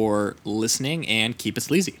always, for listening, and keep it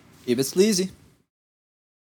sleazy. Keep it sleazy.